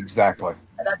true. Exactly.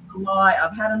 That's a lie.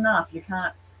 I've had enough. You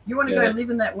can't. You want to go live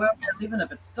in that world, go live in it,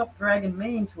 but stop dragging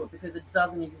me into it because it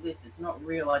doesn't exist. It's not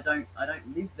real. I don't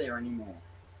live there anymore.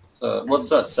 So what's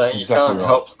that saying? You can't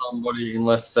help somebody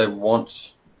unless they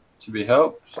want to be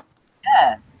helped.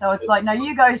 Yeah. So it's like, no,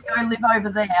 you guys go live over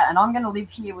there, and I'm going to live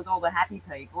here with all the happy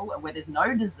people where there's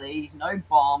no disease, no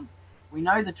bombs. We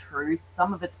know the truth.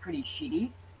 Some of it's pretty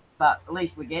shitty, but at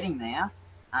least we're getting there.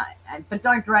 But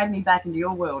don't drag me back into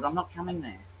your world. I'm not coming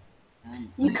there.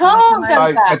 You can't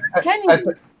go back, can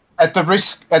you? At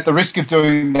the risk of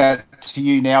doing that to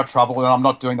you now, Trouble, and I'm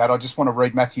not doing that, I just want to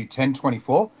read Matthew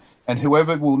 10:24. And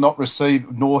whoever will not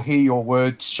receive nor hear your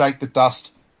words, shake the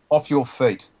dust off your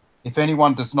feet. If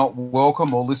anyone does not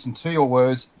welcome or listen to your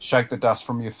words, shake the dust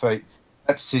from your feet.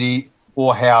 That city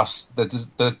or house that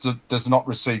does not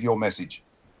receive your message.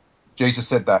 Jesus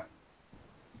said that.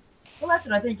 Well, that's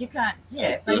what I think. You can't. Yeah,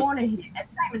 if they want to hear, it's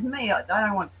same as me. I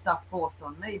don't want stuff forced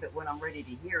on me, but when I'm ready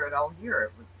to hear it, I'll hear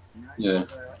it. You know, yeah.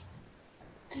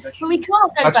 But we can't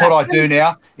go That's back. what I do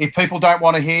now. If people don't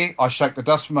want to hear, I shake the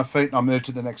dust from my feet and I move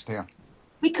to the next town.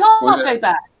 We can't go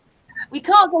back. We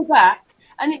can't go back,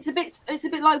 and it's a bit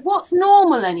like, what's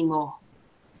normal anymore?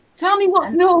 Tell me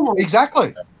what's normal.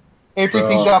 Exactly.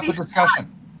 Everything's up for discussion.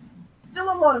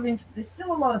 There's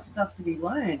still a lot of stuff to be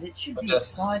learned. It should be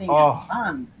exciting and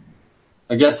fun.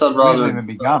 I guess I'd rather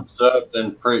observe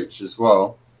than preach as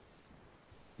well.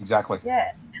 Exactly.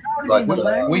 Yeah. Like,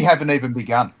 we haven't even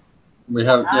begun. We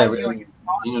have, yeah, we haven't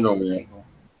seen it all yet.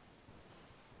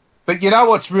 But you know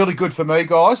what's really good for me,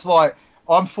 guys? Like,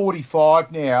 I'm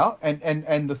 45 now,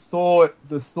 and the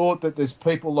thought that there's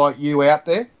people like you out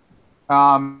there,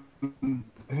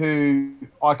 who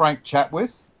I frank chat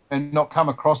with and not come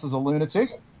across as a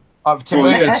lunatic. To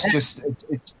me, it's just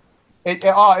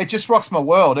it just rocks my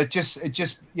world. It just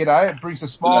you know, it brings a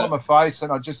smile on my face,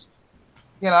 and I just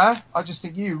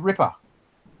think you ripper.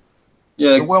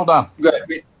 Yeah, so well done.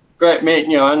 Great meeting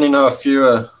you. I only know a few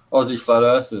Aussie flat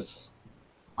earthers.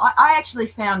 I actually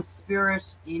found spirit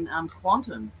in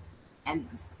quantum, and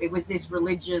it was this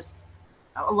religious,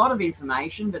 a lot of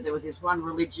information, but there was this one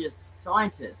religious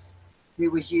scientist who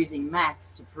was using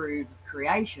maths to prove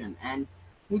creation, and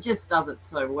he just does it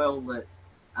so well that,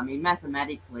 I mean,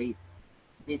 mathematically,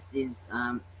 this is...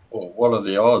 well, what are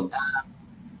the odds?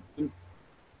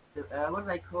 What do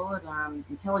they call it?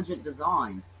 Intelligent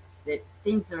design. That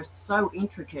things are so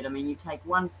intricate. I mean, you take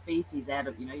one species out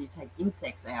of, you take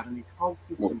insects out, and this whole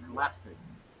system collapses.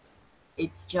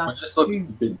 It's just too,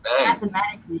 Big Bang.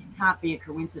 Mathematically, it can't be a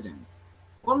coincidence.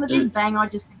 Well, in the Big Bang, I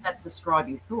just think that's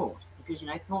describing thought, because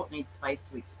thought needs space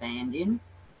to expand in.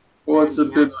 Well, it's a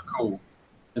biblical.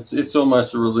 It's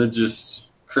almost a religious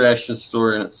creation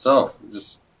story in itself.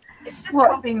 It's just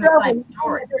copying the same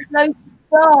story. There's no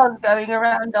stars going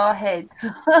around our heads,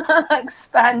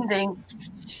 expanding.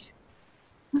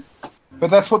 But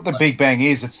that's what the Big Bang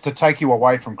is. It's to take you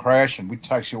away from creation, which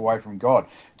takes you away from God.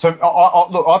 So,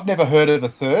 look, I've never heard of a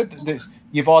third.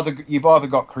 You've either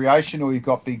got creation or you've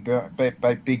got Big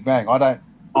Bang.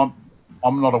 I'm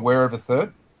not aware of a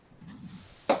third.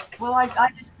 Well,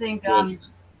 I just think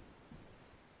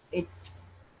it's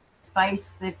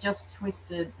space. They've just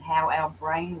twisted how our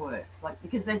brain works. Like,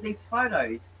 because there's these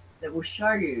photos that will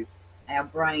show you our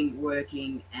brain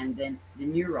working, and then the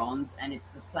neurons, and it's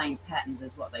the same patterns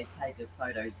as what they take of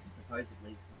photos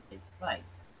supposedly from deep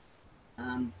space.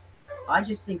 I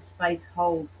just think space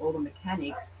holds all the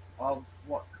mechanics of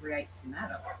what creates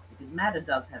matter, because matter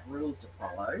does have rules to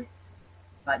follow,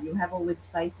 but you have all this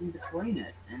space in between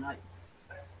it, and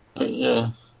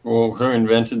yeah. Well, who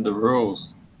invented the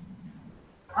rules?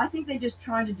 I think they're just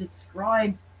trying to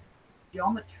describe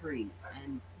geometry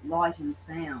and light and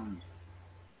sound.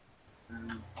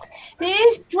 It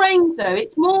is strange, though.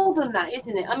 It's more than that,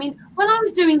 isn't it? I mean, when I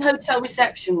was doing hotel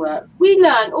reception work, we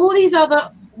learned all these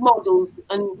other models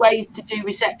and ways to do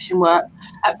reception work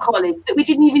at college that we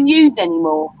didn't even use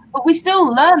anymore. But we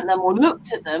still learned them or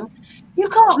looked at them. You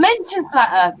can't mention flat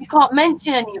Earth. You can't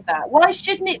mention any of that. Why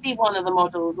shouldn't it be one of the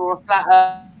models or a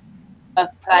flat Earth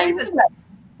plane? We're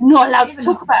not allowed to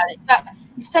talk about it.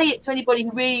 You say it to anybody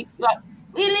who really,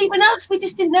 even us, we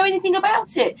just didn't know anything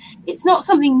about it. It's not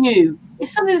something new.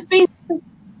 It's something that's been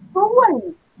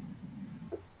always.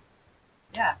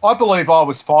 Yeah. I believe I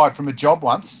was fired from a job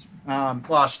once.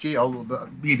 Last year, or the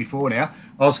year before now,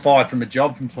 I was fired from a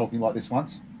job from talking like this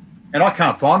once. And I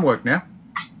can't find work now.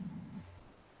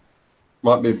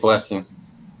 Might be a blessing.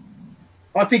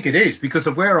 I think it is, because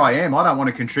of where I am. I don't want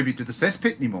to contribute to the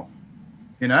cesspit anymore.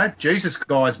 Jesus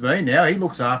guides me now. He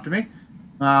looks after me.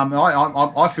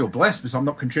 I feel blessed because I'm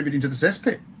not contributing to the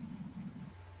cesspit.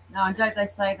 No, and don't they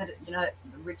say that, the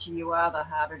richer you are, the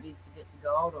harder it is to get to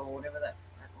gold, or whatever that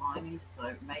line is?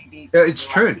 So maybe... Yeah, it's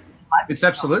true. It's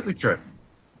absolutely true.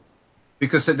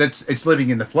 Because it's living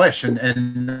in the flesh,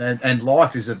 and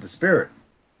life is of the spirit.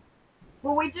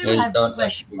 Well, we do have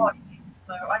flesh bodies,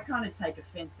 so I kind of take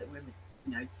offence that we're,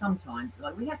 sometimes,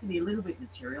 we have to be a little bit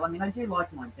material. I mean, I do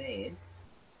like my bed,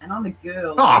 and I'm a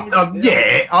girl.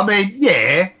 Yeah. I mean,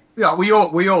 yeah. Yeah, we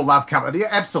all love company,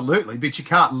 absolutely, but you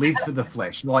can't live for the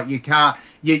flesh. Like, you can't,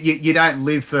 you don't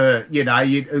live for,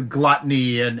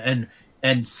 gluttony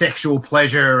and sexual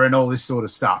pleasure and all this sort of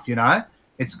stuff.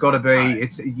 It's got to be,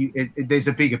 there's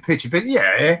a bigger picture. But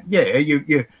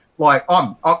you like,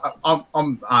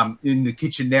 I'm in the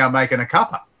kitchen now making a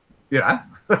cuppa.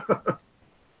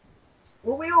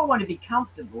 Well, we all want to be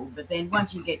comfortable, but then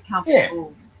once you get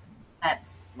comfortable,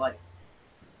 that's like.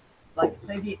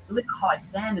 So if you live a high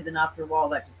standard, then after a while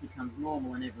that just becomes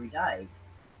normal and everyday.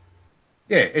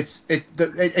 Yeah,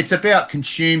 it's about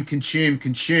consume.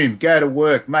 Go to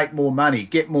work, make more money,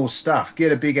 get more stuff,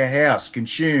 get a bigger house,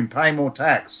 consume, pay more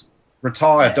tax,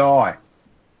 retire, die.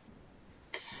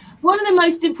 One of the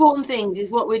most important things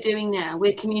is what we're doing now.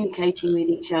 We're communicating with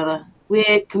each other.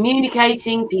 We're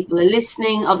communicating, people are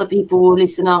listening, other people will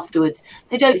listen afterwards.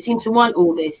 They don't seem to want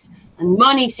all this. And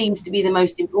money seems to be the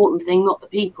most important thing, not the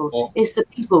people. Well, it's the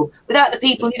people. Without the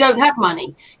people, you don't have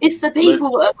money. It's the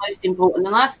people that are most important,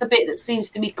 and that's the bit that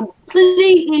seems to be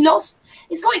completely lost.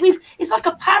 It's like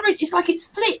a parody. It's like it's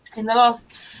flipped in the last.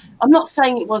 I'm not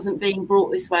saying it wasn't being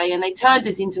brought this way, and they turned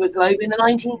us into a globe in the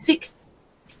 1960s.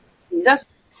 That's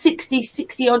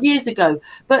 60 odd years ago.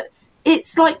 But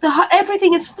it's like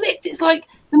everything is flipped. It's like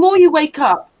the more you wake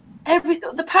up,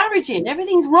 the paraging,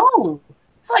 everything's wrong.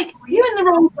 It's like you're in the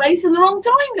wrong place in the wrong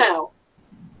time now.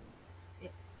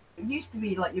 It used to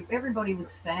be like everybody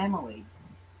was family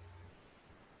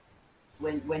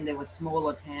when there were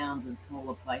smaller towns and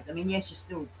smaller places. I mean, yes, you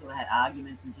still sort of had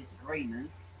arguments and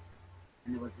disagreements,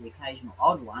 and there was the occasional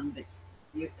odd one, but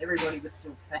everybody was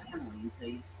still family, and so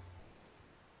you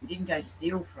didn't go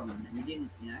steal from them, and you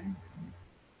didn't,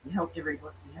 you helped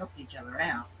everybody, you helped each other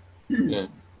out. Yeah.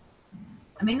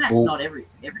 I mean, that's not everywhere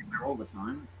all the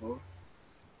time, of course.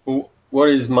 Well, what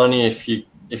is money if you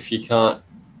can't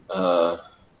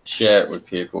share it with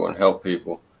people and help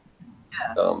people?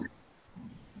 Yeah.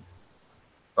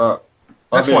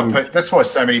 That's why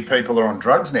so many people are on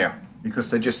drugs now,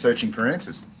 because they're just searching for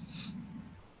answers.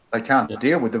 They can't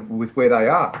deal with where they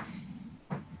are.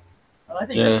 Well, I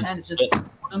think sometimes it's just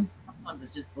boredom. Sometimes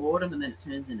it's just boredom, and then it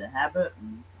turns into habit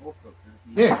and all sorts of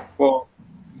things. Yeah. Well,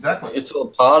 exactly. It's all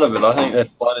part of it. I think they're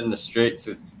flooding the streets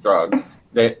with drugs.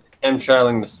 They're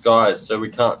chemtrailing the skies, so we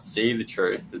can't see the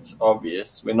truth. It's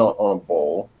obvious. We're not on a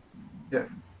ball. Yeah.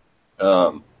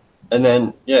 And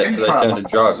then so they turn to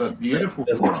drugs. It's beautiful.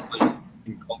 They're literally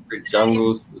in concrete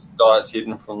jungles. The sky's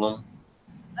hidden from them.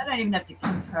 They don't even have to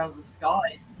control the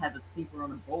skies to have us think we're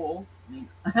on a ball. I mean,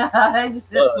 they just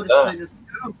put us through the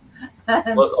school.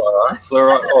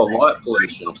 Fluoride, light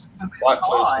pollution. Light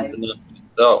pollution is enough in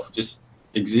itself. Just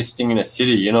existing in a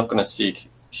city, you're not going to see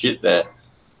shit there.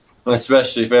 And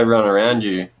especially if everyone around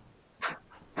you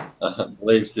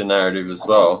believes the narrative as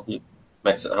well, it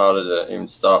makes it harder to even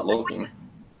start looking. We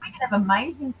could have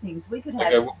amazing things. We could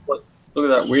have. Okay, look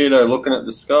at that weirdo looking at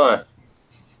the sky.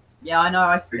 Yeah, I know.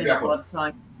 I spend a lot of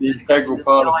time. The integral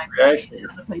part of creation.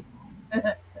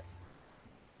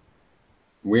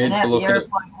 Weird for looking at.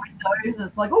 Windows,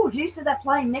 it's like, oh, do you see that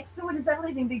plane next to it? Is that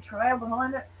leaving a big trail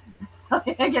behind it? So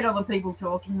I get all the people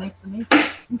talking next to me.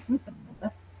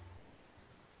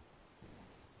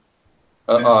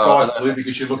 And the sky's blue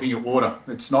because you're looking at water.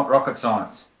 It's not rocket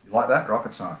science. You like that?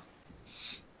 Rocket science.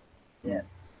 Yeah.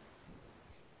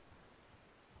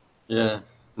 Yeah.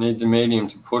 Needs a medium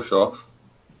to push off.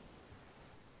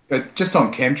 But just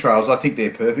on chemtrails, I think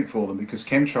they're perfect for them, because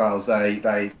chemtrails,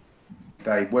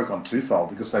 they work on twofold,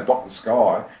 because they block the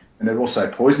sky and they're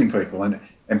also poisoning people. And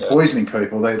poisoning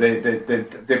people,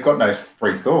 they've got no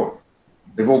free thought.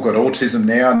 They've all got autism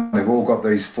now, and they've all got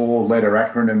these 4-letter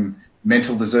acronym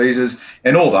mental diseases,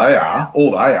 and all they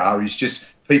are is just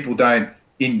people don't,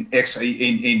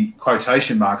 in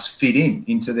quotation marks, fit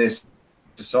into their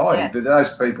society. But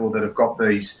those people that have got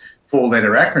these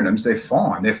 4-letter acronyms, they're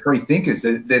fine. They're free thinkers.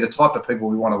 They're the type of people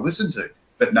we want to listen to.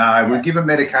 But no, we'll give them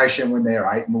medication when they're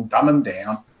 8 and we'll dumb them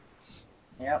down.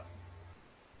 Yep.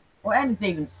 Well, and it's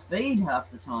even speed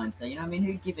half the time. So,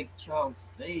 who'd give a child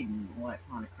speed and all that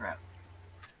kind of crap?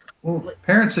 Well,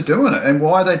 parents are doing it, and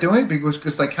why are they doing it?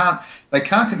 Because they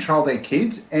can't control their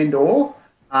kids, and or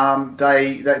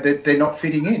they're not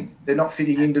fitting in. They're not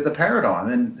fitting into the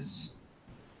paradigm. And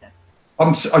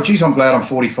I'm glad I'm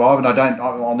 45 and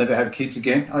I'll never have kids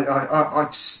again.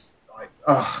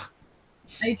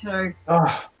 Me too.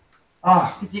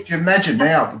 Could you imagine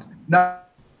now? No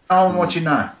one what you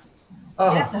know.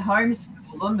 You have to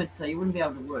homeschool them, but so you wouldn't be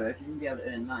able to work, you wouldn't be able to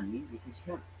earn money because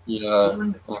you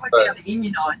wouldn't be able to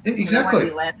immunise them. Exactly.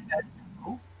 They won't be allowed to go to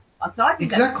school. So I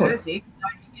think that's perfect.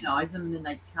 Don't immunise them, and then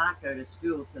they can't go to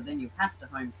school, so then you have to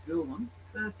homeschool them.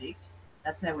 Perfect.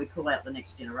 That's how we pull out the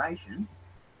next generation.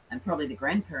 And probably the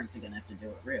grandparents are going to have to do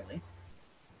it, really.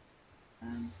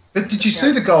 But did you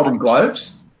see the Golden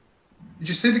Globes? Did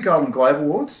you see the Golden Globe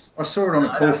Awards? I saw it on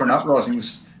a Call for an Uprising.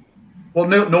 Well,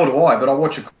 nor do I, but I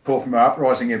watch a Call for an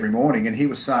Uprising every morning, and he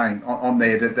was saying on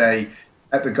there that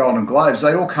at the Golden Globes,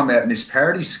 they all come out in this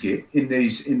parody skit in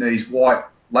these white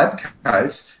lab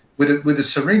coats with a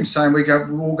syringe saying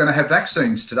we're all going to have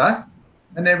vaccines today,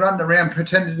 and they're running around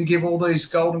pretending to give all these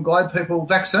Golden Globe people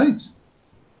vaccines.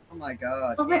 Oh my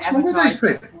God! What's wrong with these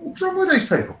people? What's wrong with these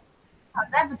people?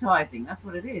 It's advertising. That's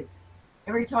what it is.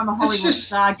 Every time a Hollywood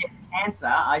star gets cancer,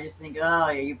 I just think, oh,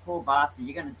 yeah, you poor bastard,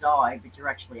 you're going to die, but you're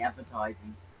actually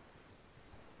advertising.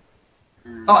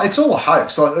 It's all a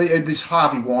hoax. Like this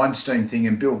Harvey Weinstein thing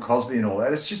and Bill Cosby and all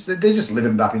that. It's just they're just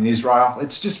living it up in Israel.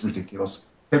 It's just ridiculous.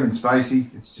 Kevin Spacey.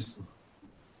 It's just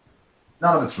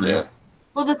none of it's real.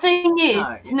 Well, the thing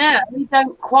is, now we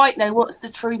don't quite know what's the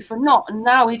truth or not, and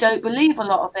now we don't believe a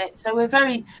lot of it. So we're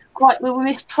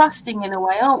mistrusting in a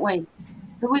way, aren't we?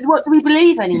 So what do we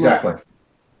believe anymore? Exactly.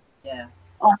 Yeah.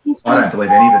 Oh, I don't believe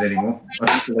any of it anymore. I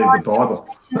just believe the Bible.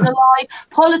 Is a lie.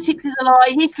 Politics is a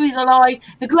lie. History is a lie.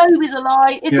 The globe is a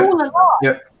lie. It's all a lie.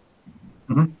 Yep.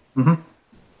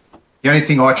 The only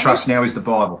thing I trust now is the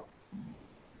Bible.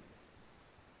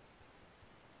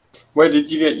 Where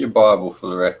did you get your Bible, for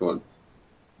the record?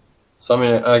 Some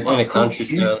in a country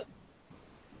town.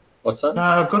 What's that? No,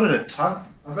 I've got it at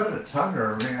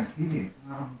Tugger around here.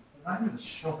 The name of the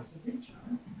shop, it's a big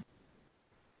chain.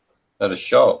 At a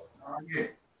shop? Yeah.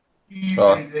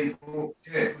 UKD book.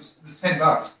 Yeah, it was $10.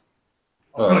 I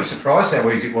was really surprised how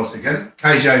easy it was to get it.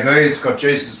 KJV, it's got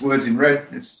Jesus' words in red.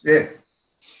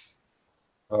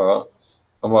 All right.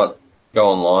 I might go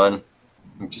online.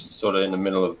 I'm just sort of in the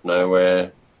middle of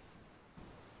nowhere.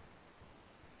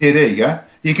 Yeah, there you go.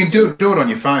 You can do it on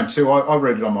your phone too. I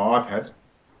read it on my iPad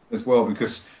as well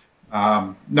because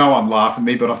no one laughed at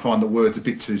me, but I find the words a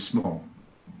bit too small.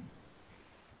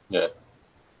 Yeah.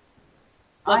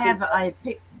 I have a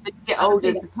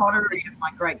piece of pottery of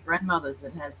my great-grandmother's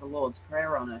that has the Lord's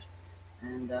Prayer on it,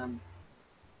 and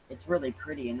it's really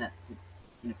pretty, and that sits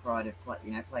in a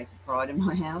place of pride in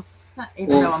my house.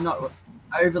 Even though I'm not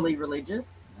overly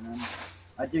religious,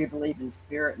 I do believe in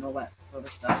spirit and all that sort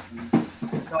of stuff, and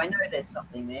so I know there's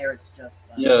something there. It's just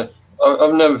yeah.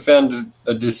 I've never found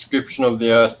a description of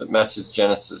the Earth that matches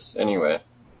Genesis anywhere.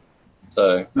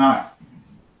 So no,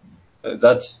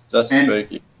 that's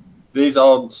spooky. These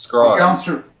old scribes,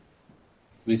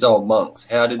 these old monks,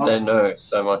 how did they know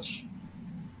so much?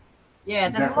 Yeah,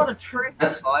 there's a lot of truth in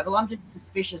the Bible. I'm just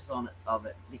suspicious of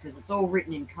it because it's all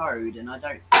written in code, and I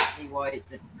don't see why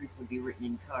the truth would be written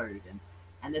in code.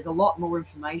 And there's a lot more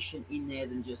information in there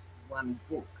than just one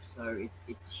book. So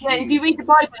it's huge. Yeah, if you read the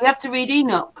Bible, you have to read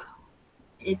Enoch.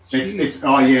 It's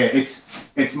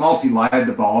multi-layered,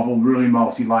 the Bible, really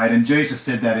multi-layered. And Jesus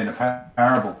said that in a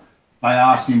parable. They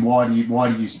asked him, why do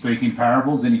you speak in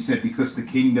parables? And he said, because the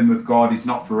kingdom of God is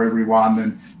not for everyone,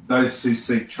 and those who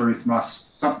seek truth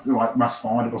must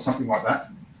find it, or something like that.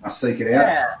 Must seek it out.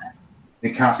 Yeah.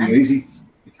 It can't be easy.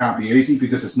 It can't be easy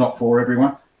because it's not for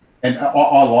everyone. And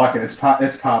I like it. It's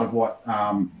part of what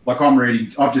I'm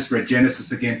reading. I've just read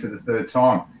Genesis again for the third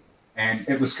time, and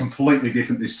it was completely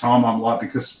different this time. I'm like,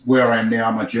 because where I am now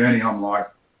on my journey, I'm like,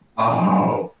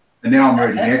 oh, and now I'm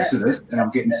reading Exodus, and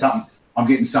I'm getting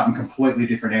something completely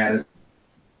different out of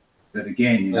it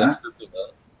again. You know.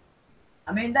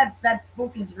 I mean, that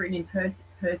book is written in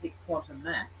perfect quantum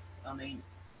maths. I mean,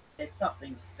 there's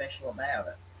something special about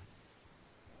it.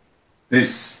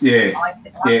 It's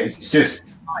just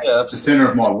the center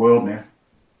of my world now.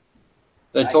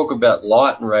 They talk about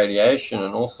light and radiation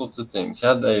and all sorts of things.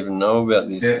 How do they even know about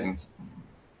these things?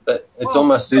 It's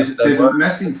almost there's a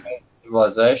massive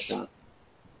civilization.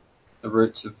 The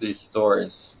roots of these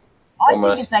stories. I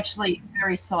think it's actually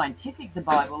very scientific. The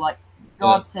Bible, like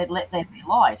God said, "Let there be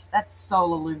light." That's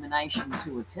solar illumination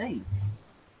to a T.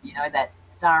 You know, that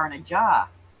star in a jar.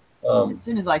 As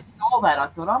soon as I saw that, I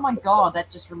thought, "Oh my God,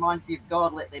 that just reminds me of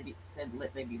God." Let there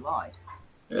be light.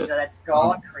 Yeah. You know, that's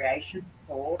God, creation,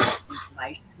 thought,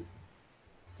 information,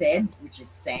 said, which is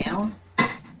sound.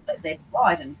 Let there be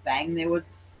light, and bang, there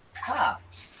was star.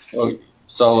 Well,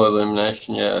 solar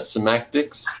illumination,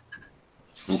 semantics.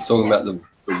 He's talking about the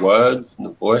words and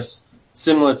the voice,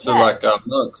 similar to like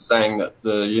saying that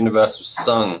the universe was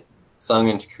sung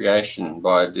into creation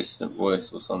by a distant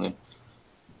voice or something.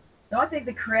 So I think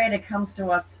the Creator comes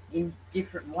to us in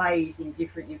different ways, in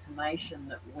different information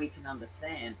that we can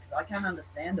understand. Because I can't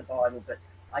understand the Bible, but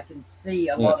I can see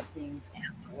a lot of things out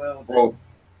in the world. Well,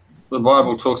 the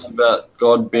Bible talks about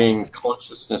God being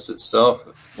consciousness itself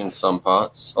in some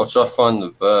parts. I'll try to find the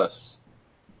verse.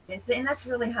 And that's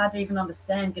really hard to even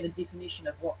understand, get a definition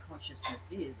of what consciousness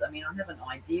is. I mean, I have an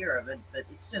idea of it, but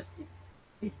it's just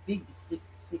big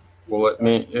Well,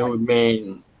 it would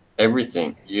mean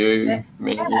everything.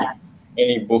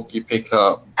 Any book you pick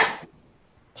up,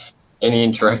 any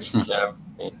interaction you have.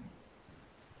 Yeah.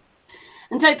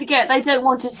 And don't forget, they don't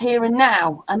want us here and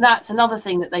now, and that's another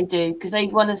thing that they do because they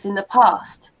want us in the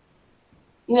past.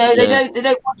 You know, they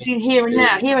don't want you here and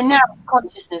now. Here and now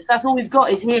consciousness. That's all we've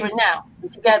got is here and now. We're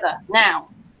together now.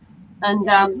 And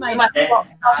no matter what,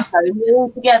 we're all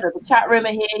together. The chat room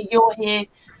are here, you're here.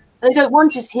 They don't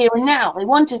want us here and now. They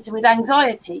want us with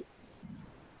anxiety.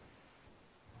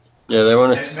 Yeah, they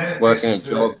want us working a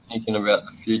job, thinking about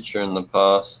the future and the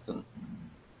past.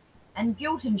 And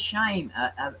guilt and shame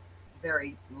are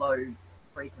very low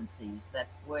frequencies.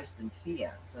 That's worse than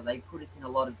fear. So they put us in a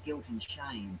lot of guilt and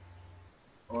shame.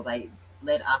 Or they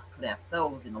let us put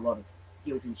ourselves in a lot of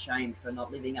guilt and shame for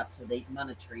not living up to these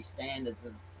monetary standards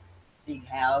of big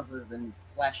houses and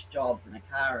flash jobs and a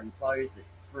car and clothes that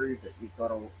prove that you've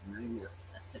got you're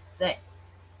a success.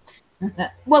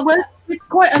 Well, we're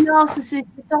quite a narcissistic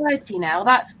society now.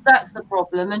 That's the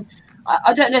problem. And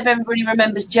I don't know if everybody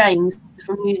remembers James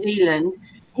from New Zealand.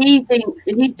 He thinks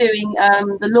he's doing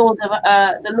the laws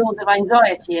of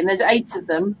anxiety, and there's 8 of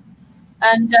them.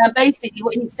 And basically,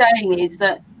 what he's saying is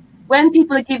that when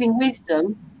people are giving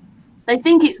wisdom, they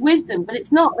think it's wisdom, but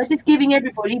it's not. They're just giving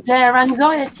everybody their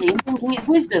anxiety and thinking it's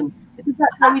wisdom, because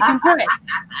that's how we can pray.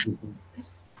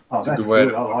 Oh, that's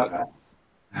good. I like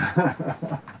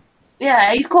that.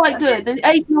 Yeah, he's quite good. The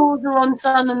 8 laws are on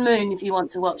Sun and Moon if you want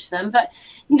to watch them. But,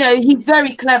 you know, he's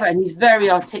very clever and he's very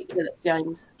articulate,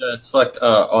 James. Yeah, it's like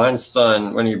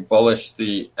Einstein when he abolished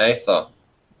the ether,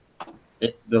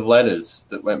 the letters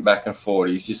that went back and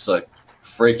forth. He's just like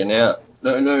freaking out.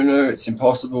 No, it's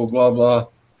impossible, blah, blah.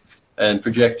 And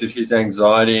projected his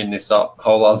anxiety in this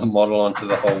whole other model onto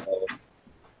the whole model.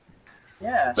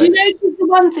 Yeah. Do you notice the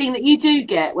one thing that you do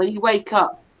get when you wake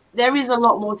up? There is a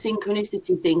lot more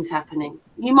synchronicity things happening.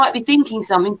 You might be thinking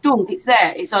something, dunk, it's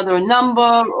there. It's either a number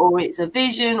or it's a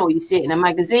vision or you see it in a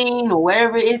magazine or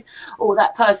wherever it is, or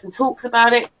that person talks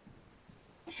about it.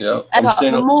 Yeah, and I'm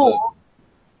seeing more.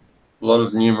 A lot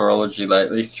of numerology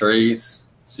lately, 3s,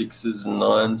 6s and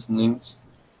 9s and things.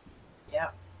 Yeah.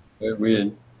 Very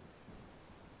weird.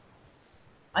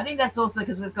 I think that's also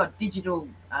because we've got digital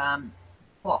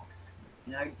clocks,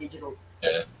 you know, digital.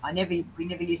 Yeah. We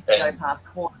never used to go past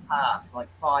quarter past, like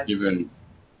 5. Even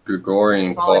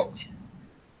Gregorian clocks.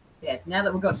 Yeah, it's now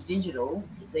that we've got digital,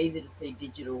 it's easy to see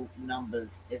digital numbers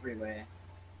everywhere.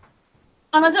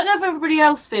 And I don't know if everybody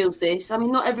else feels this. I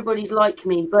mean, not everybody's like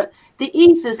me, but the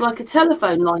ether's like a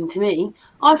telephone line to me.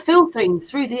 I feel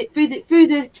things through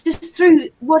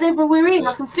whatever we're in.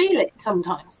 I can feel it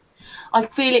sometimes. I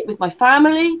feel it with my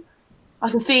family. I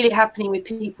can feel it happening with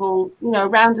people, you know,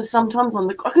 around us sometimes.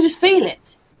 I can just feel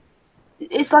it.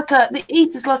 It's like the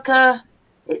ether's like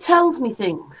it tells me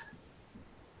things.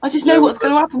 I just know what's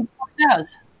going to happen before it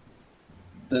does.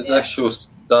 There's actual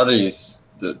studies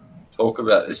that talk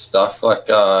about this stuff. Like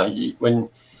when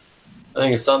I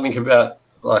think it's something about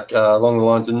like along the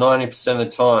lines of 90% of the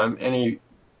time, any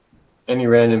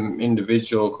random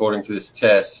individual, according to this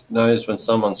test, knows when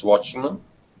someone's watching them.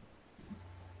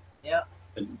 Yeah.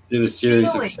 And did a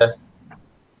series of tests.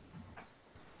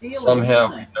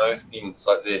 Somehow we know things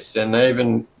like this, and they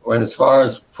even went as far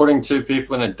as putting 2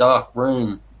 people in a dark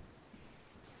room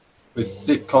with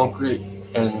thick concrete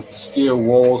and steel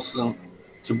walls and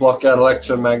to block out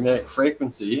electromagnetic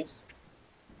frequencies.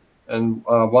 And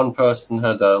one person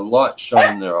had a light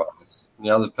shone in their eyes, and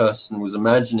the other person was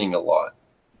imagining a light,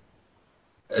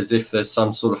 as if there's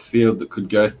some sort of field that could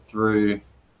go through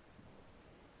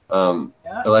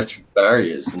electric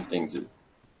barriers and things. It's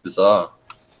bizarre.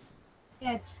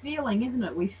 Yeah, it's feeling, isn't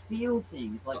it? We feel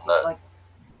things like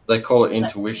they call it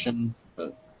intuition,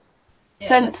 but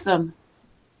sense them.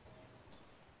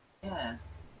 Yeah.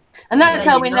 And that's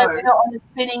how we know we're not on a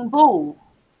spinning ball.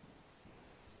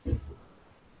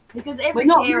 Because every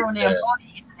hair on our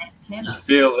body is an antenna. You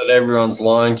feel that everyone's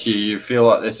lying to you. You feel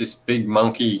like there's this big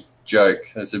monkey joke.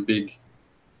 There's a big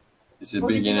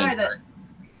Did you know that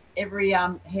every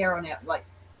hair on our,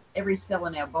 every cell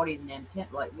in our body is an antenna?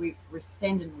 Like, we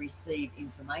send and receive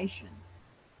information.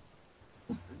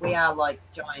 We are like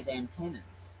giant antennas.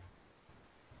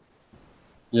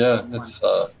 Yeah, it's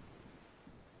heard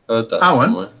that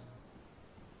Owen, somewhere.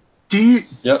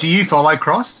 Do you follow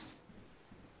Christ?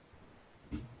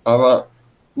 Well,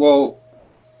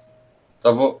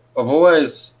 I've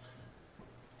always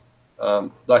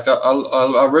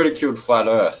I ridiculed flat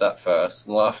Earth at first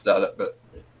and laughed at it, but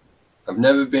I've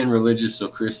never been religious or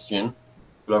Christian,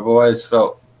 but I've always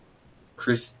felt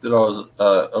that I was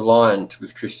aligned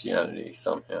with Christianity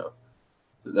somehow.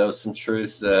 That there was some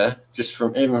truth there, just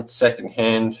from even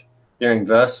secondhand hearing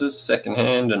verses,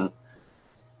 secondhand, and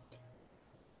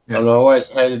I always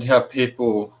hated how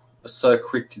people are so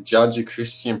quick to judge a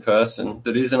Christian person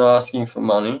that isn't asking for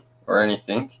money or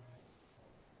anything,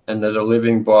 and that are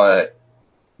living by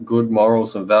good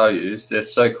morals and values. They're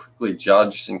so quickly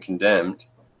judged and condemned.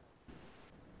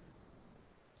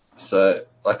 So,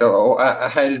 I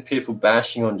hated people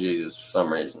bashing on Jesus for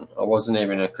some reason. I wasn't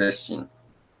even a Christian.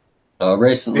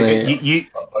 Recently,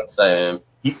 I'd say I am.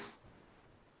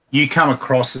 You come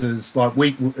across as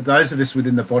those of us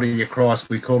within the body of Christ,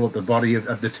 we call it the body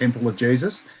of the temple of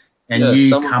Jesus, and you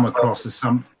come across as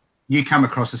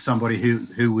somebody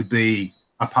who would be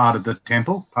a part of the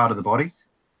temple, part of the body.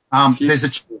 There's a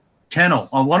channel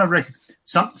I want to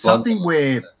something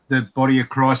where the body of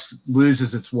Christ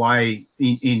loses its way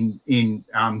in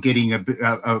getting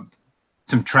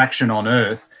some traction on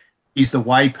earth is the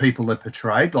way people are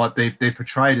portrayed. Like they're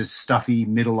portrayed as stuffy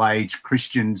middle-aged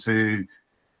Christians who,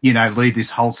 you know, lead this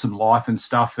wholesome life and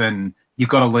stuff, and you've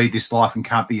got to lead this life and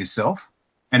can't be yourself.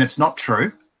 And it's not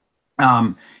true.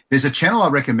 There's a channel I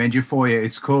recommend you for you.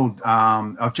 It's called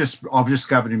I've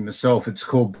discovered him myself. It's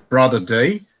called Brother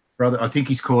D. I think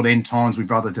he's called End Times with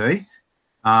Brother D.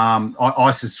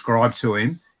 I subscribe to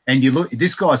him, and you look.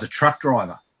 This guy's a truck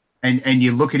driver, and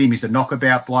you look at him. He's a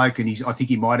knockabout bloke, and I think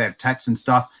he might have tats and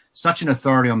stuff. Such an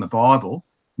authority on the Bible.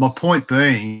 My point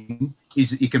being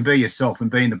is that you can be yourself and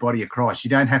be in the body of Christ. You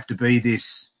don't have to be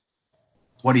this.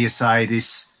 What do you say?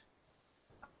 This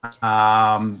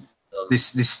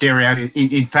stereotype.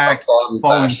 In fact,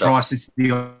 following Christ is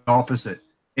the opposite.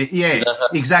 Yeah,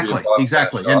 exactly.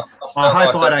 And I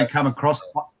hope I don't come across.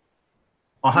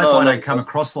 I don't come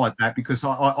across like that, because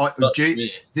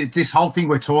this whole thing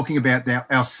we're talking about now,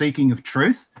 our seeking of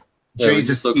truth. Yeah,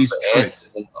 Jesus is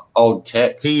truth. Old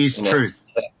text. He is truth.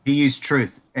 He is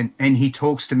truth, and he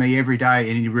talks to me every day,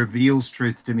 and he reveals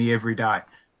truth to me every day.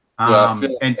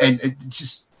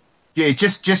 Just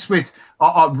with.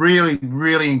 I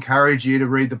really encourage you to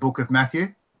read the book of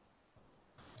Matthew.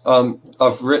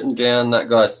 I've written down that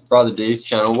guy's Brother D's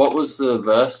channel. What was the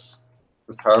verse,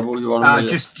 the parable you want to read?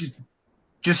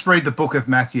 Just read the book of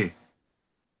Matthew.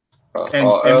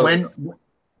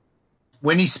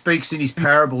 When he speaks in his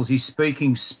parables, he's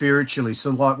speaking spiritually.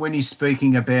 So, like when he's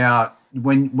speaking about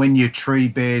when your tree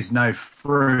bears no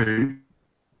fruit,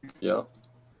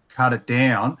 cut it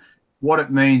down. What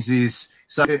it means is,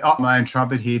 so I'm my own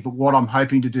trumpet here, but what I'm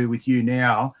hoping to do with you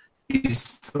now is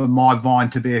for my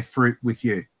vine to bear fruit with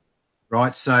you,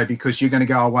 right? So because you're going to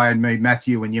go away and meet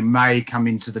Matthew, and you may come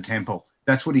into the temple.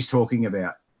 That's what he's talking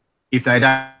about. If they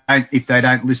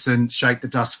don't listen, shake the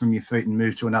dust from your feet and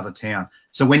move to another town.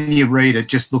 So when you read it,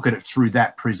 just look at it through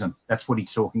that prism. That's what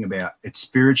he's talking about. It's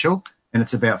spiritual, and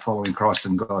it's about following Christ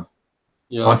and God.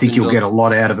 Yeah, I think you'll get a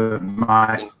lot out of it,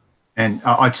 mate. And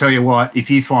I tell you what, if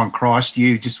you find Christ,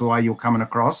 just the way you're coming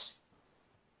across,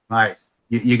 mate,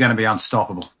 you're going to be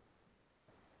unstoppable.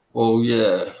 Well,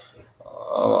 yeah,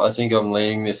 I think I'm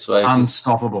leaning this way.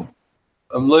 Unstoppable.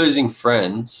 I'm losing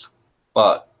friends,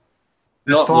 but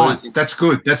that's fine. That's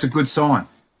good. That's a good sign.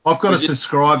 I've got a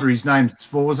subscriber. His name's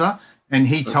Forza, and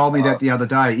he told me that the other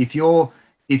day. If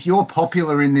you're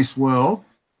popular in this world,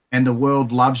 and the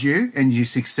world loves you, and you're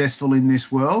successful in this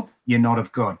world, you're not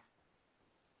of God.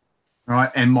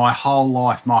 Right? And my whole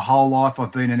life,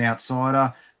 I've been an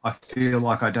outsider. I feel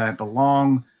like I don't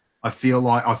belong. I feel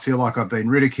like I've been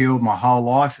ridiculed my whole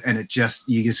life, and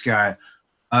you just go,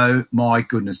 oh my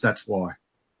goodness, that's why.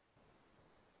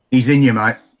 He's in you,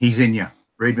 mate. He's in you.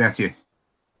 Read Matthew.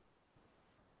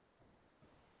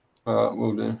 All right,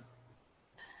 we'll do.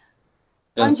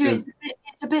 Andrew,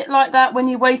 it's a bit like that when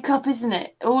you wake up, isn't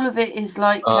it? All of it is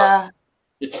like...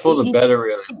 it's for the better,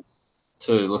 really,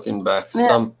 too, looking back.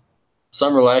 Yeah.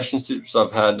 Some relationships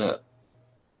I've had,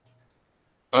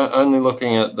 only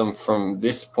looking at them from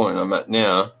this point I'm at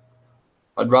now,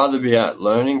 I'd rather be out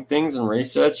learning things and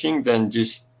researching than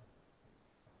just,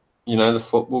 the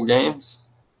football games.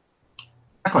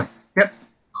 Exactly. Yep.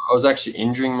 I was actually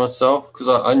injuring myself because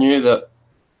I knew that,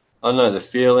 I know the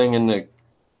feeling and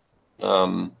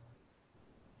the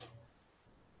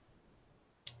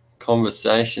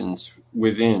conversations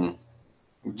within,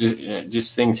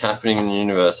 just things happening in the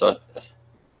universe. I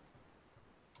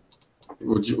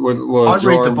read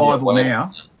the Bible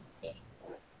now.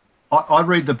 I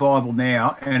read the Bible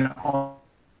now, and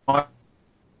I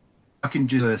can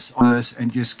just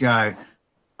and just go,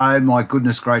 oh my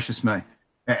goodness gracious me,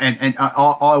 and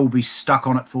I will be stuck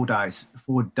on it for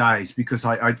days because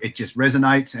it just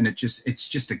resonates, and it's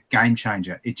just a game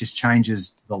changer. It just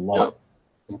changes the lot. Yep.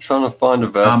 I'm trying to find a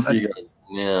verse for you guys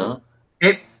now.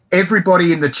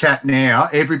 Everybody in the chat now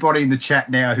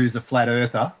who's a flat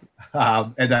earther,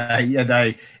 and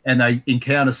they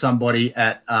encounter somebody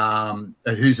at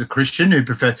who's a Christian who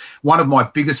prefer. One of my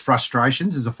biggest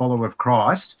frustrations as a follower of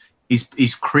Christ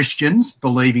is Christians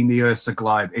believing the earth's a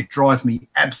globe. It drives me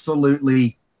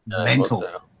absolutely mental,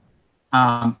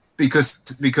 because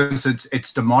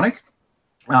it's demonic.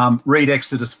 Read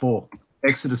Exodus 4.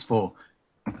 Exodus 4.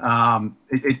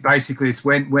 It basically, it's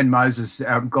when Moses,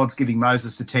 God's giving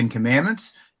Moses the 10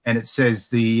 Commandments, and it says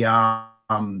the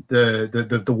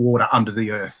water under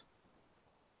the earth.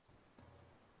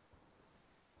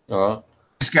 All right.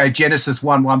 Just go Genesis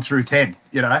 1 through 10,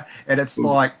 and it's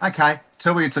like, okay,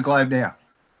 tell me it's a globe now.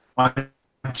 I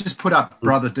just put up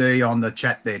Brother D on the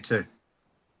chat there too.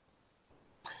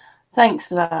 Thanks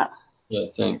for that. Yeah,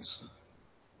 thanks.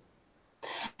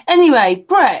 Anyway,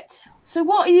 Brett, so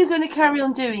what are you going to carry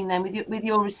on doing then with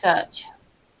your research?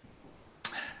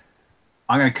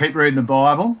 I'm going to keep reading the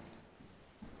Bible.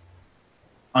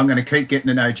 I'm going to keep getting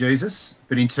to know Jesus.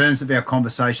 But in terms of our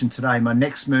conversation today, my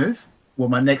next move, well,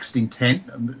 my next intent,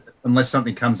 unless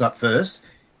something comes up first,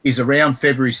 is around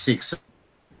February 6th.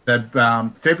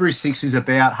 February 6th is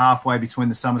about halfway between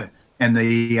the summer and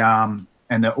the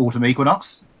autumn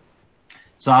equinox.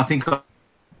 So I think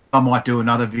I might do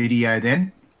another video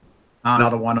then,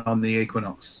 another one on the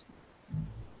equinox.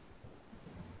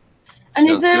 And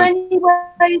is there any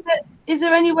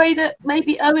way that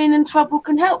maybe Owen and Trouble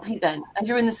can help you then, as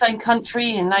you're in the same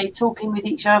country and they're talking with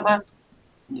each other?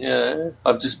 Yeah,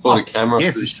 I've just bought a camera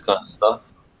for this kind of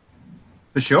stuff.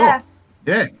 For sure.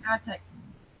 Yeah. I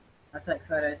take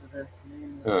photos of the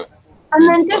moon. Yeah. And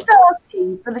then just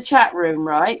asking for the chat room,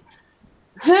 right?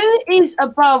 Who is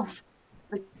above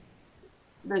the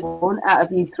one out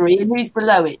of you three, and who's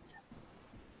below it?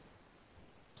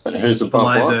 And who's above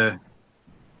what?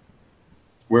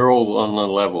 We're all on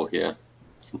a level here.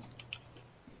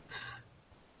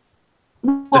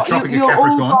 The Tropic of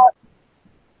Capricorn.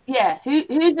 Yeah,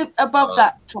 who's above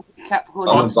that Tropic of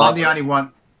Capricorn? I'm the only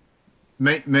one.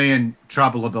 Me and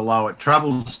Trouble are below it.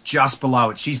 Trouble's just below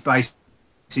it. She's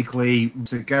basically,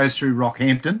 it goes through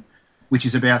Rockhampton, which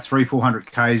is about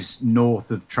 300-400 k's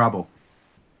north of Trouble,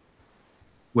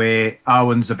 where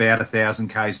Owen's about 1,000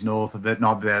 k's north of it, and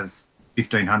I'm about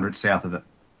 1,500 south of it.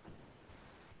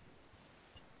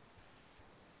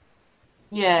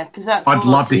 Yeah, because that's. I'd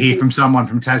love to hear from someone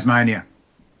from Tasmania.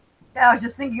 Yeah, I was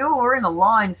just thinking, we're in a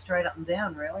line straight up and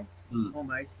down, really.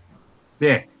 Almost.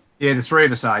 Yeah, the three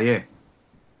of us are, yeah.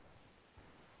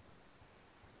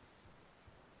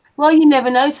 Well, you never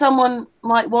know. Someone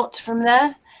might watch from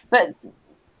there, but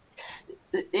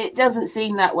it doesn't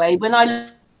seem that way. When I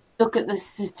look at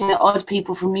the odd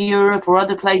people from Europe or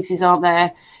other places aren't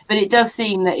there, but it does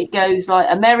seem that it goes like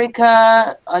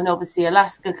America and obviously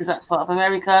Alaska, because that's part of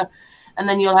America, and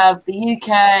then you'll have the UK,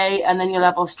 and then you'll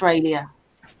have Australia.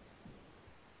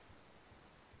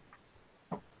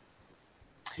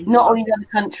 Not all these other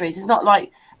countries. It's not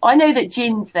like, I know that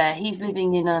Jin's there. He's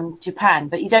living in Japan,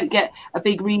 but you don't get a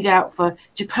big readout for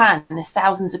Japan. And there's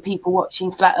thousands of people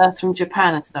watching Flat Earth from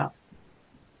Japan and stuff.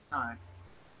 No.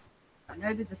 I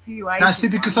know there's a few Asian. No, see,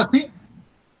 because I think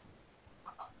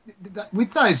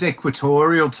with those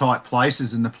equatorial type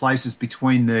places and the places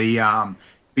between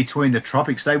the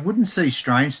tropics, they wouldn't see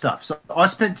strange stuff. So I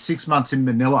spent 6 months in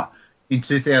Manila in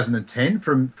 2010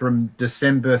 from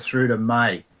December through to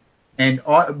May. And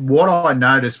what I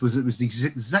noticed was it was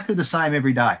exactly the same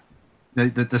every day.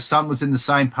 The sun was in the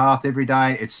same path every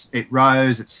day. It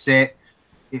rose, it set,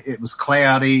 it was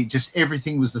cloudy. Just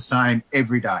everything was the same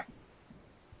every day.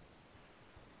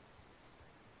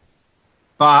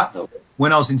 But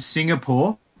when I was in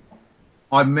Singapore,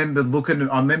 I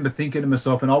remember thinking to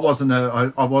myself, and I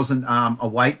wasn't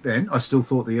awake then. I still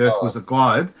thought the Earth was a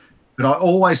globe, but I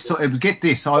always thought. Get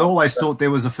this, I always thought there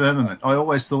was a firmament. I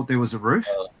always thought there was a roof.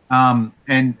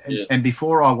 And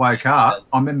before I woke up,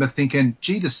 I remember thinking,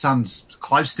 gee, the sun's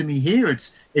close to me here.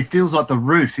 It feels like the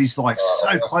roof is like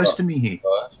so close to me here.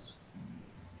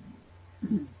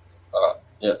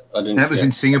 Yeah, I didn't. That was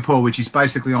in Singapore, which is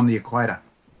basically on the equator.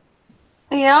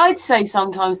 Yeah, I'd say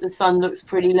sometimes the sun looks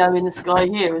pretty low in the sky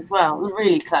here as well.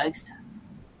 Really close.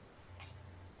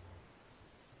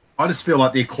 I just feel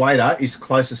like the equator is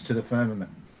closest to the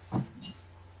firmament.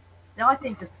 Now, I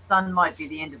think the sun might be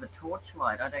the end of a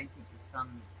torchlight. I don't think the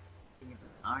sun's a thing of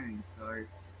its own, so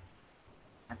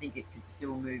I think it could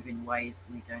still move in ways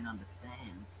we don't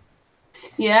understand.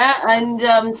 Yeah,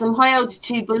 and some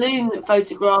high-altitude balloon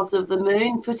photographs of the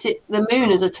moon put the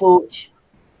moon as a torch.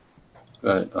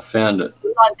 Right, I found it.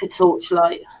 Like a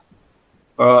torchlight.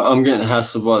 All right, I'm getting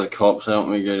hassled by the cops. They want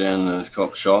me to go down to the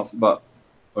cop shop, but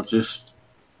I'll just...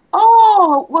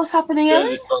 Oh, what's happening, yeah, Eric?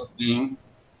 this whole thing.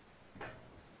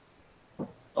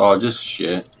 Oh, just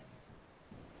shit.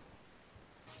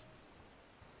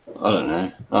 I don't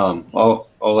know.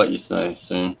 I'll let you know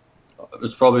soon.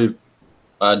 It's probably...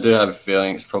 I do have a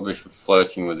feeling it's probably for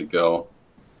flirting with a girl.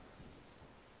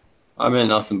 I meant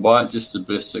nothing by it, just to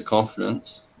boost her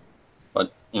confidence.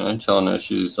 But, telling her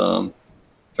she was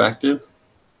attractive.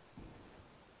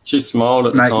 She smiled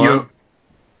at the time,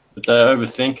 but they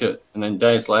overthink it, and then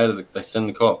days later they send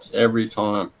the cops every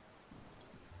time.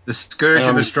 The scourge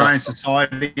of Australian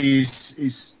society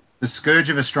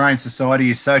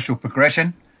is social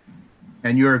progression,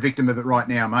 and you're a victim of it right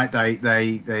now, mate.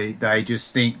 They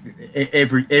just think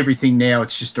everything now,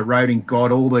 it's just eroding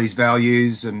God, all these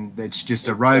values, and it's just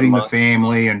eroding the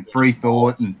family and free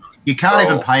thought, and you can't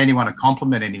even pay anyone a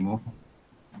compliment anymore.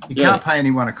 You can't pay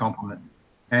anyone a compliment.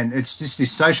 And it's just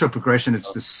this social progression.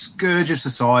 It's the scourge of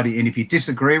society. And if you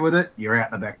disagree with it, you're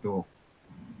out the back door.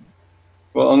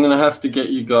 Well, I'm going to have to get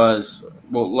you guys,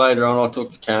 well, later on I'll talk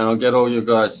to Karen. I'll get all your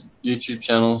guys' YouTube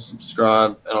channels,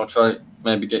 subscribe, and I'll try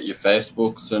maybe get your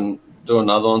Facebooks and do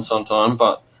another one sometime.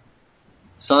 But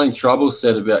something Trouble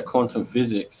said about quantum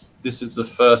physics, this is the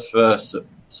first verse that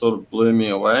sort of blew me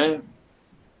away.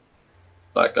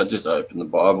 Like, I just opened the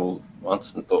Bible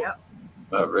once and thought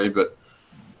I'd read, but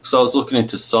so I was looking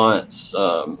into science,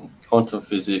 quantum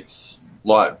physics,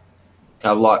 light,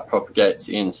 how light propagates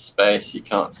in space, you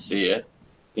can't see it,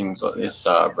 things like this,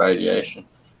 radiation.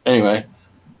 Anyway,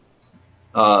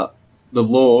 the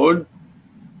Lord,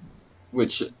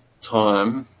 which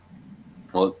time,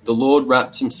 well, the Lord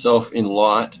wraps himself in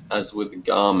light as with a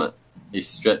garment. He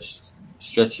stretches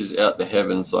out the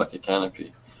heavens like a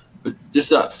canopy. But just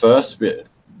that first bit,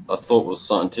 I thought was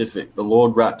scientific. The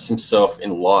Lord wraps himself in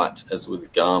light as with a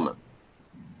garment.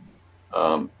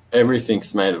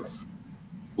 Everything's made of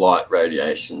light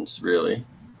radiations, really,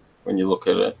 when you look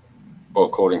at it, or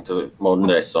according to modern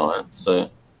day science. So,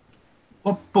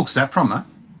 what book's that from, huh?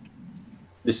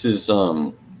 This is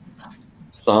Psalm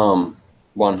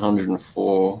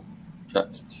 104,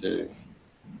 chapter 2.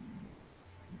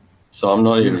 So I'm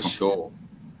not even sure.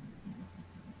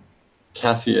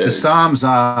 Kathy, the Psalms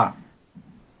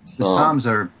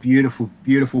are a beautiful,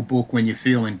 beautiful book when you're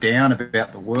feeling down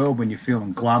about the world, when you're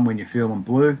feeling glum, when you're feeling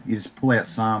blue. You just pull out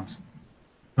Psalms.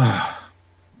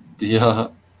 The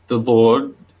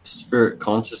Lord, spirit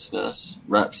consciousness,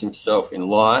 wraps himself in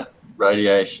light,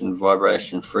 radiation,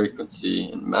 vibration,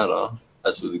 frequency, and matter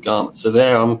as with a garment. So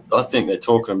there, I think they're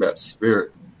talking about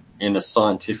spirit in a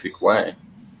scientific way.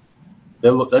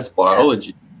 That's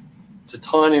biology. It's a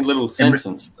tiny little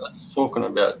sentence, but it's talking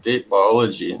about deep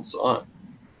biology and science.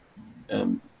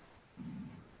 And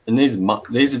these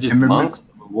are just monks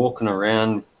that were walking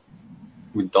around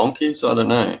with donkeys. I don't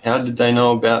know. How did they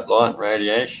know about light and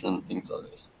radiation and things like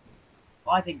this?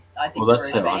 Well, I think well, that's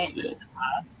how I see it.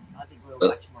 I think we were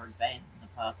much more advanced in the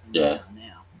past than we are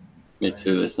now. Me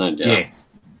too. There's no doubt. Yeah.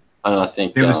 And I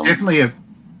think there was definitely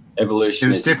evolution.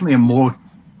 There was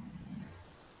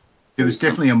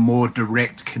definitely a more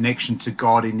direct connection to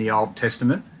God in the Old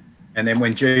Testament. And then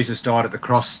when Jesus died at the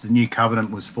cross, the new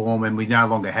covenant was formed, and we no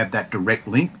longer have that direct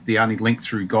link. The only link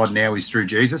through God now is through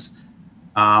Jesus.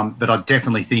 But I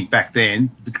definitely think back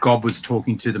then that God was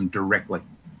talking to them directly.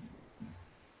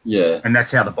 Yeah, and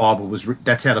that's how the Bible was.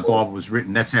 That's how the Bible was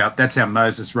written. That's how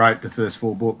Moses wrote the first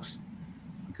 4 books,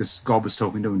 because God was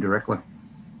talking to him directly.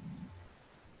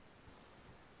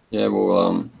 Yeah.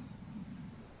 Well,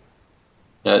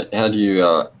 how do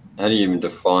you even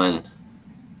define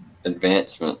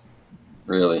advancement?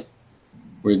 Really,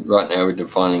 right now we're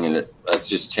defining it as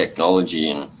just technology,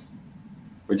 and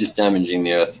we're just damaging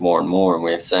the earth more and more. And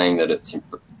we're saying that it's,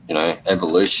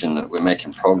 evolution, that we're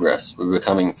making progress, we're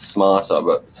becoming smarter,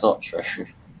 but it's not true.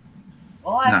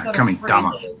 Well, I've got becoming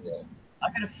dumber.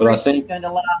 I've got a fridge that's going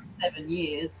to last 7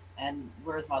 years, and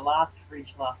whereas my last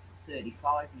fridge lasted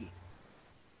 35 years.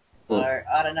 So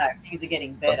I don't know. Things are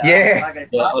getting better. I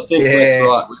think that's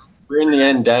right. We're in the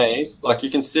end days. Like, you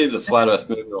can see the flat Earth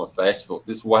movement on Facebook.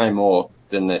 There's way more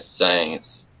than they're saying.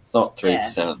 It's not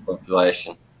 3% of the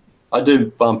population. I do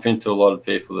bump into a lot of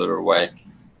people that are awake,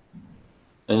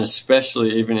 and especially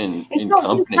even in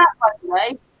company. That, by the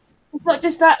way. It's not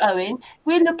just that, Owen.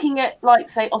 We're looking at, like,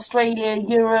 say, Australia,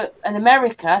 Europe, and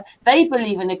America. They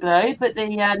believe in a globe, but the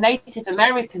Native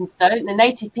Americans don't. The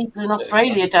native people in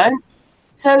Australia don't.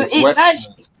 So it's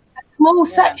actually a small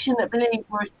section that believe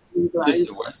we're a globe. This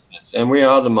is Westerners, and we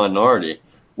are the minority.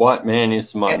 White man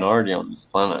is the minority on this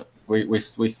planet. We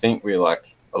think we're like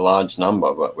a large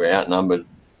number, but we're outnumbered.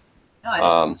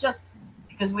 No, it's just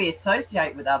because we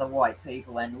associate with other white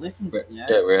people and listen to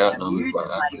we're outnumbered by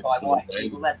white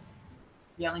people. That's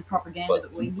the only propaganda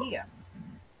that we hear.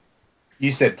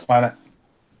 You said planet.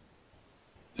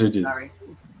 Who did? Sorry.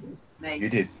 Me. You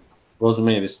did. It wasn't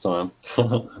me this time.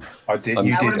 I did.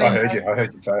 You did. I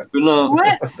heard you say it. But no.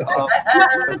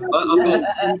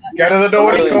 Go to the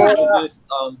naughty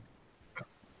corner.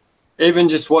 Even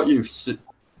just what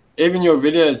even your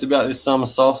videos about this summer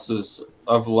solstice,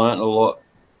 I've learned a lot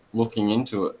looking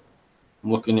into it.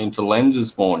 I'm looking into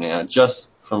lenses more now,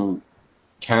 just from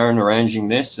Karen arranging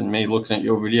this and me looking at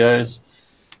your videos.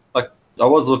 Like, I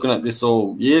was looking at this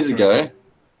all years ago,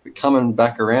 but coming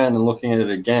back around and looking at it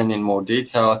again in more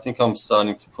detail, I think I'm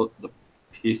starting to put the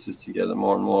pieces together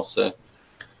more and more. So,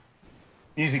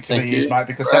 music to me is, mate,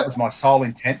 because that was my sole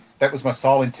intent. That was my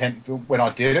sole intent when I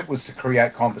did it, was to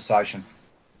create conversation.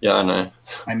 Yeah, I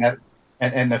know.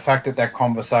 and the fact that that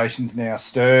conversation's now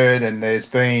stirred, and there's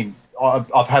been,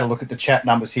 I've had a look at the chat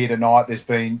numbers here tonight. There's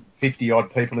been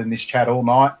 50-odd people in this chat all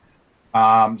night.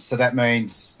 So that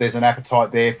means there's an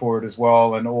appetite there for it as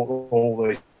well, and all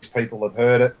these people have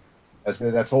heard it.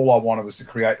 That's all I wanted, was to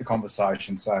create the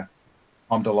conversation. So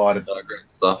I'm delighted. Great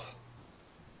stuff.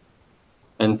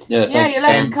 And yeah, thanks. You'll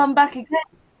have to come back again.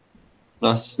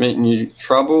 Nice meeting you,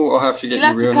 Trouble. I'll have to get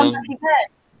your real name. Back again.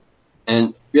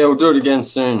 And yeah, we'll do it again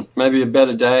soon. Maybe a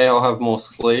better day. I'll have more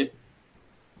sleep.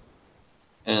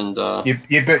 And you've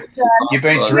been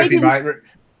terrific, mate.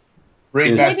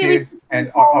 Read Matthew,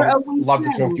 and I'd love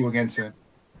to talk to you again soon.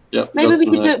 Yep, maybe we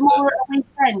could do it more at a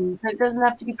weekend, so it doesn't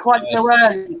have to be quite so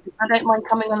early. I don't mind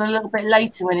coming on a little bit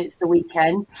later when it's the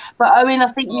weekend. But Owen, I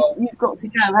think you've got to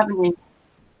go, haven't you?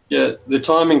 Yeah, the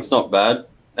timing's not bad.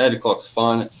 8 o'clock's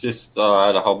fine. It's just I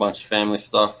had a whole bunch of family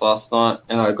stuff last night,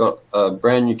 and I got a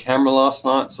brand new camera last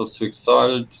night, so I was too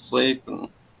excited to sleep. And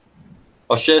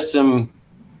I'll share some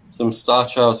Star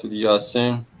Trails with you guys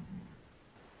soon,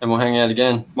 and we'll hang out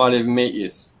again. Might even meet you.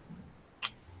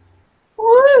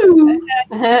 Woo!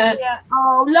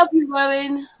 Oh, love you,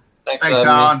 Owen. Thanks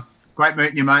Owen. Great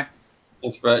meeting you, mate.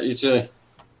 Thanks, Brett. You too.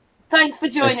 Thanks for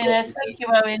joining us. Thank you,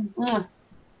 Owen.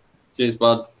 Cheers,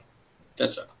 bud.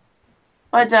 Catch up.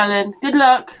 Bye, darling. Good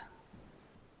luck.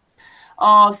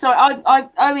 Oh, sorry.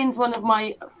 Owen's one of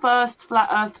my first Flat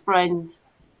Earth friends.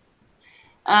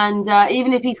 And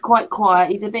even if he's quite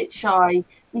quiet, he's a bit shy.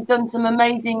 He's done some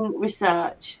amazing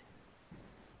research.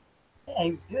 Yeah,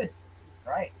 he was good.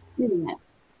 Right. Yeah.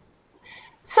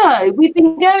 So we've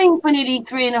been going for nearly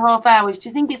 3.5 hours. Do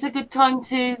you think it's a good time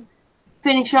to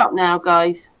finish up now,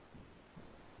 guys?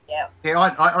 Yeah.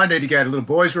 Yeah, I need to go to the little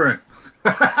boys' room.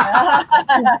 If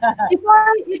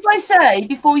I say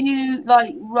before you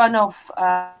run off,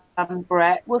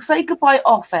 Brett, we'll say goodbye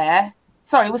off air.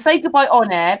 Sorry, we'll say goodbye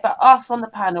on air, but us on the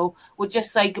panel will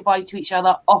just say goodbye to each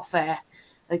other off air.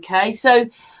 Okay, so,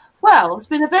 well, it's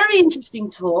been a very interesting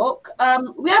talk.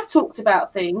 We have talked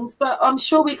about things, but I'm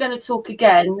sure we're going to talk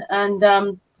again.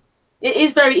 And it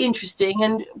is very interesting.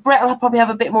 And Brett will probably have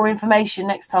a bit more information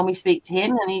next time we speak to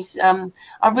him. And he's,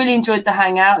 I've really enjoyed the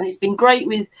hangout, and it's been great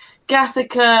with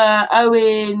Gathica,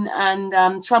 Owen,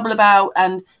 and Trouble About,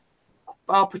 and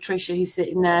our Patricia, who's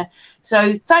sitting there.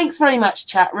 So thanks very much,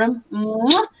 chat room.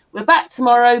 We're back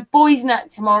tomorrow. Boys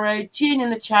Night tomorrow. Gin in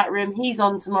the chat room. He's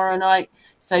on tomorrow night.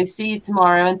 So see you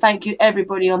tomorrow. And thank you,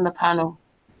 everybody on the panel.